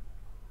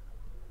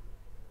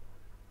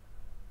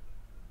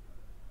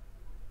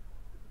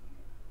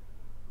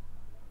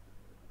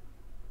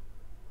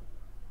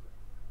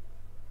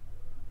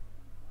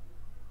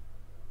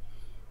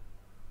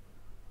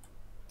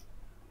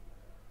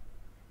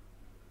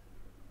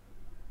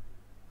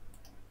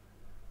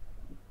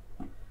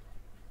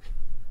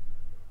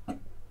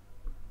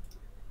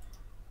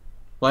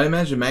 Well, I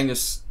imagine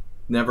Magnus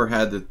never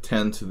had to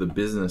tend to the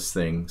business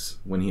things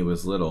when he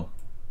was little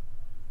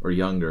or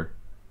younger.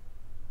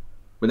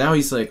 But now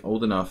he's like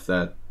old enough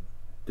that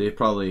they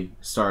probably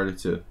started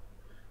to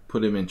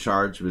put him in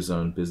charge of his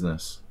own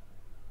business.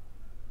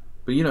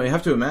 But you know, you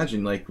have to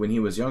imagine, like when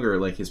he was younger,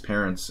 like his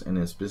parents and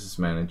his business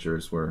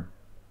managers were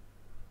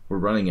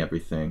running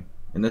everything,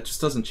 and that just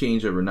doesn't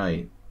change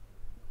overnight.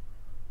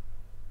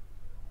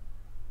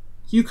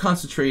 You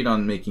concentrate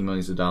on making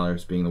millions of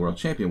dollars, being the world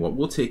champion. Well,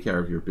 we'll take care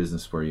of your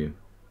business for you.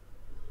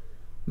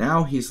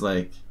 Now he's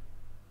like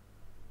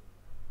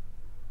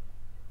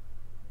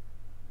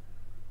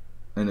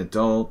an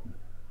adult.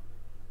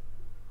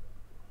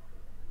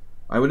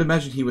 I would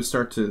imagine he would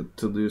start to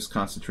lose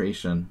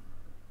concentration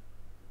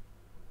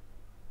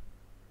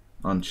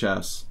on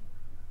chess.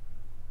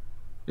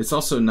 It's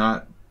also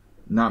not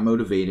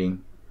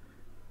motivating,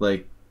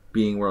 like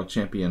being world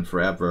champion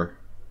forever.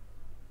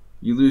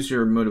 You lose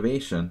your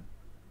motivation.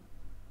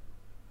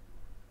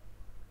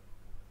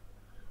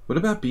 What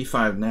about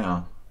b5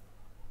 now?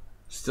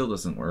 Still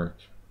doesn't work.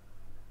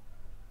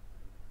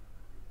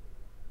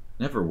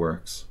 Never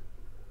works.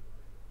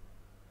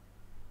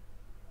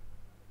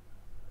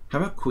 How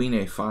about queen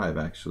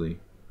a5 actually?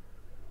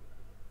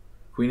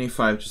 Queen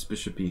a5, just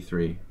bishop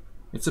b3.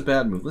 It's a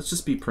bad move. Let's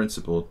just be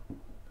principled.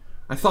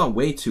 I thought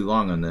way too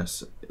long on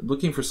this,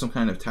 looking for some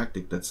kind of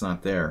tactic that's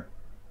not there.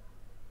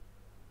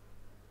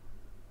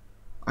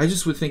 I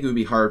just would think it would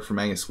be hard for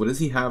Magnus. What does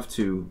he have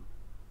to,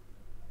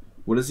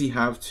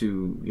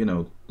 you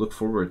know, look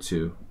forward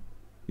to?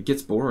 It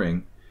gets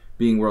boring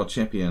being world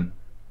champion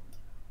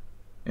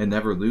and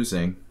never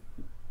losing.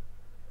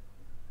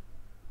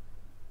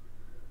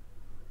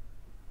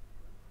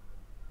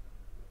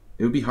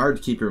 It would be hard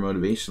to keep your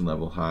motivation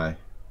level high.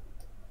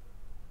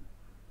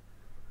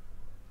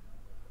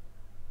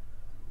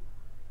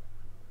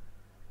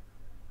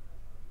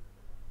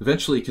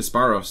 Eventually,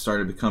 Kasparov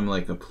started to become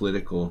like a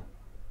political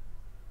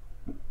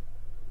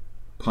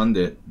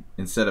pundit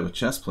instead of a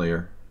chess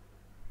player.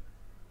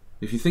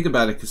 If you think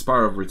about it,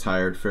 Kasparov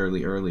retired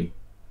fairly early,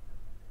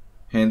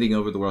 handing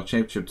over the world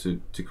championship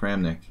to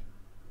Kramnik.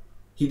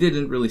 He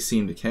didn't really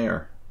seem to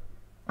care,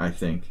 I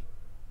think.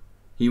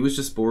 He was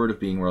just bored of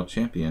being world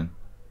champion.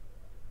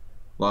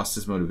 Lost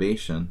his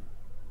motivation.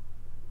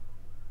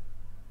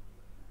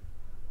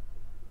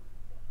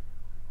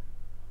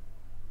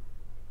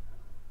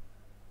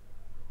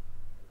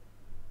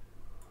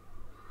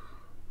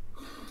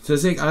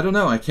 Tezek, I don't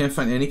know. I can't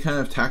find any kind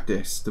of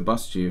tactics to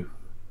bust you.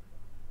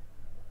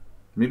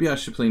 Maybe I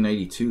should play knight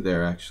e2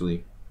 there,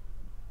 actually.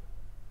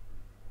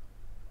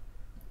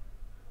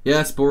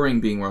 Yeah, it's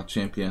boring being world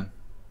champion.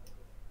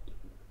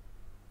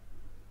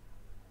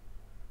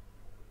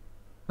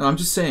 No, I'm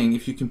just saying,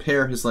 if you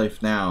compare his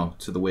life now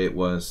to the way it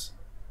was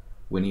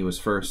when he was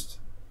first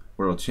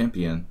world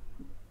champion,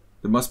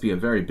 there must be a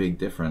very big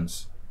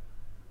difference.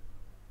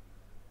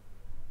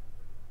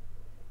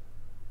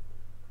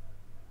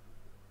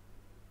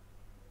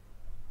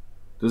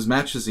 Those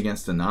matches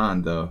against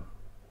Anand, though,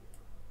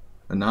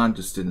 Anand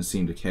just didn't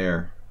seem to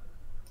care.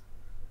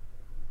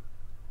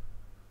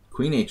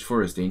 Queen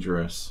h4 is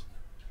dangerous.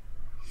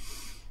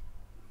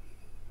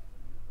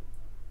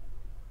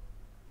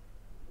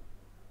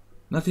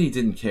 Not that he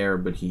didn't care,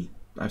 but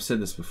I've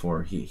said this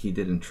before, he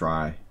didn't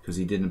try because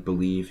he didn't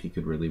believe he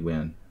could really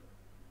win.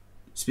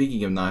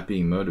 Speaking of not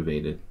being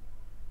motivated,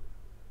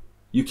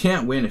 you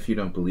can't win if you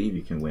don't believe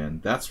you can win.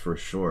 That's for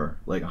sure,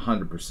 like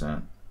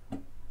 100%.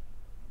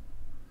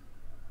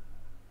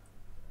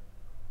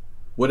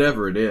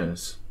 Whatever it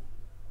is,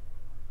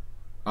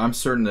 I'm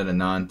certain that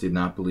Anand did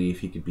not believe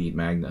he could beat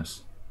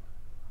Magnus.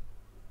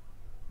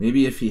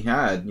 Maybe if he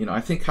had, you know,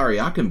 I think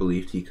Karyakin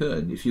believed he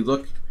could. If you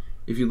look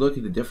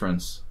at the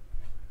difference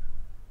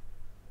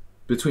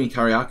between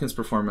Karyakin's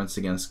performance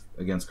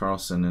against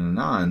Carlsen and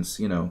Anand's,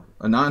 you know,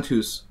 Anand,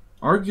 who's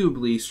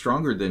arguably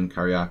stronger than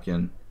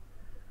Karyakin,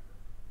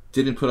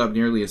 didn't put up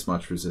nearly as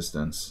much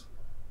resistance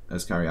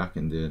as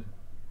Karyakin did.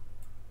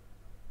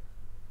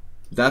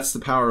 That's the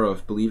power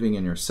of believing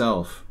in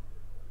yourself,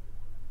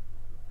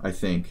 I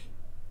think.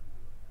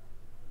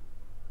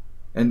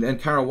 And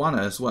Caruana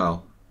as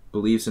well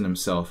believes in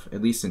himself,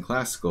 at least in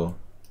classical.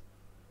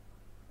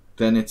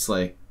 Then it's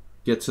like,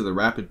 get to the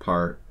rapid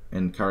part,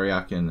 And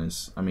Karyakin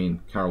is, I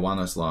mean,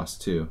 Caruana's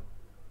lost too.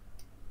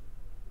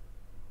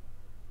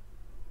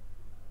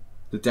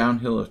 The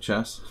downhill of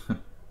chess?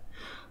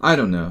 I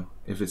don't know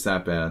if it's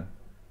that bad.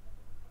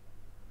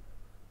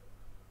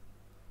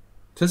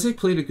 Teze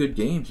played a good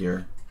game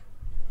here.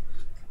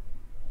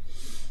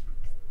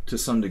 To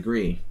some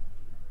degree.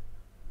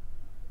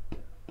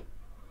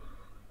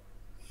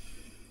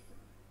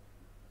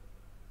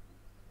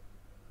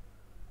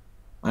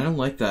 I don't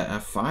like that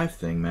F5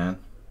 thing, man.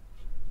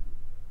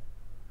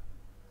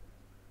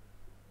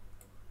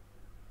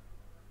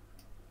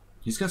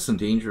 He's got some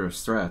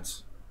dangerous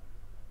threats.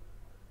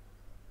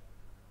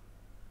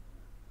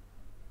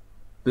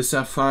 This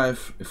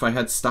F5, if I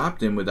had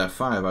stopped him with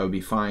F5, I would be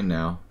fine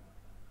now.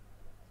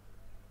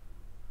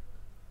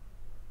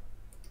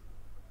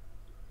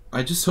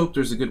 I just hope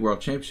there's a good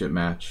World Championship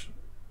match.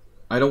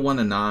 I don't want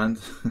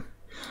Anand.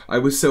 I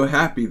was so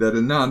happy that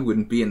Anand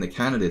wouldn't be in the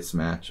candidates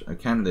match, a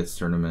candidates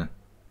tournament.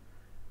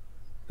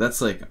 That's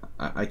like,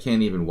 I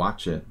can't even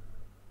watch it.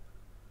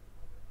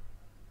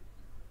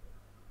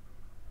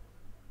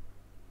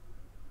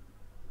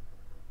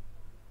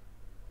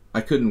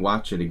 I couldn't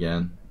watch it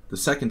again. The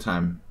second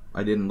time,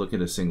 I didn't look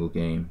at a single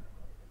game.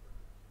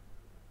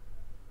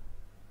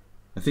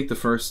 I think the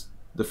first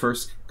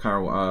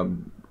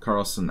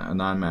Carlsen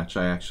Anand match,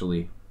 I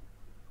actually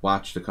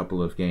watched a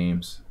couple of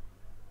games.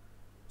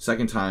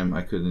 Second time,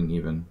 I couldn't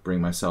even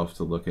bring myself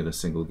to look at a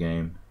single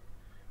game.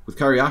 With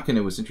Karyakin,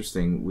 it was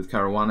interesting. With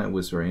Caruana, it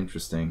was very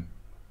interesting.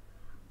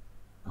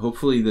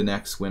 Hopefully, the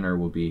next winner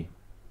will be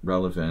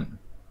relevant.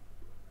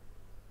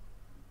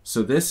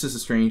 So this is a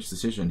strange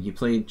decision. He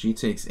played G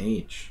takes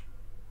H.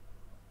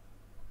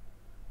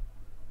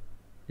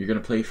 You're going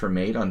to play for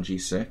mate on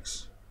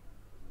G6?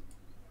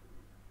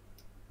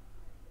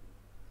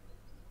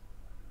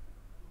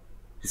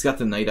 He's got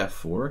the knight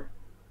F4?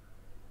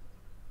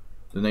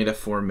 The knight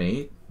F4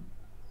 mate?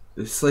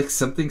 It's like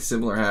something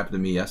similar happened to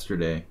me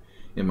yesterday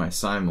in my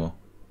simul.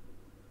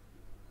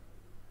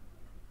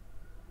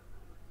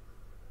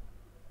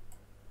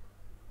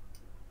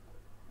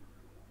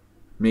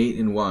 Mate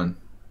in 1.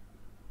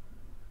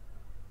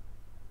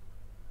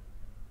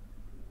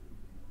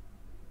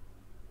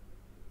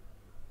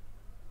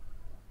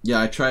 Yeah,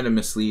 I try to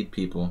mislead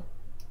people.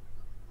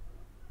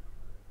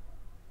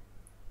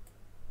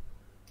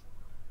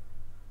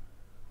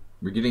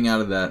 We're getting out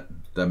of that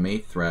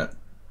mate threat,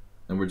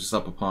 and we're just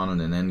up a pawn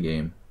on an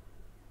endgame.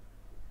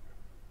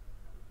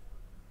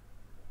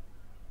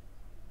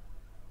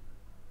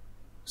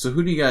 So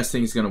who do you guys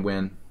think is going to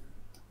win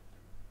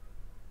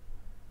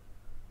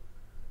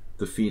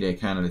the FIDE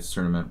Candidates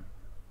Tournament?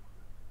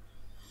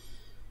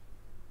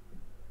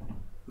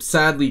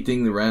 Sadly,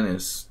 Ding Liren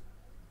is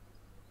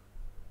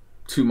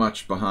too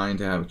much behind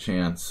to have a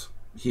chance.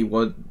 He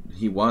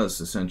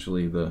was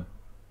essentially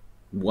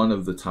one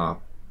of the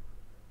top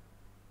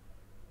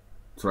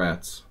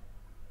threats.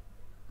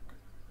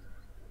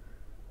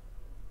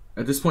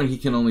 At this point, he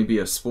can only be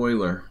a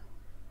spoiler.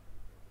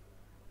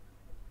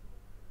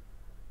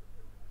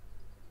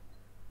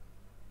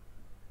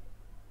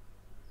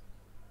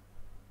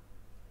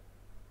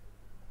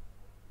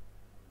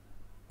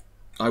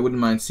 I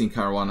wouldn't mind seeing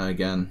Caruana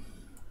again.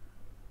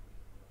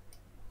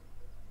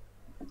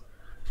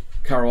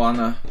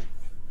 Caruana,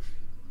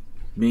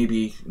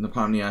 maybe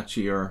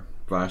Nepomniachtchi or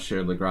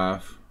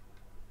Vacher-Lagrave.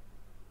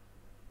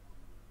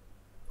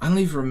 I don't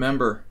even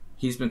remember.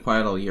 He's been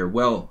quiet all year.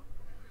 Well,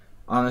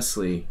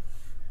 honestly,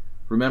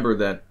 remember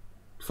that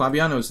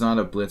Fabiano is not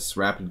a blitz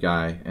rapid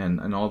guy,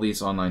 and all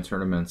these online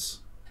tournaments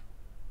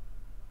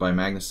by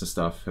Magnus and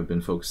stuff have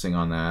been focusing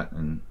on that,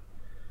 and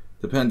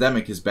the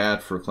pandemic is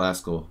bad for a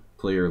classical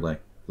player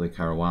like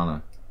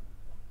Caruana.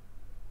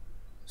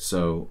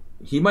 So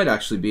he might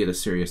actually be at a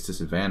serious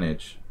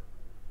disadvantage,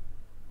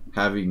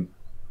 having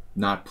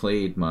not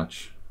played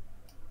much.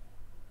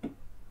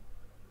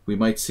 We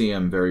might see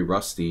him very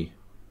rusty.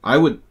 I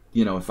would,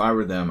 you know, if I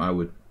were them, I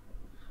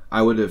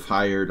would have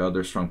hired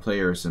other strong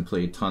players and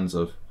played tons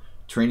of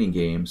training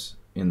games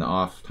in the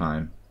off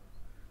time.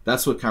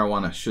 That's what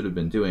Caruana should have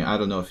been doing. I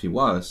don't know if he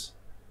was.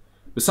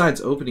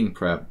 Besides opening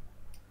prep,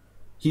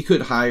 he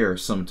could hire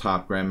some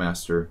top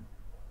grandmaster,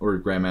 or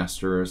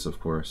grandmasters, of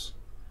course,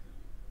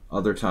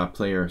 other top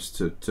players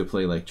to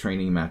play like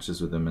training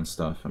matches with him and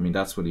stuff. I mean,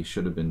 that's what he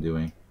should have been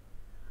doing.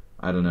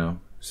 I don't know.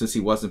 Since he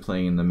wasn't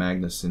playing in the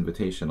Magnus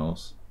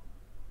Invitationals.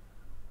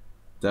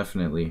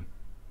 Definitely.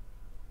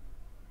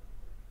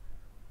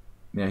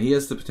 Yeah, he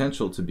has the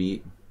potential to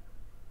beat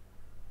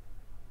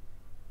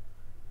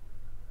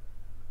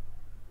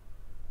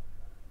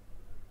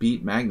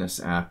Magnus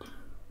app.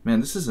 Man,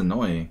 this is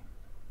annoying.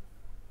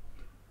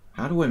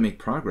 How do I make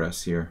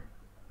progress here?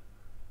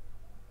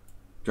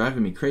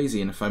 Driving me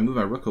crazy, and if I move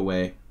my rook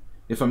away,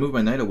 if I move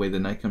my knight away, the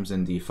knight comes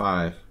in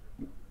d5.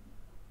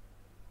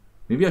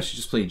 Maybe I should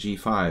just play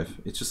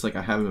g5. It's just like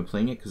I haven't been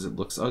playing it because it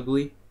looks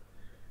ugly,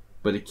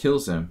 but it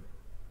kills him.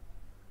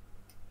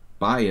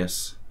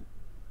 Bias.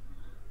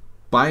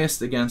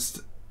 Biased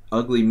against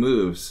ugly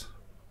moves.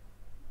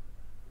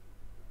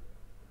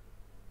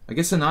 I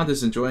guess Anand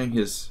is enjoying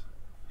his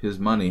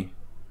money.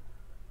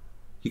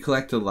 He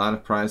collected a lot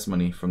of prize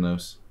money from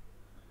those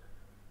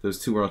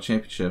 2 world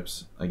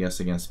championships, I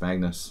guess, against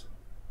Magnus.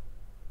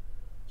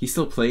 He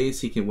still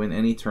plays. He can win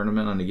any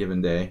tournament on a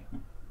given day.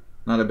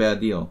 Not a bad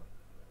deal.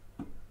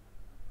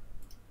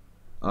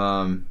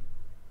 Alright.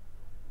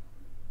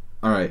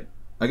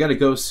 I gotta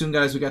go soon,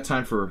 guys. We got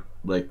time for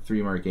like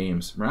 3 more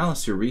games.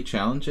 Morales, you're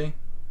re-challenging?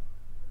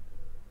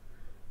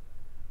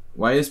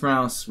 Why is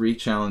Morales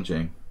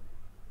re-challenging?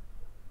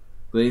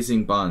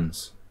 Blazing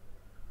Buns.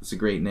 It's a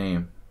great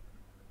name.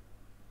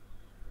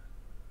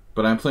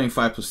 But I'm playing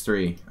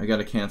 5+3. I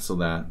gotta cancel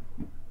that.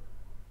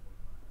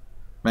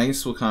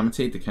 Magnus will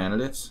commentate the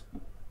candidates?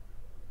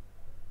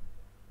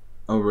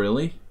 Oh,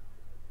 really?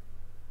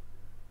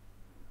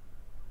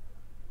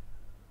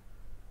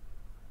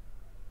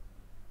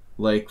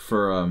 Like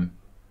for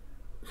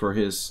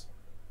his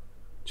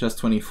Chess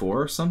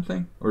 24 or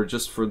something? Or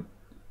just for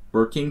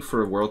working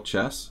for World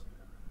Chess?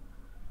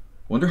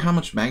 Wonder how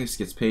much Magnus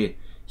gets paid.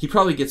 He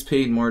probably gets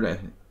paid more to...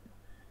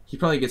 He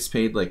probably gets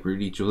paid like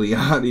Rudy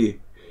Giuliani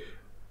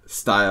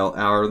style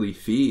hourly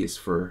fees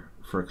for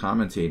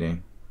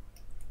commentating.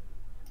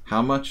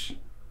 How much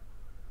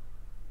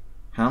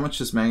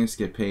does Magnus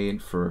get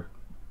paid for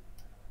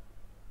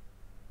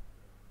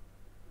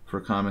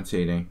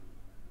commentating?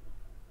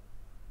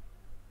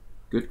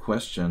 Good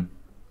question.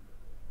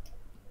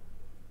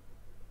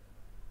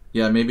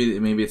 Yeah,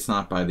 maybe it's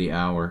not by the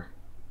hour.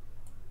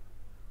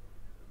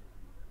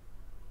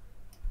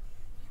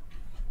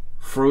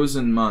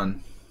 Frozen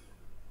Mun.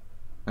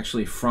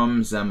 Actually,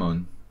 from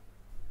Zemon.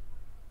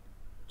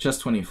 Chess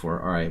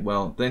 24. Alright,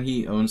 well, then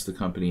he owns the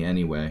company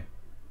anyway.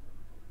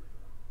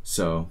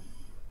 So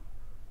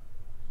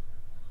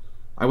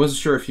I wasn't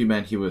sure if you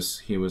meant he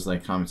was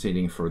like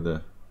commentating for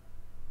the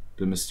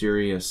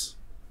mysterious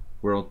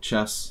World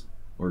Chess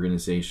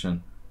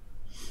Organization.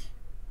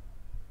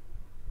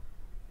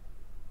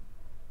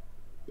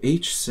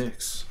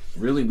 H6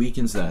 really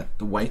weakens the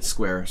white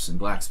squares in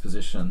black's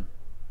position.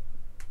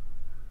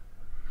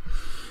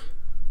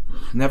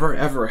 Never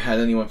ever had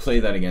anyone play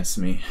that against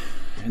me.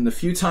 And the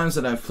few times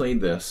that I've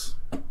played this,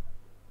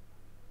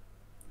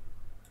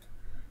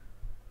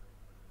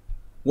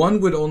 one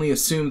would only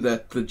assume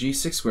that the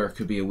G6 square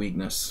could be a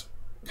weakness.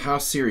 How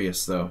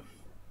serious, though?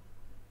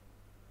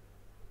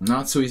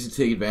 Not so easy to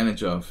take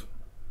advantage of.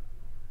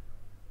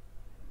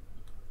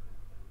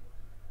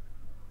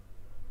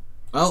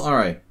 Well,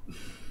 alright.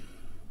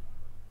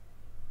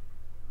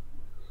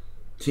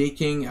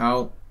 Taking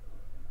out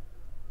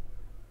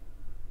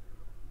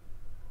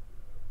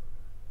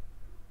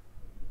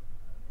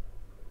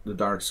the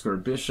dark square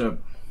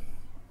bishop.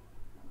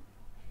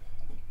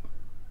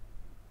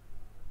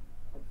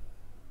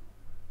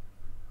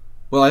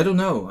 Well, I don't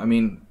know. I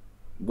mean,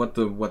 what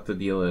the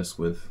deal is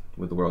with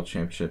the World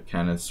Championship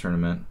Candidates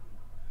Tournament.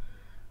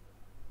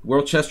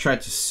 World Chess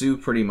tried to sue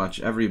pretty much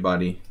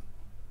everybody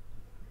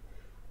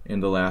in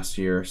the last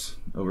years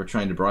over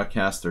trying to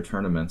broadcast their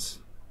tournaments.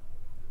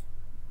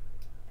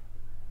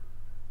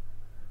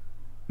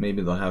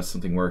 Maybe they'll have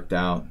something worked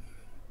out.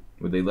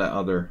 Would they let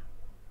other...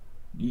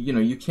 You know,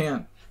 you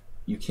can't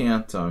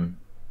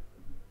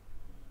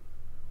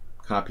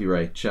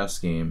copyright chess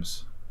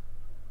games,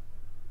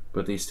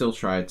 but they still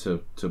try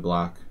to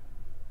block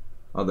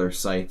other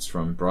sites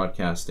from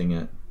broadcasting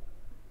it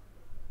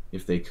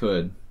if they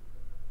could.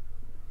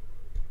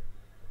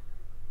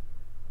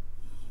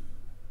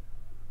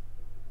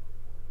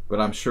 But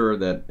I'm sure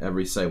that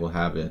every site will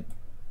have it.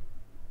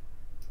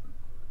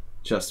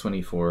 Chess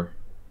 24.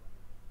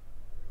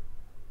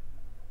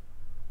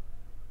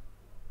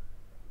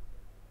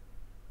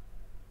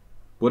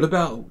 What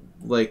about,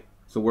 like,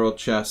 the World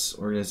Chess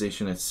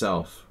Organization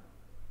itself?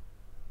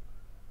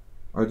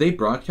 Are they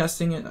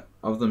broadcasting it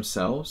of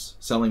themselves?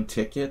 Selling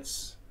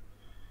tickets?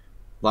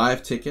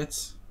 Live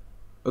tickets?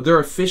 Oh, they're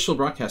official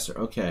broadcaster.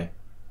 Okay.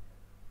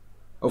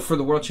 Oh, for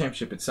the World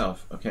Championship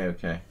itself. Okay,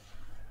 okay.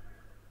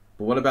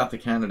 But what about the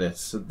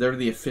candidates? So they're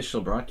the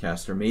official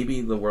broadcaster.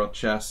 Maybe the World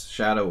Chess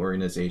Shadow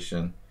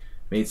Organization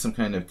made some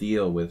kind of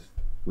deal with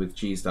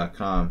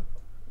Cheese.com.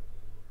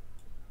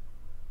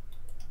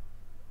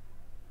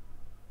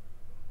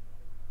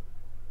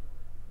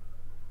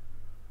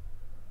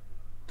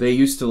 They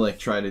used to like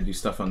try to do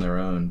stuff on their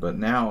own, but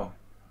now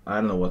I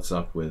don't know what's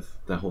up with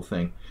the whole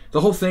thing.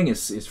 The whole thing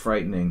is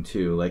frightening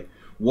too. Like,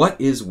 what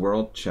is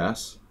World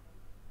Chess?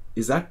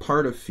 Is that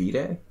part of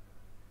FIDE?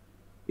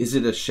 Is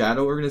it a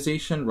shadow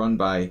organization run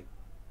by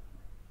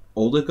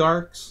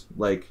oligarchs?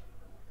 Like,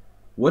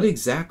 what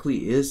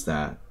exactly is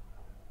that?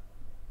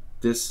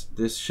 This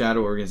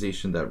shadow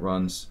organization that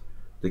runs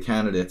the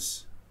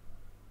candidates.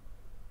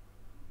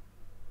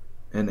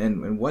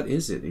 And what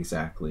is it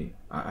exactly?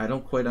 I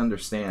don't quite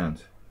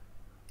understand.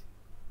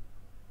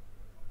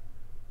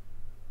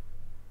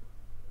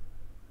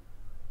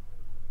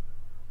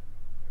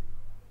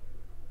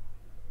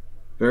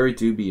 Very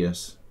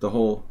dubious. The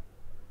whole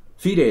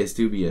FIDE is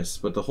dubious,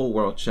 but the whole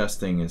World Chess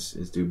thing is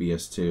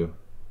dubious too.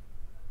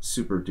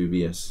 Super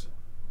dubious.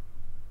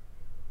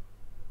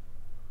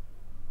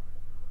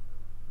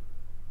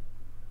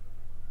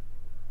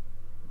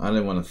 I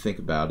didn't want to think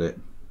about it.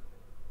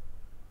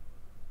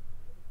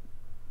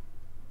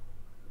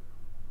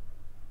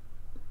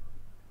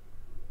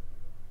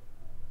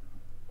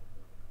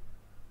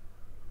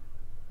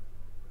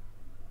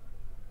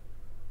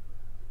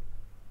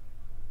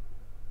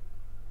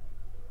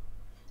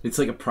 It's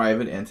like a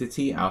private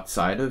entity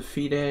outside of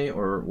FIDE,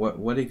 or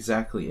what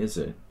exactly is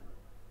it?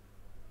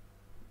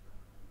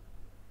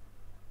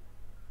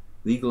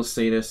 Legal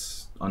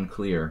status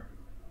unclear.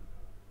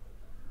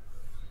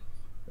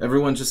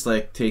 Everyone just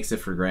like takes it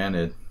for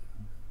granted.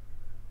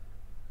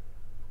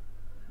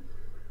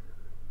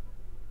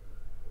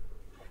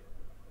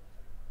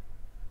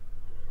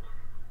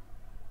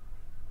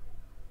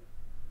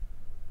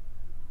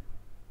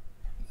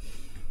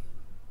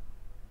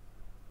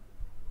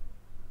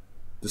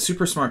 The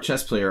super smart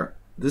chess player.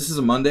 This is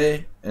a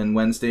Monday, and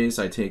Wednesdays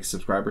I take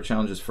subscriber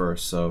challenges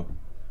first. So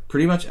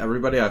pretty much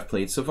everybody I've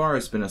played so far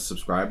has been a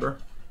subscriber.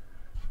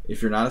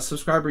 If you're not a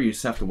subscriber, you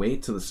just have to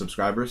wait till the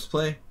subscribers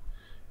play.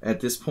 At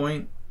this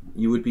point,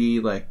 you would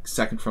be like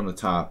second from the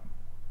top.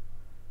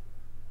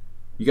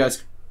 You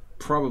guys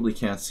probably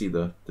can't see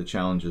the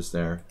challenges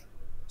there.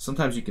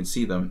 Sometimes you can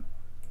see them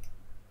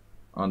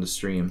on the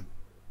stream.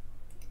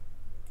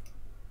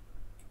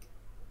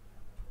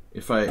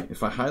 If I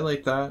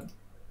highlight that,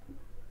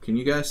 can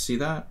you guys see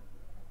that?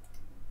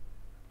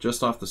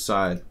 Just off the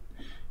side.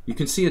 You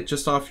can see it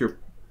just off your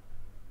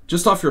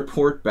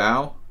port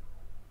bow.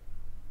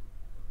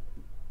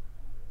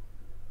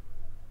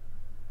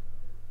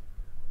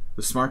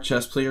 The smart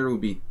chess player would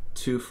be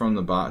two from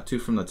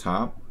the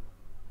top.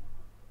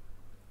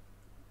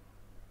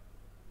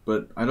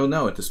 But I don't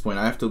know at this point.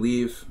 I have to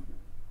leave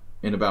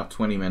in about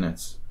 20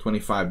 minutes,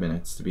 25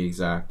 minutes to be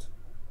exact.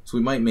 So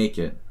we might make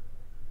it.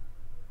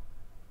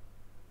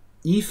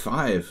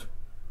 E5.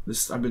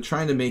 I've been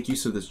trying to make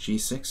use of this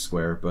G6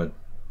 square, but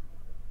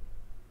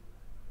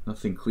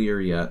nothing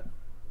clear yet.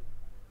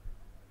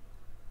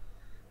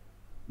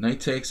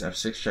 Knight takes,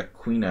 F6 check,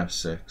 Queen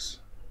F6.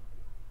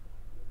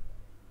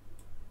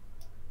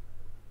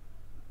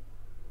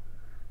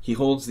 He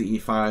holds the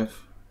E5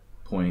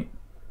 point.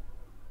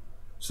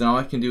 So now all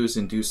I can do is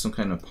induce some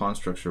kind of pawn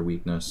structure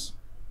weakness.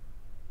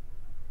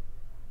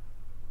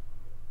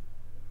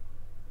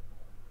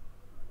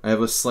 I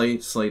have a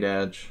slight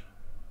edge.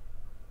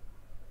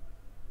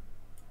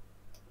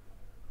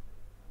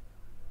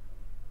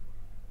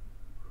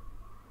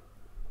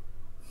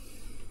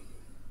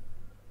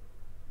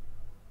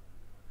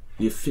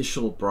 The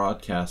official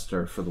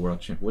broadcaster for the World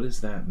Championship. What does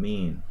that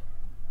mean?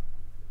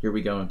 Here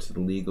we go into the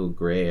legal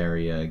gray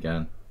area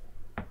again.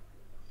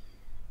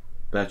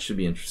 That should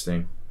be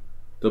interesting.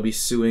 They'll be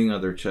suing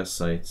other chess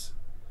sites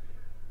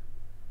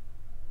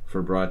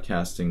for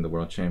broadcasting the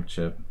World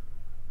Championship.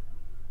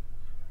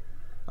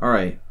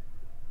 Alright.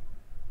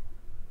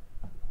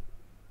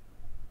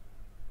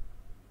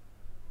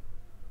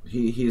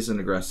 He's an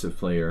aggressive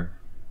player.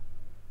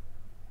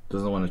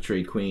 Doesn't want to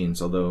trade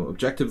queens, although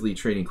objectively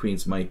trading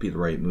queens might be the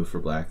right move for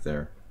black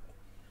there.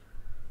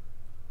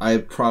 I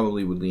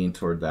probably would lean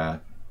toward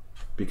that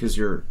because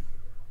your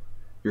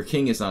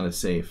king is not as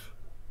safe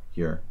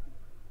here.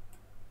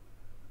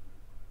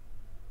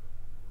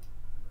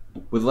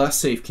 With less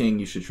safe king,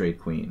 you should trade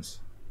queens.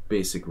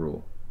 Basic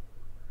rule.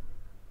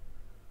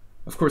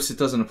 Of course, it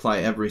doesn't apply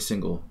every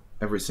single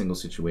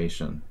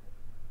situation.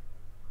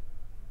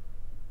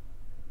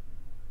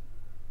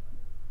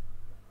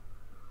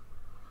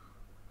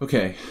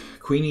 Okay,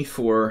 Queen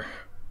E4,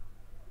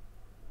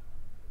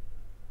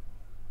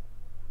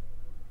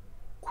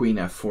 Queen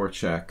F4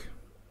 check.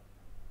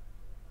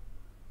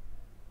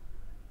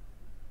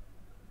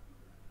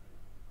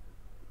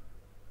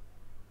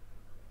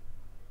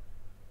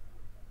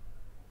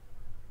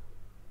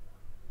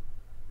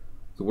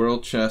 The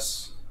World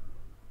Chess.com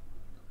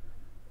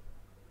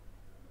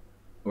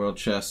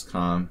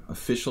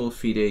official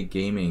FIDE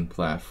gaming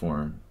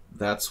platform.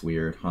 That's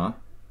weird, huh?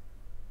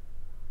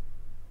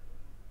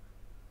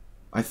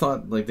 I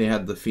thought like they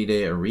had the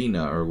FIDE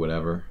arena or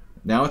whatever.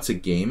 Now it's a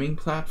gaming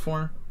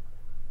platform?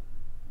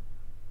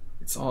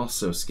 It's all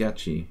so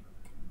sketchy.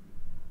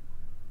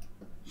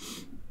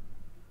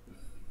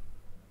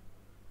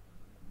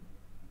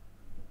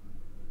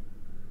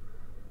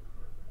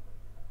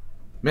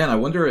 Man, I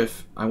wonder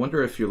if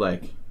you're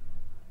like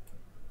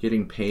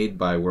getting paid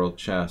by World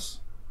Chess.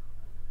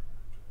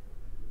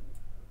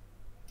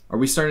 Are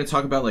we starting to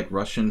talk about like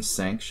Russian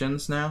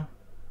sanctions now?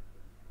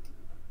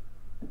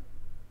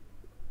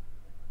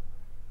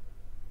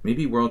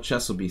 Maybe World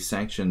Chess will be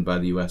sanctioned by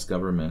the US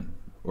government,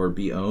 or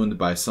be owned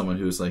by someone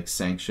who's like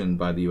sanctioned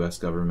by the US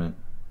government.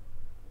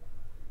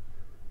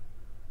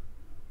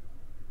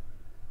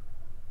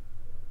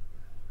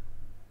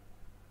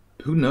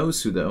 Who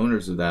knows who the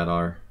owners of that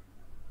are?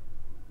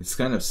 It's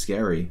kind of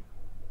scary.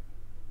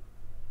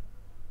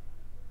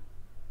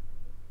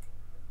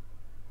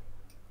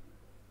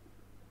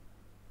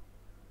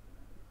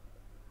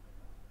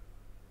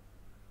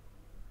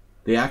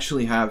 They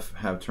actually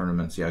have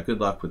tournaments. Yeah,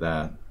 good luck with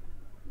that.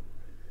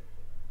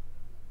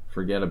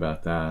 Forget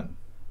about that.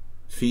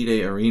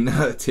 FIDE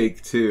Arena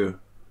Take Two.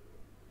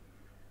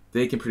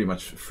 They can pretty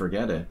much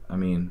forget it. I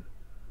mean,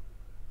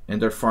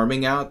 and they're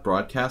farming out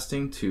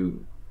broadcasting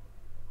to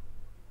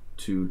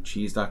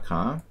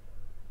cheese.com.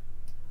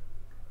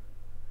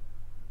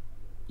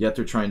 Yet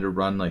they're trying to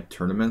run like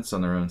tournaments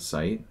on their own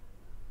site.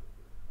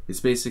 It's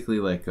basically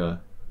like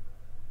a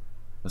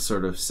a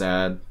sort of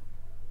sad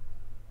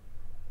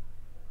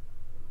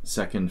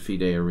second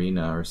FIDE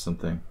arena or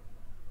something.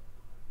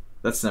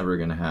 That's never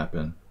going to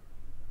happen.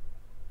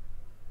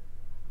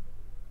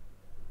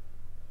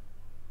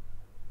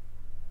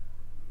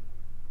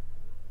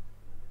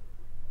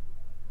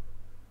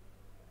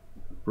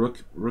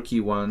 Rook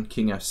E1,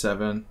 King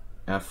F7,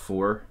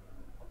 F4.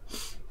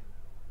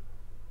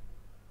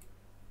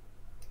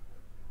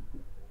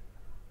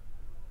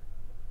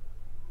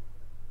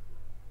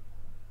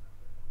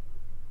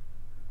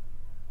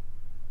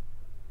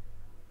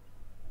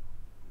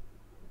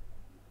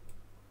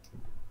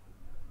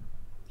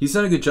 He's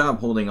done a good job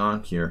holding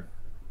on here.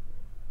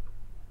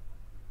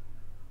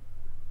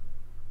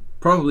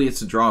 Probably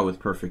it's a draw with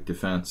perfect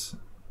defense.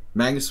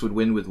 Magnus would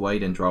win with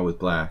white and draw with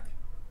black.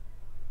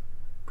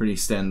 Pretty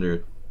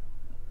standard.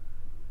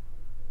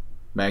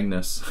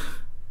 Magnus.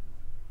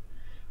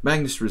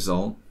 Magnus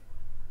result.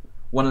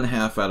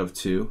 1.5 out of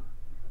 2.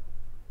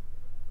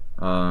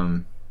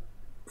 From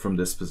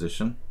this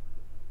position.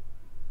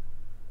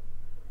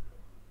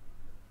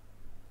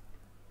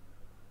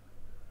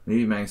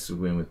 Maybe Magnus would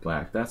win with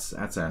black. That's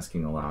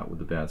asking a lot with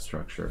the bad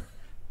structure.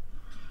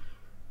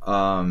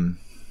 But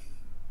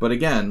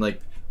again,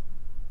 like,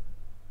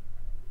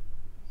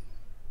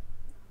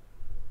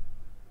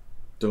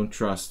 don't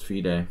trust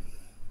FIDE.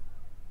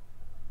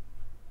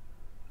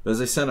 But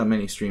as I said on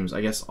many streams,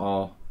 I guess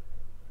all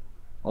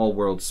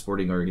world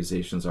sporting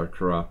organizations are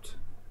corrupt.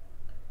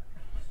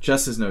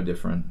 Chess is no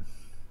different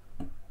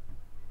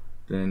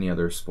than any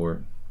other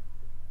sport.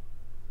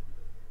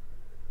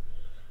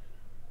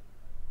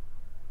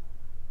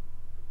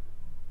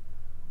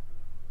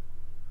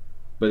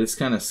 But it's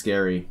kind of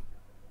scary,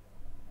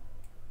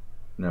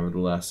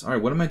 nevertheless.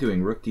 Alright, what am I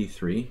doing? Rook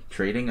D3?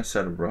 Trading a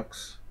set of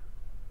rooks?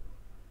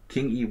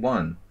 King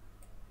E1.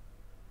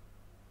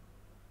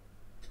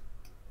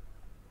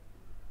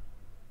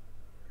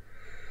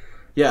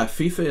 Yeah,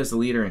 FIFA is the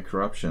leader in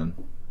corruption.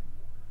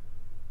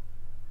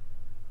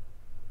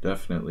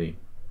 Definitely.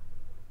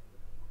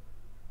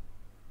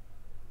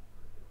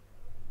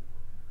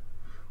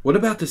 What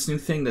about this new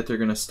thing that they're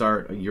going to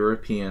start a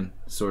European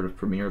sort of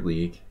Premier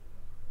League?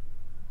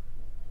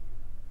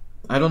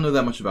 I don't know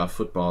that much about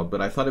football,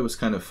 but I thought it was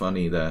kind of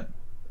funny that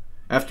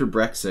after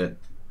Brexit,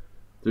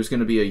 there's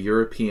going to be a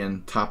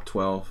European top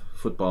 12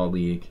 football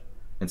league,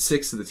 and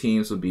 6 of the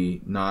teams would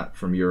be not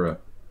from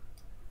Europe.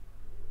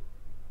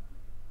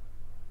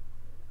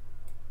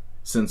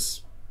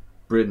 Since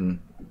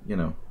Britain, you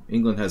know,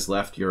 England has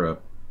left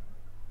Europe.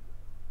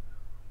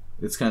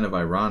 It's kind of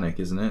ironic,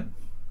 isn't it?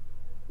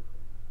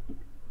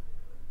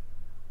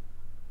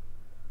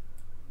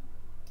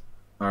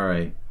 All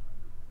right.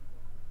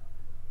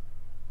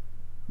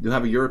 You'll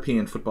have a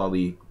European football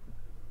league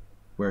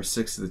where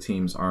 6 of the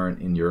teams aren't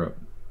in Europe.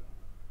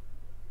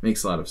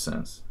 Makes a lot of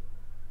sense.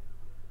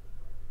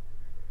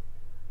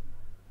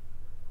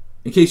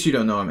 In case you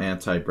don't know, I'm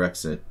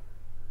anti-Brexit.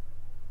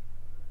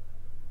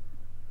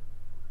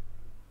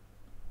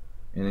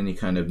 And any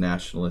kind of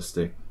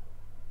nationalistic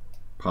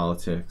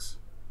politics.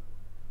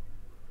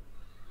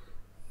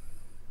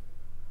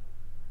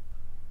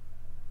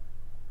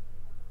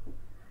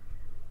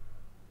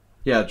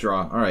 Yeah,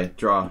 draw. Alright,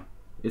 draw.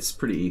 It's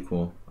pretty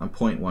equal. I'm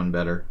 0.1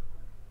 better.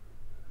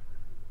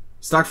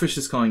 Stockfish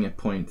is calling it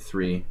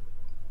 0.3.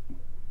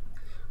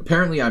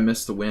 Apparently I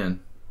missed the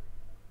win.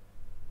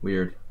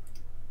 Weird.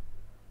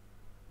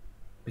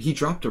 He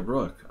dropped a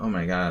rook. Oh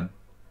my god.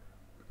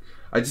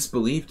 I just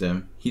believed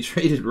him. He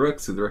traded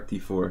rooks with rook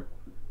d4.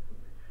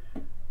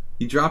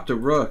 He dropped a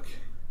rook.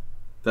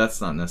 That's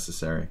not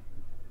necessary.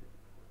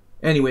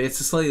 Anyway, it's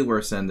a slightly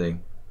worse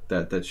ending.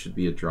 That should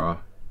be a draw.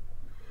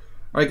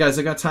 Alright guys,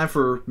 I got time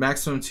for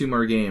maximum 2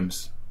 more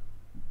games.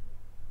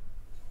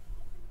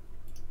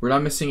 We're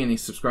not missing any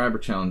subscriber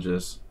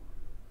challenges.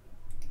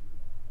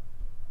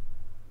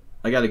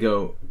 I gotta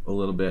go a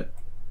little bit.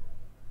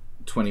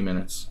 20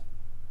 minutes.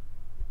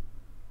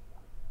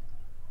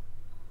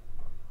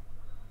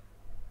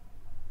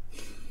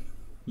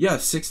 Yeah,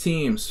 6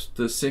 teams.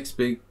 The 6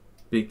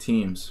 big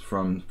teams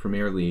from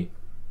Premier League.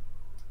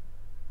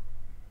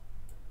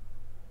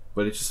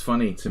 But it's just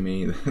funny to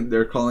me.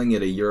 They're calling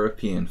it a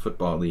European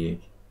football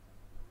league.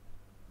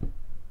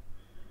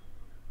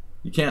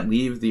 You can't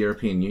leave the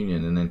European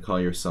Union and then call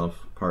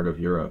yourself part of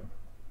Europe.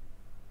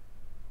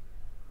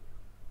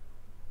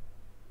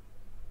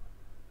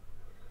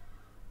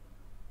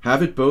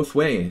 Have it both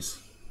ways.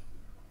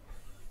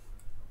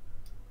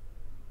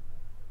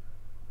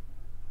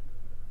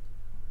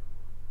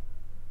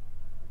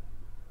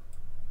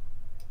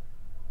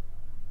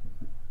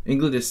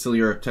 England is still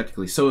Europe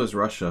technically, so is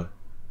Russia.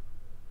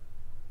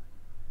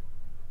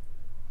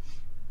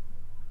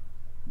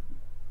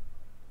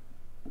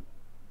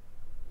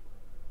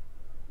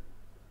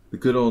 The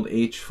good old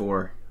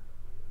H4.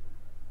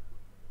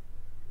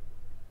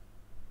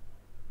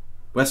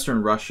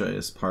 Western Russia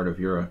is part of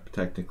Europe,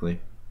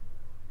 technically.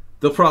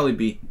 They'll probably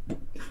be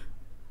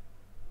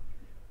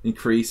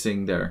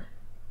increasing their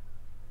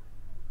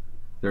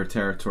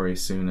territory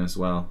soon as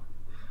well.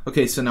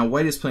 Okay, so now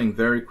white is playing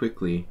very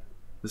quickly.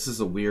 This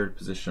is a weird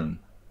position.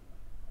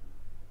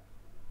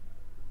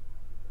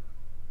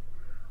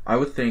 I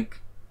would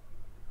think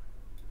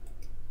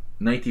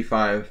knight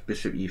d5,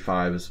 bishop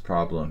e5 is a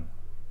problem.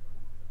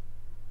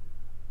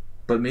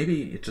 But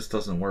maybe it just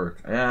doesn't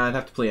work. Yeah, I'd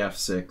have to play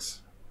f6.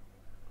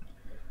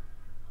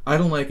 I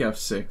don't like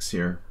f6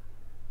 here.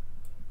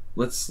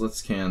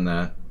 Let's can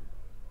that.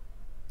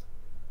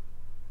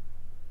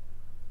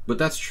 But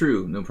that's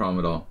true, no problem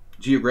at all.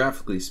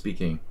 Geographically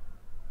speaking.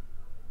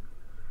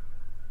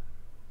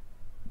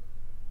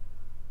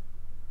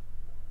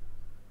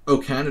 Oh,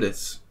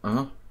 candidates.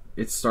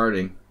 It's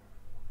starting.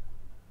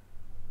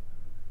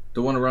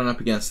 Don't want to run up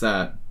against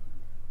that.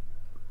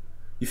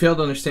 You fail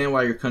to understand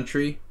why your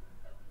country,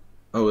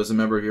 is a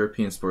member of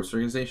European sports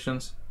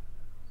organizations?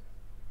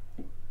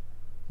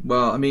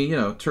 Well, I mean, you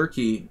know,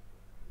 Turkey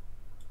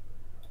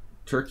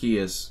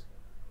is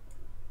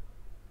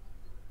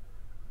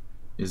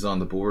on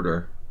the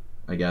border,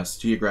 I guess,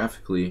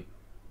 geographically,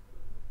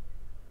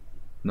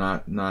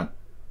 not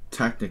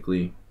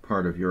technically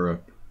part of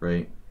Europe,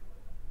 right?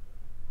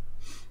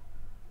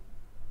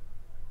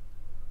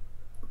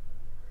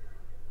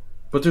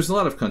 But there's a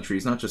lot of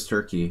countries, not just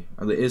Turkey.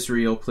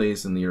 Israel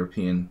plays in the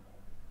European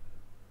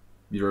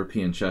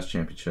Chess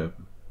Championship.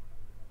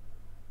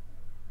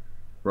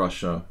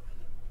 Russia.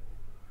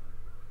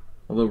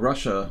 Although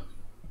Russia,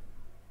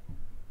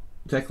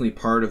 technically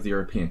part of the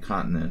European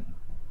continent.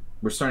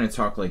 We're starting to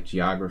talk like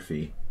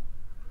geography.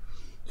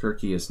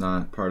 Turkey is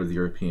not part of the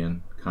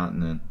European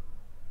continent.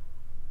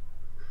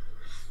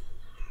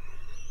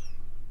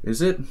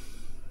 Is it?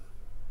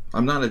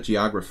 I'm not a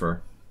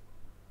geographer.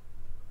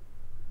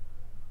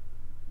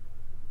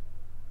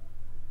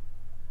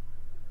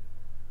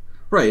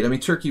 Right, I mean,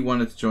 Turkey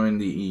wanted to join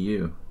the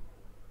EU.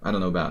 I don't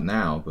know about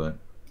now, but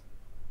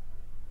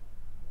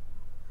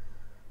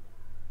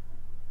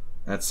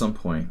at some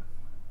point.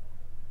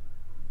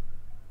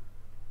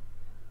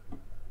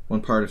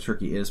 One part of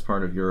Turkey is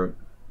part of Europe.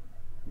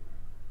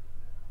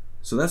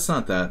 So that's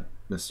not that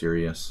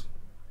mysterious.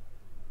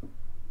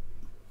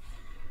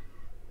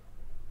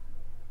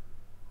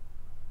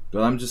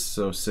 But I'm just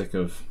so sick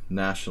of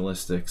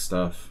nationalistic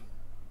stuff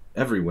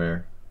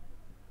everywhere.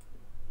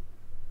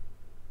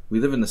 We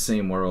live in the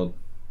same world.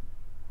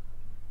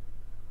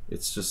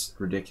 It's just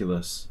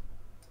ridiculous.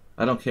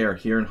 I don't care.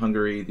 Here in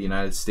Hungary, the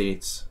United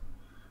States,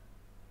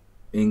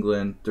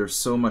 England, there's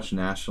so much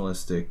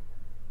nationalistic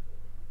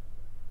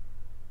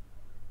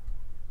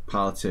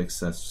politics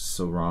that's just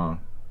so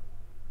wrong.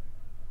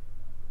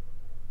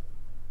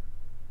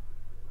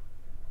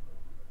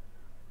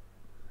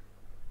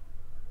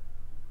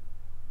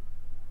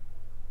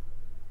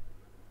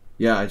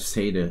 Yeah, I just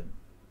hate it.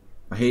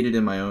 I hate it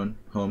in my own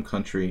home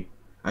country.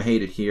 I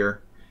hate it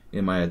here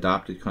in my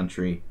adopted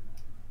country.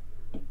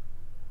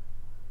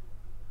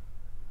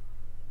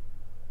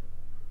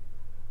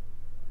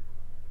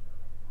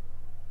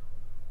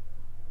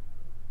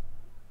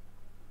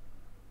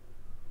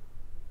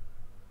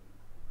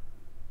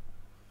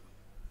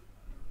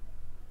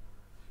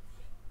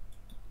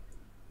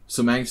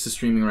 So Magnus is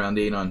streaming around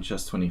 8 on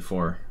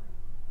Chess24.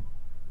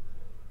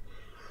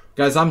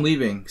 Guys, I'm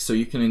leaving, so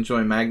you can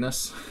enjoy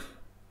Magnus.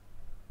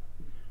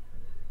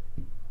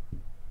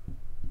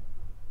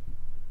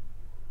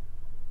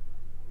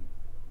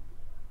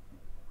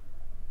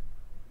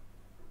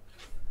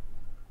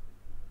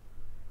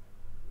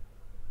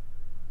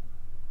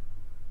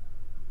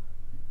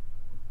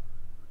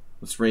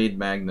 Let's raid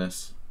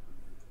Magnus.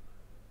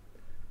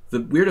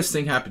 The weirdest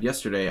thing happened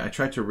yesterday. I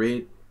tried to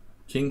raid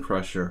King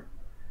Crusher,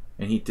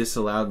 and he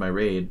disallowed my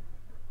raid.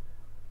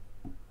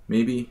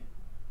 Maybe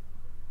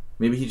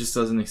he just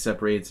doesn't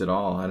accept raids at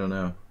all. I don't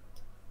know.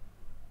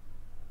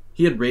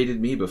 He had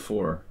raided me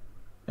before,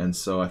 and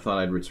so I thought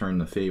I'd return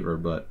the favor,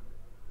 but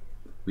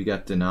we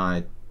got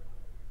denied.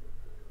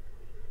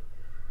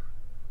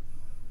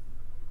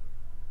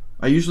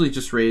 I usually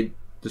just raid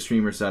the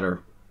streamers that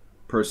are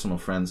personal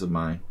friends of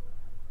mine.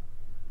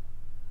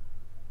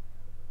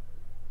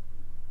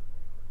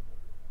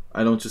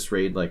 I don't just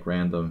raid like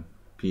random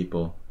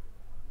people.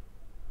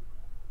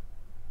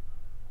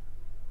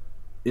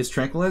 Is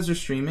Tranquilizer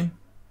streaming?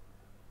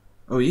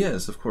 Oh, he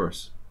is, of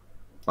course.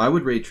 I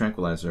would raid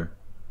Tranquilizer.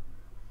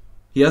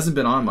 He hasn't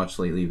been on much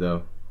lately,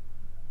 though.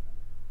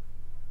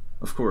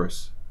 Of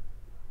course.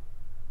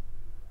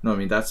 No, I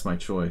mean, that's my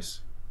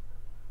choice.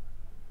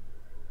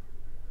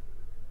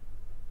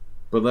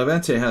 But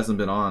Levente hasn't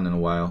been on in a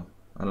while.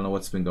 I don't know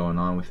what's been going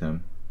on with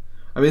him.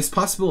 I mean, it's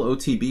possible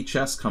OTB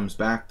chess comes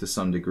back to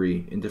some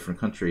degree in different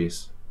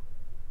countries.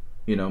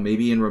 You know,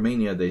 maybe in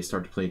Romania they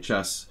start to play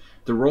chess.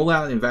 The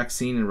rollout in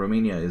vaccine in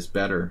Romania is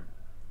better.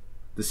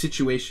 The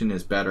situation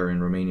is better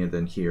in Romania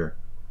than here.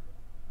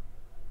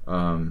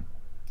 They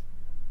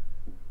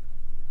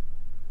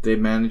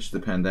managed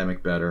the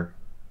pandemic better.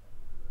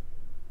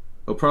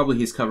 Oh, probably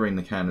he's covering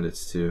the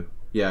candidates too.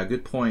 Yeah,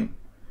 good point.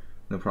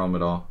 No problem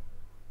at all.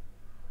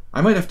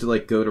 I might have to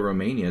like go to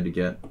Romania to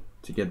get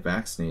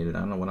vaccinated. I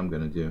don't know what I'm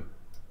gonna do.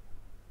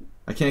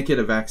 I can't get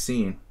a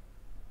vaccine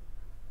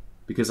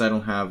because I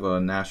don't have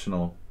a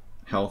national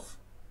health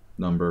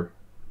number.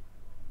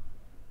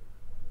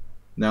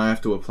 Now I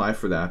have to apply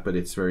for that, but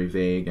it's very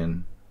vague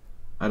and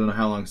I don't know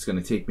how long it's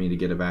going to take me to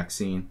get a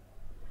vaccine.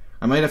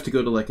 I might have to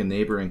go to like a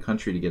neighboring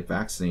country to get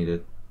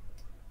vaccinated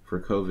for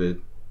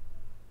COVID.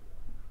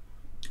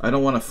 I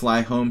don't want to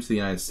fly home to the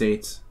United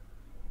States,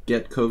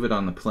 get COVID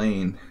on the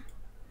plane,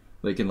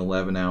 like an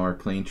 11-hour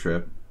plane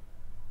trip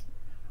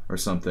or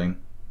something.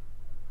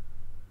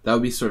 That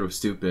would be sort of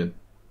stupid.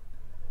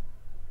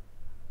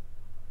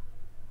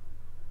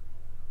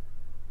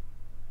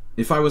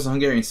 If I was a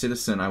Hungarian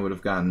citizen, I would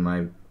have gotten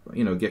my,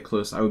 get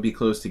close. I would be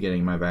close to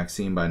getting my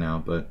vaccine by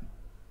now, but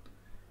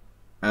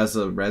as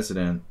a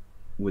resident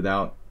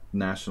without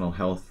national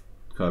health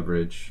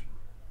coverage,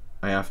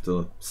 I have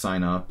to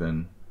sign up,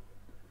 and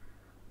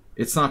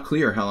it's not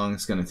clear how long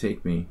it's going to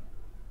take me.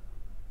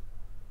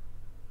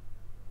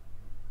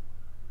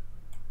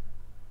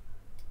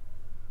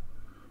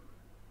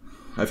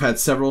 I've had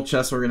several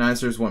chess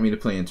organizers want me to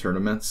play in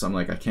tournaments. I'm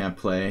like, I can't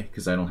play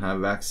because I don't have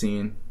a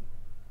vaccine.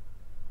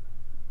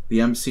 The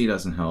embassy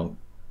doesn't help.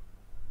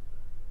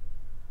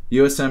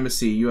 U.S.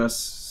 Embassy,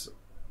 U.S.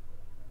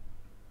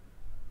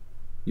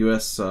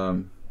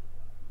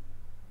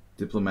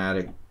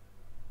 Diplomatic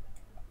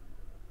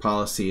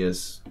policy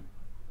is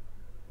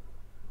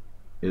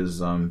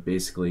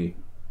basically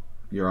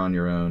you're on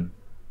your own.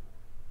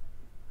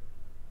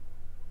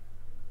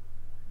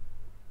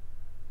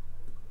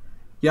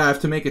 Yeah, I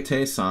have to make a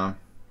TESOM.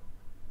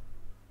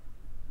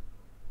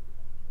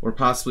 Or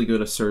possibly go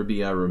to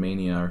Serbia,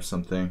 Romania, or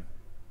something.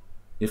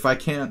 If I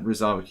can't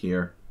resolve it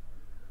here.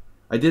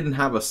 I didn't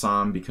have a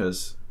SOM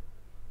because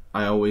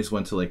I always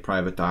went to like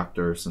private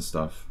doctors and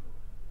stuff.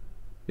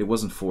 It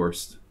wasn't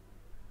forced.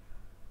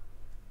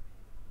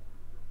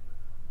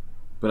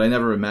 But I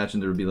never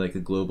imagined there would be like a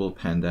global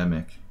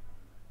pandemic.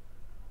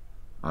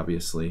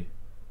 Obviously.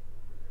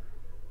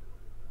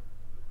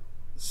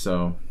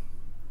 So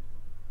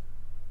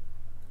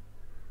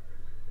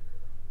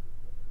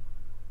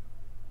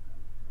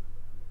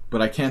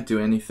but I can't do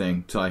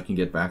anything till I can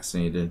get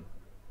vaccinated.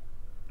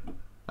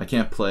 I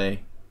can't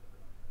play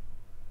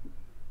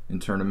in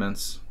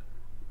tournaments.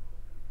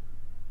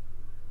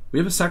 We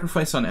have a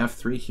sacrifice on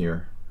f3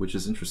 here, which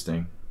is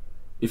interesting.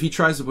 If he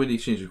tries to avoid the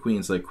exchange of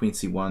queens, like queen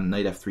c1,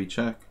 knight f3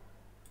 check.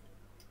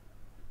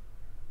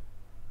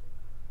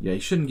 Yeah, he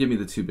shouldn't give me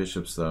the two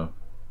bishops, though.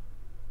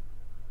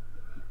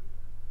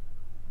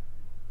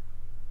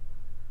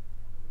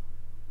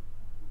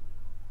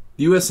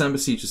 The U.S.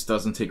 Embassy just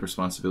doesn't take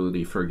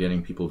responsibility for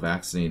getting people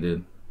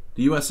vaccinated.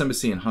 The U.S.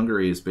 Embassy in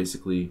Hungary is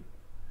basically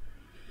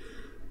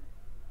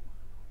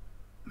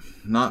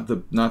not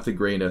the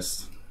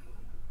greatest.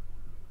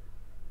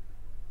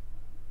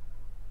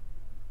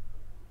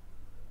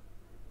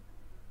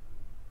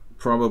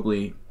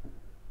 Probably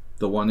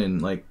the one in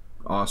like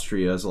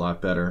Austria is a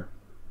lot better.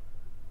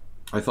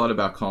 I thought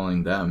about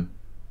calling them,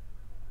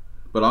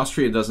 but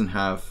Austria doesn't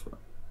have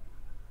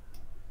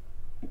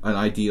an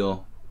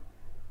ideal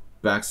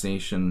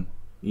vaccination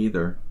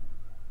either.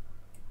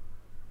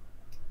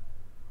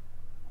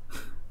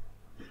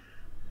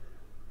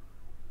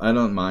 I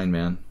don't mind,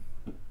 man.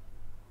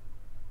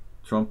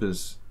 Trump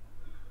is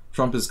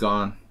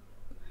gone.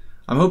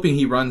 I'm hoping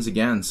he runs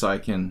again so I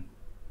can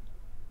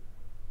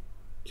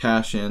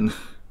cash in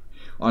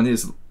on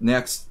his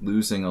next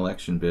losing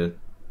election bid.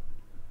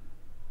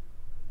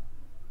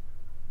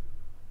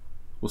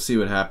 We'll see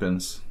what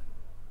happens.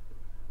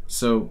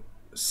 So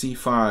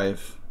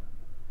c5.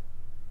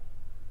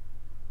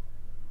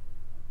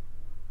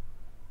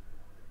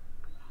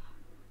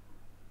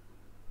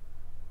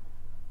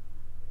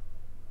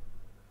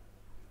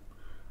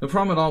 The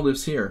problem at all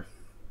lives here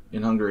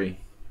in Hungary.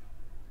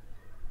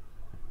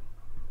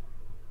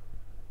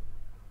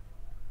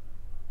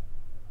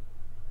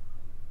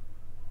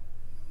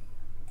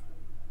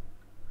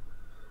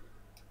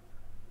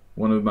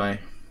 One of my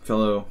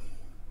fellow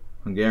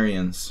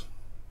Hungarians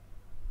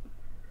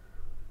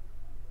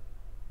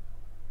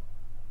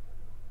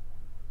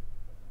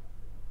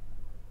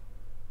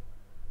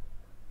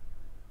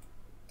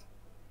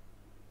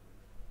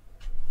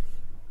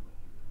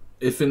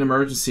if in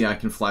emergency I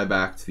can fly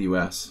back to the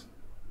US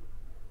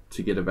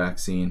to get a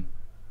vaccine.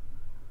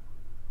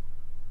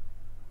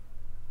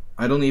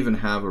 I don't even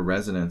have a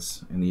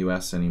residence in the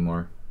US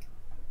anymore.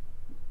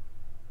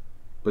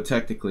 But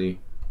technically,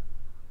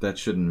 that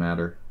shouldn't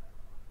matter.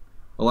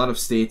 A lot of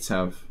states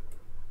are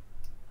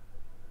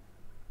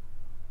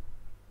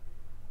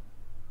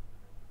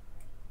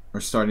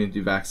starting to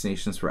do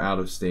vaccinations for out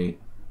of state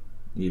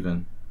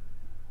even.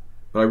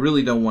 But I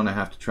really don't want to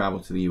have to travel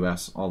to the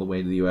US, all the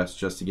way to the US,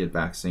 just to get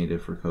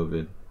vaccinated for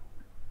COVID.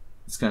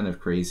 It's kind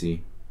of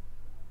crazy.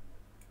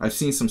 I've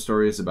seen some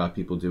stories about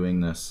people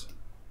doing this.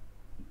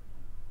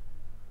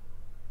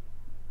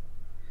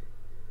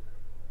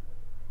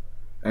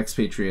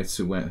 Expatriates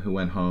who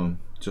went home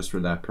just for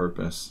that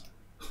purpose.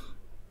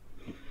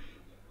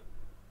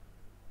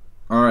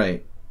 All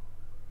right.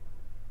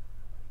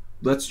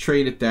 Let's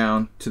trade it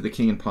down to the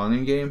king and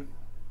pawn game.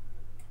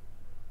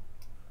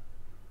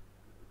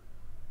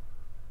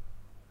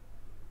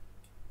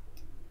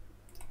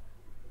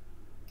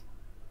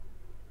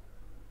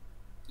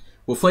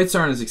 Well, flights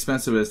aren't as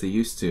expensive as they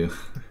used to.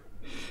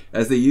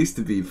 As they used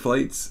to be.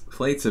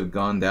 Flights have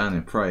gone down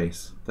in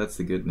price. That's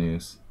the good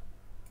news.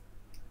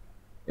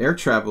 Air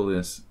travel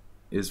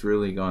is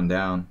really gone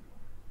down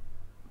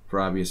for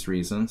obvious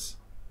reasons.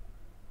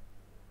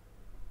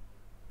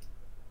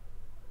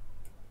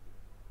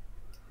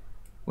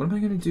 What am I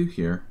going to do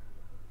here?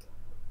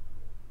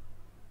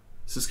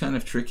 This is kind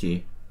of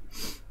tricky.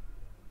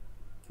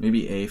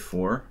 Maybe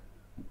A4.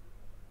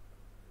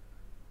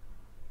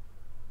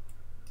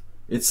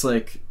 It's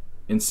like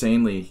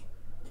insanely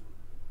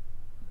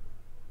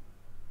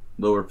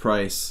lower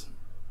price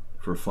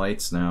for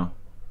flights now.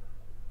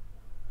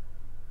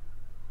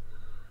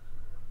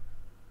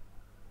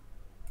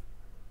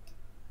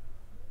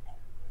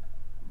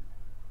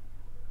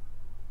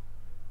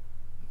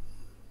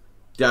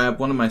 Yeah,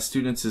 one of my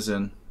students is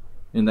in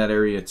that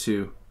area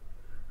too.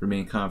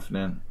 Remain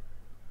confident.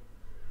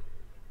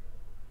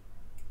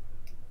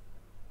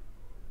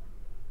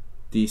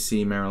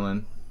 DC,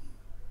 Maryland.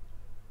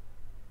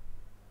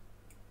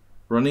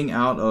 Running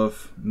out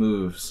of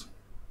moves.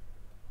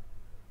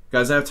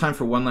 Guys, I have time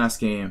for one last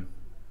game.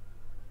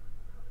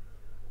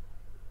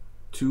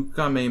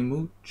 Tucame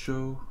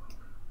mucho.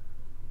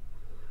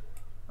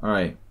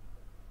 Alright.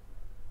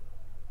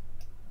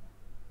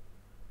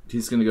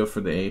 He's going to go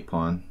for the A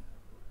pawn.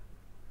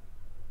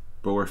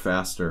 But we're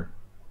faster.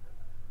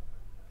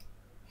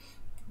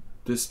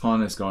 This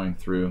pawn is going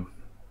through.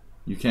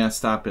 You can't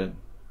stop it.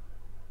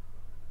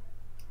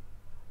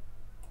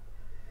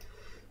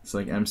 It's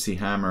like MC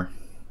Hammer.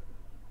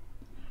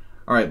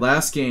 Alright,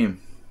 last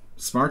game.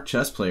 Smart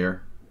chess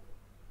player.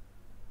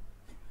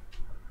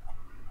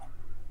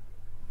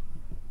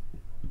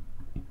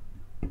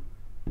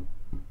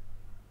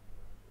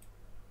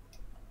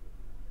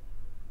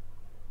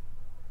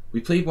 We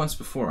played once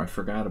before. I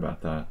forgot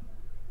about that.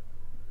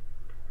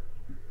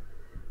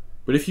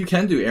 But if you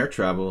can do air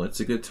travel, it's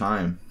a good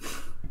time.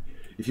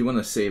 If you want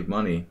to save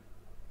money.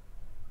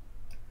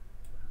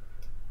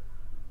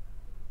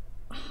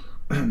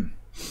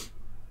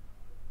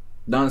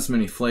 Not as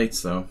many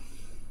flights though.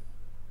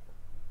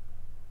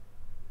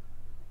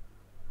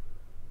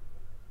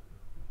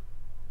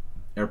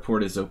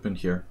 Airport is open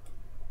here.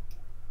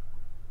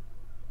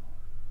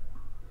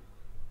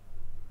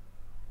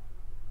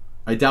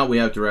 I doubt we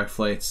have direct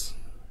flights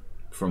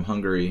from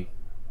Hungary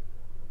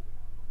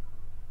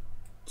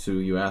to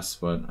US,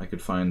 but I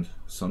could find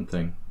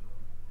something.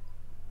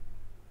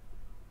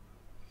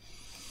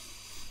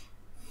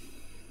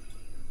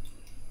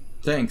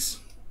 Thanks.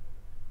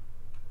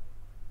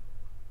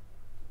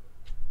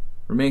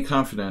 Remain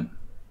confident.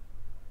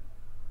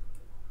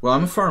 Well,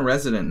 I'm a foreign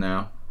resident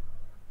now.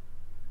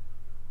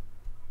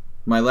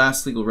 My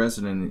last legal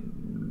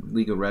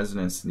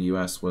residence in the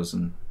US was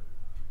in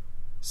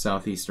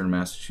southeastern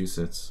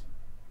Massachusetts.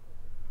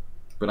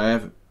 But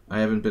I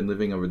haven't been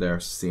living over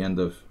there since the end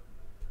of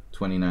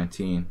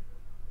 2019.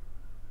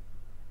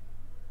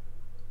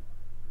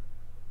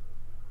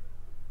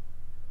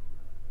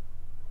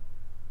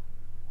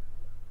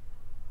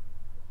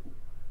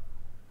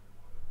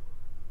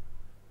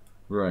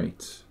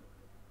 Right.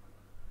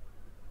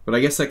 But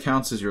I guess that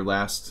counts as your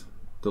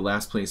the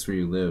last place where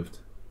you lived.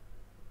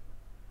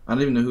 I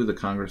don't even know who the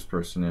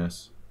congressperson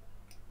is.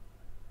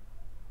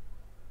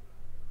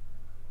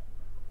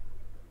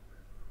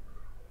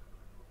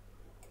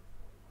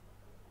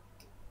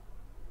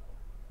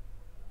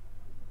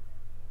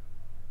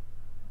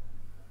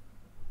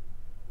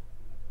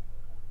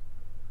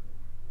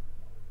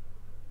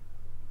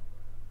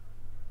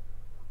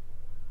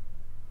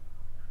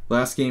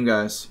 Last game,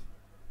 guys.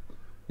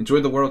 Enjoy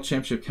the World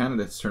Championship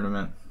Candidates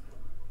Tournament.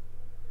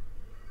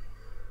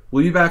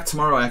 We'll be back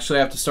tomorrow. Actually,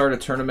 I have to start a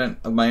tournament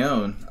of my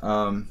own.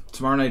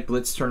 Tomorrow night,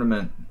 Blitz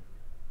tournament.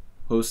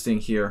 Hosting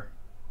here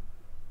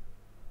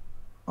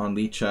on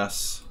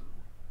lichess.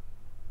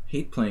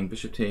 Hate playing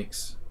bishop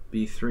takes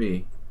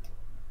b3.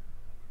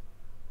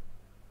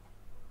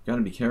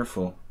 Gotta be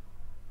careful.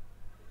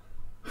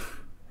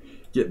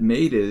 Get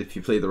mated if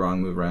you play the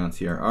wrong move around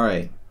here.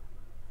 Alright.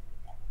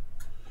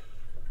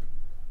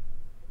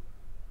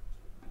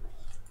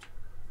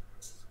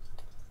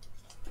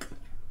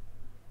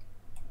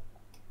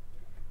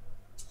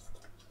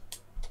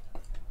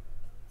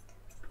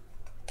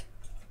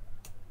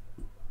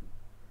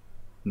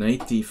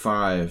 Knight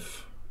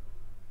d5.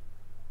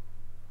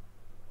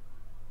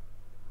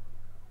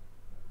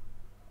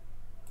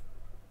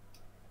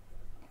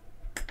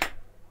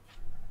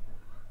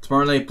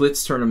 Tomorrow night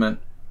Blitz tournament.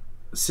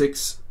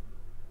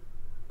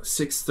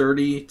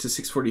 6:30 to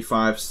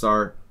 6:45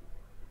 start.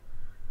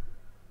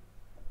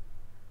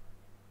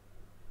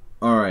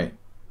 All right.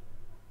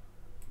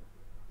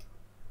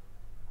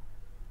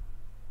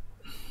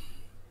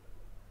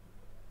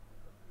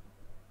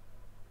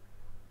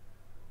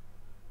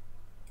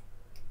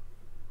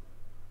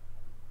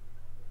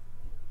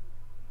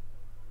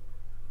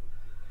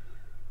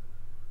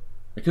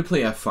 I could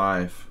play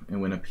f5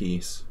 and win a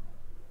piece.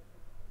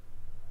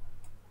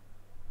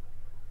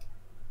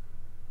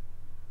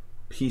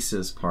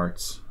 Pieces,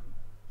 parts.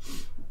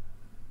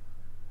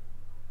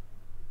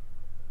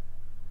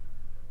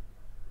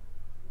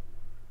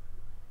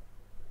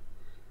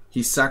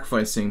 He's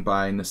sacrificing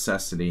by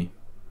necessity.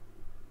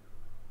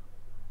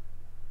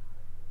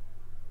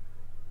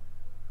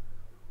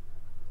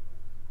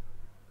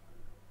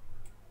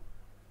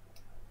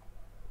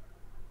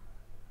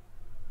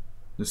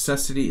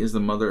 Necessity is the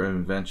mother of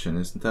invention,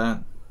 isn't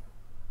that?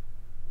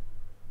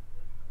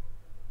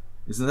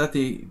 Isn't that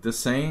the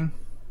saying?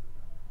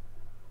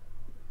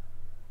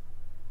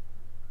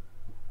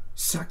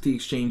 Sack the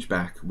exchange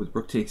back with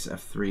rook takes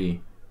f3.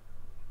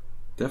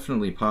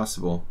 Definitely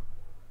possible.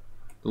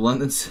 The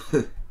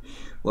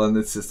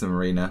London system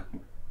arena.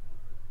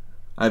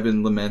 I've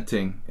been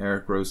lamenting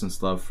Eric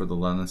Rosen's love for the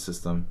London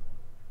system.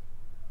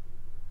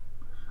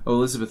 Oh,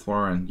 Elizabeth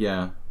Warren,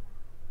 yeah.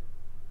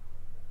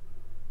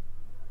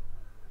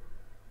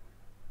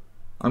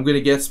 I'm gonna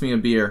get me a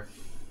beer.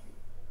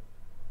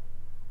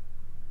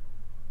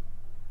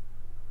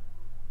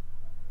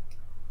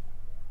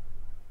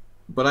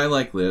 But I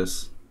like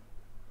Liz.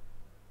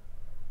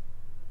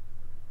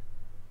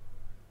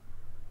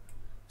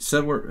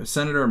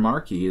 Senator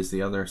Markey is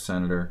the other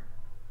senator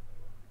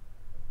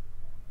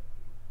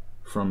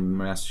from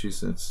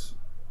Massachusetts.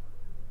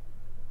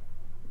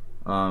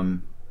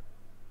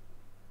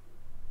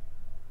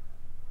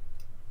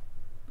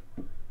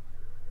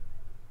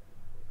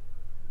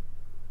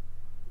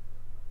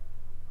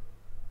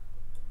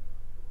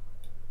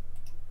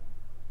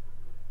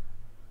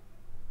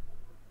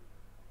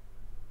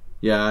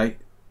 Yeah,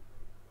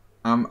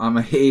 I'm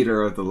a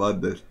hater of the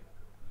London.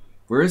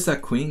 Where is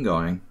that queen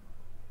going?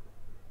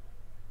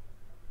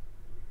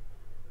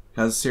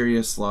 Has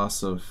serious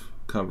loss of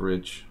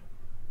coverage.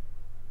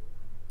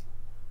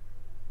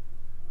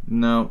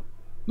 No,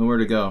 nowhere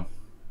to go.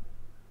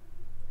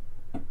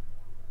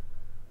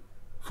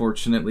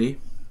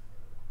 Fortunately.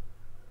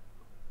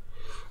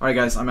 Alright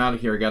guys, I'm out of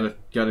here.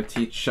 Gotta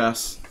teach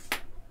chess.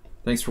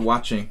 Thanks for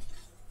watching.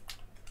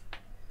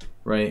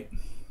 Right.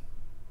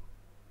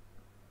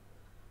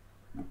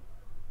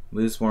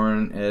 Liz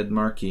Warren, Ed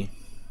Markey.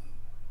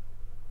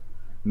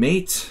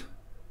 Mate!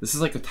 This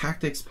is like a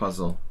tactics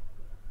puzzle.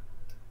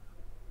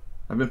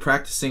 I've been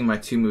practicing my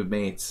 2-move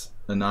mates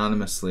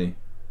anonymously.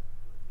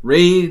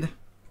 Raid!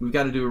 We've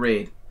got to do a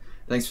raid.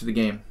 Thanks for the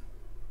game.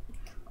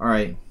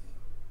 Alright.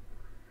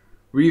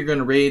 We are going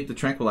to raid the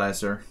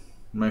Tranquilizer.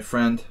 My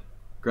friend,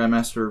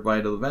 Grandmaster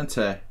Vita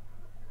Levente.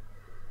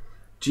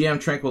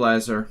 GM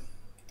Tranquilizer.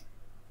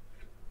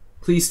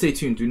 Please stay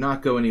tuned. Do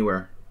not go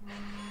anywhere.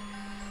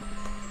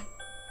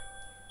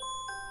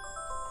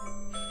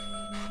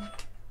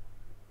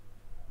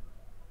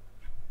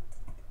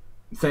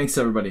 Thanks,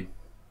 everybody.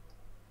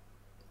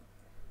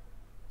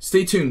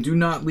 Stay tuned. Do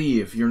not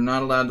leave. You're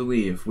not allowed to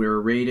leave. We're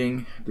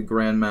raiding the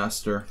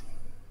Grandmaster.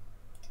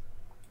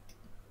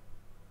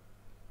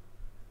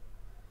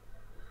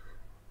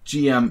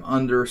 GM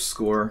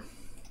underscore.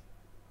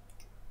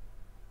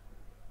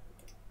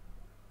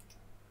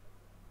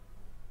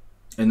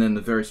 And then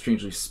the very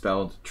strangely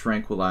spelled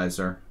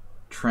Tranquilizer.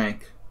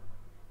 Trank.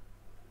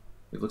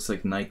 It looks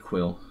like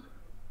NyQuil.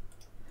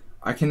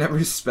 I can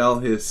never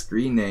spell his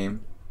screen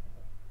name.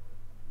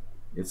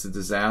 It's a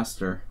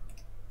disaster.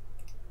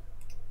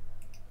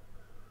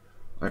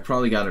 I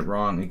probably got it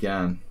wrong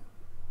again.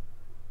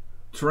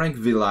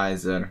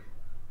 Tranquilizer.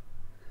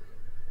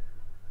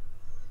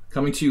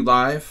 Coming to you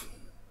live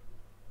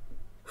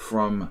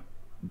from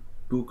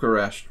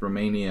Bucharest,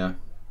 Romania.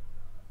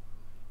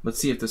 Let's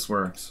see if this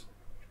works.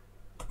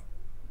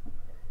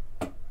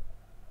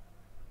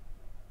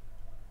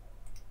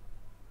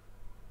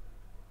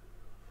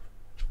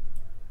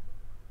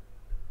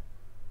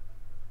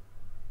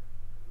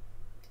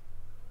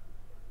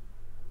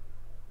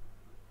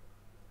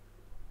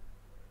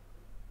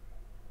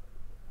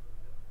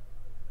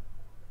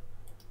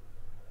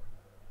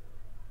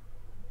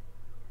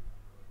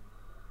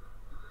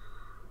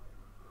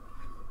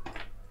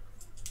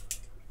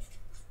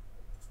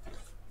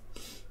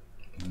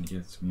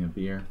 Gets me a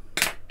beer.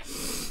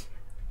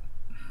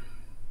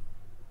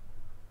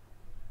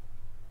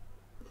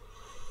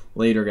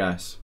 Later,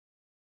 guys.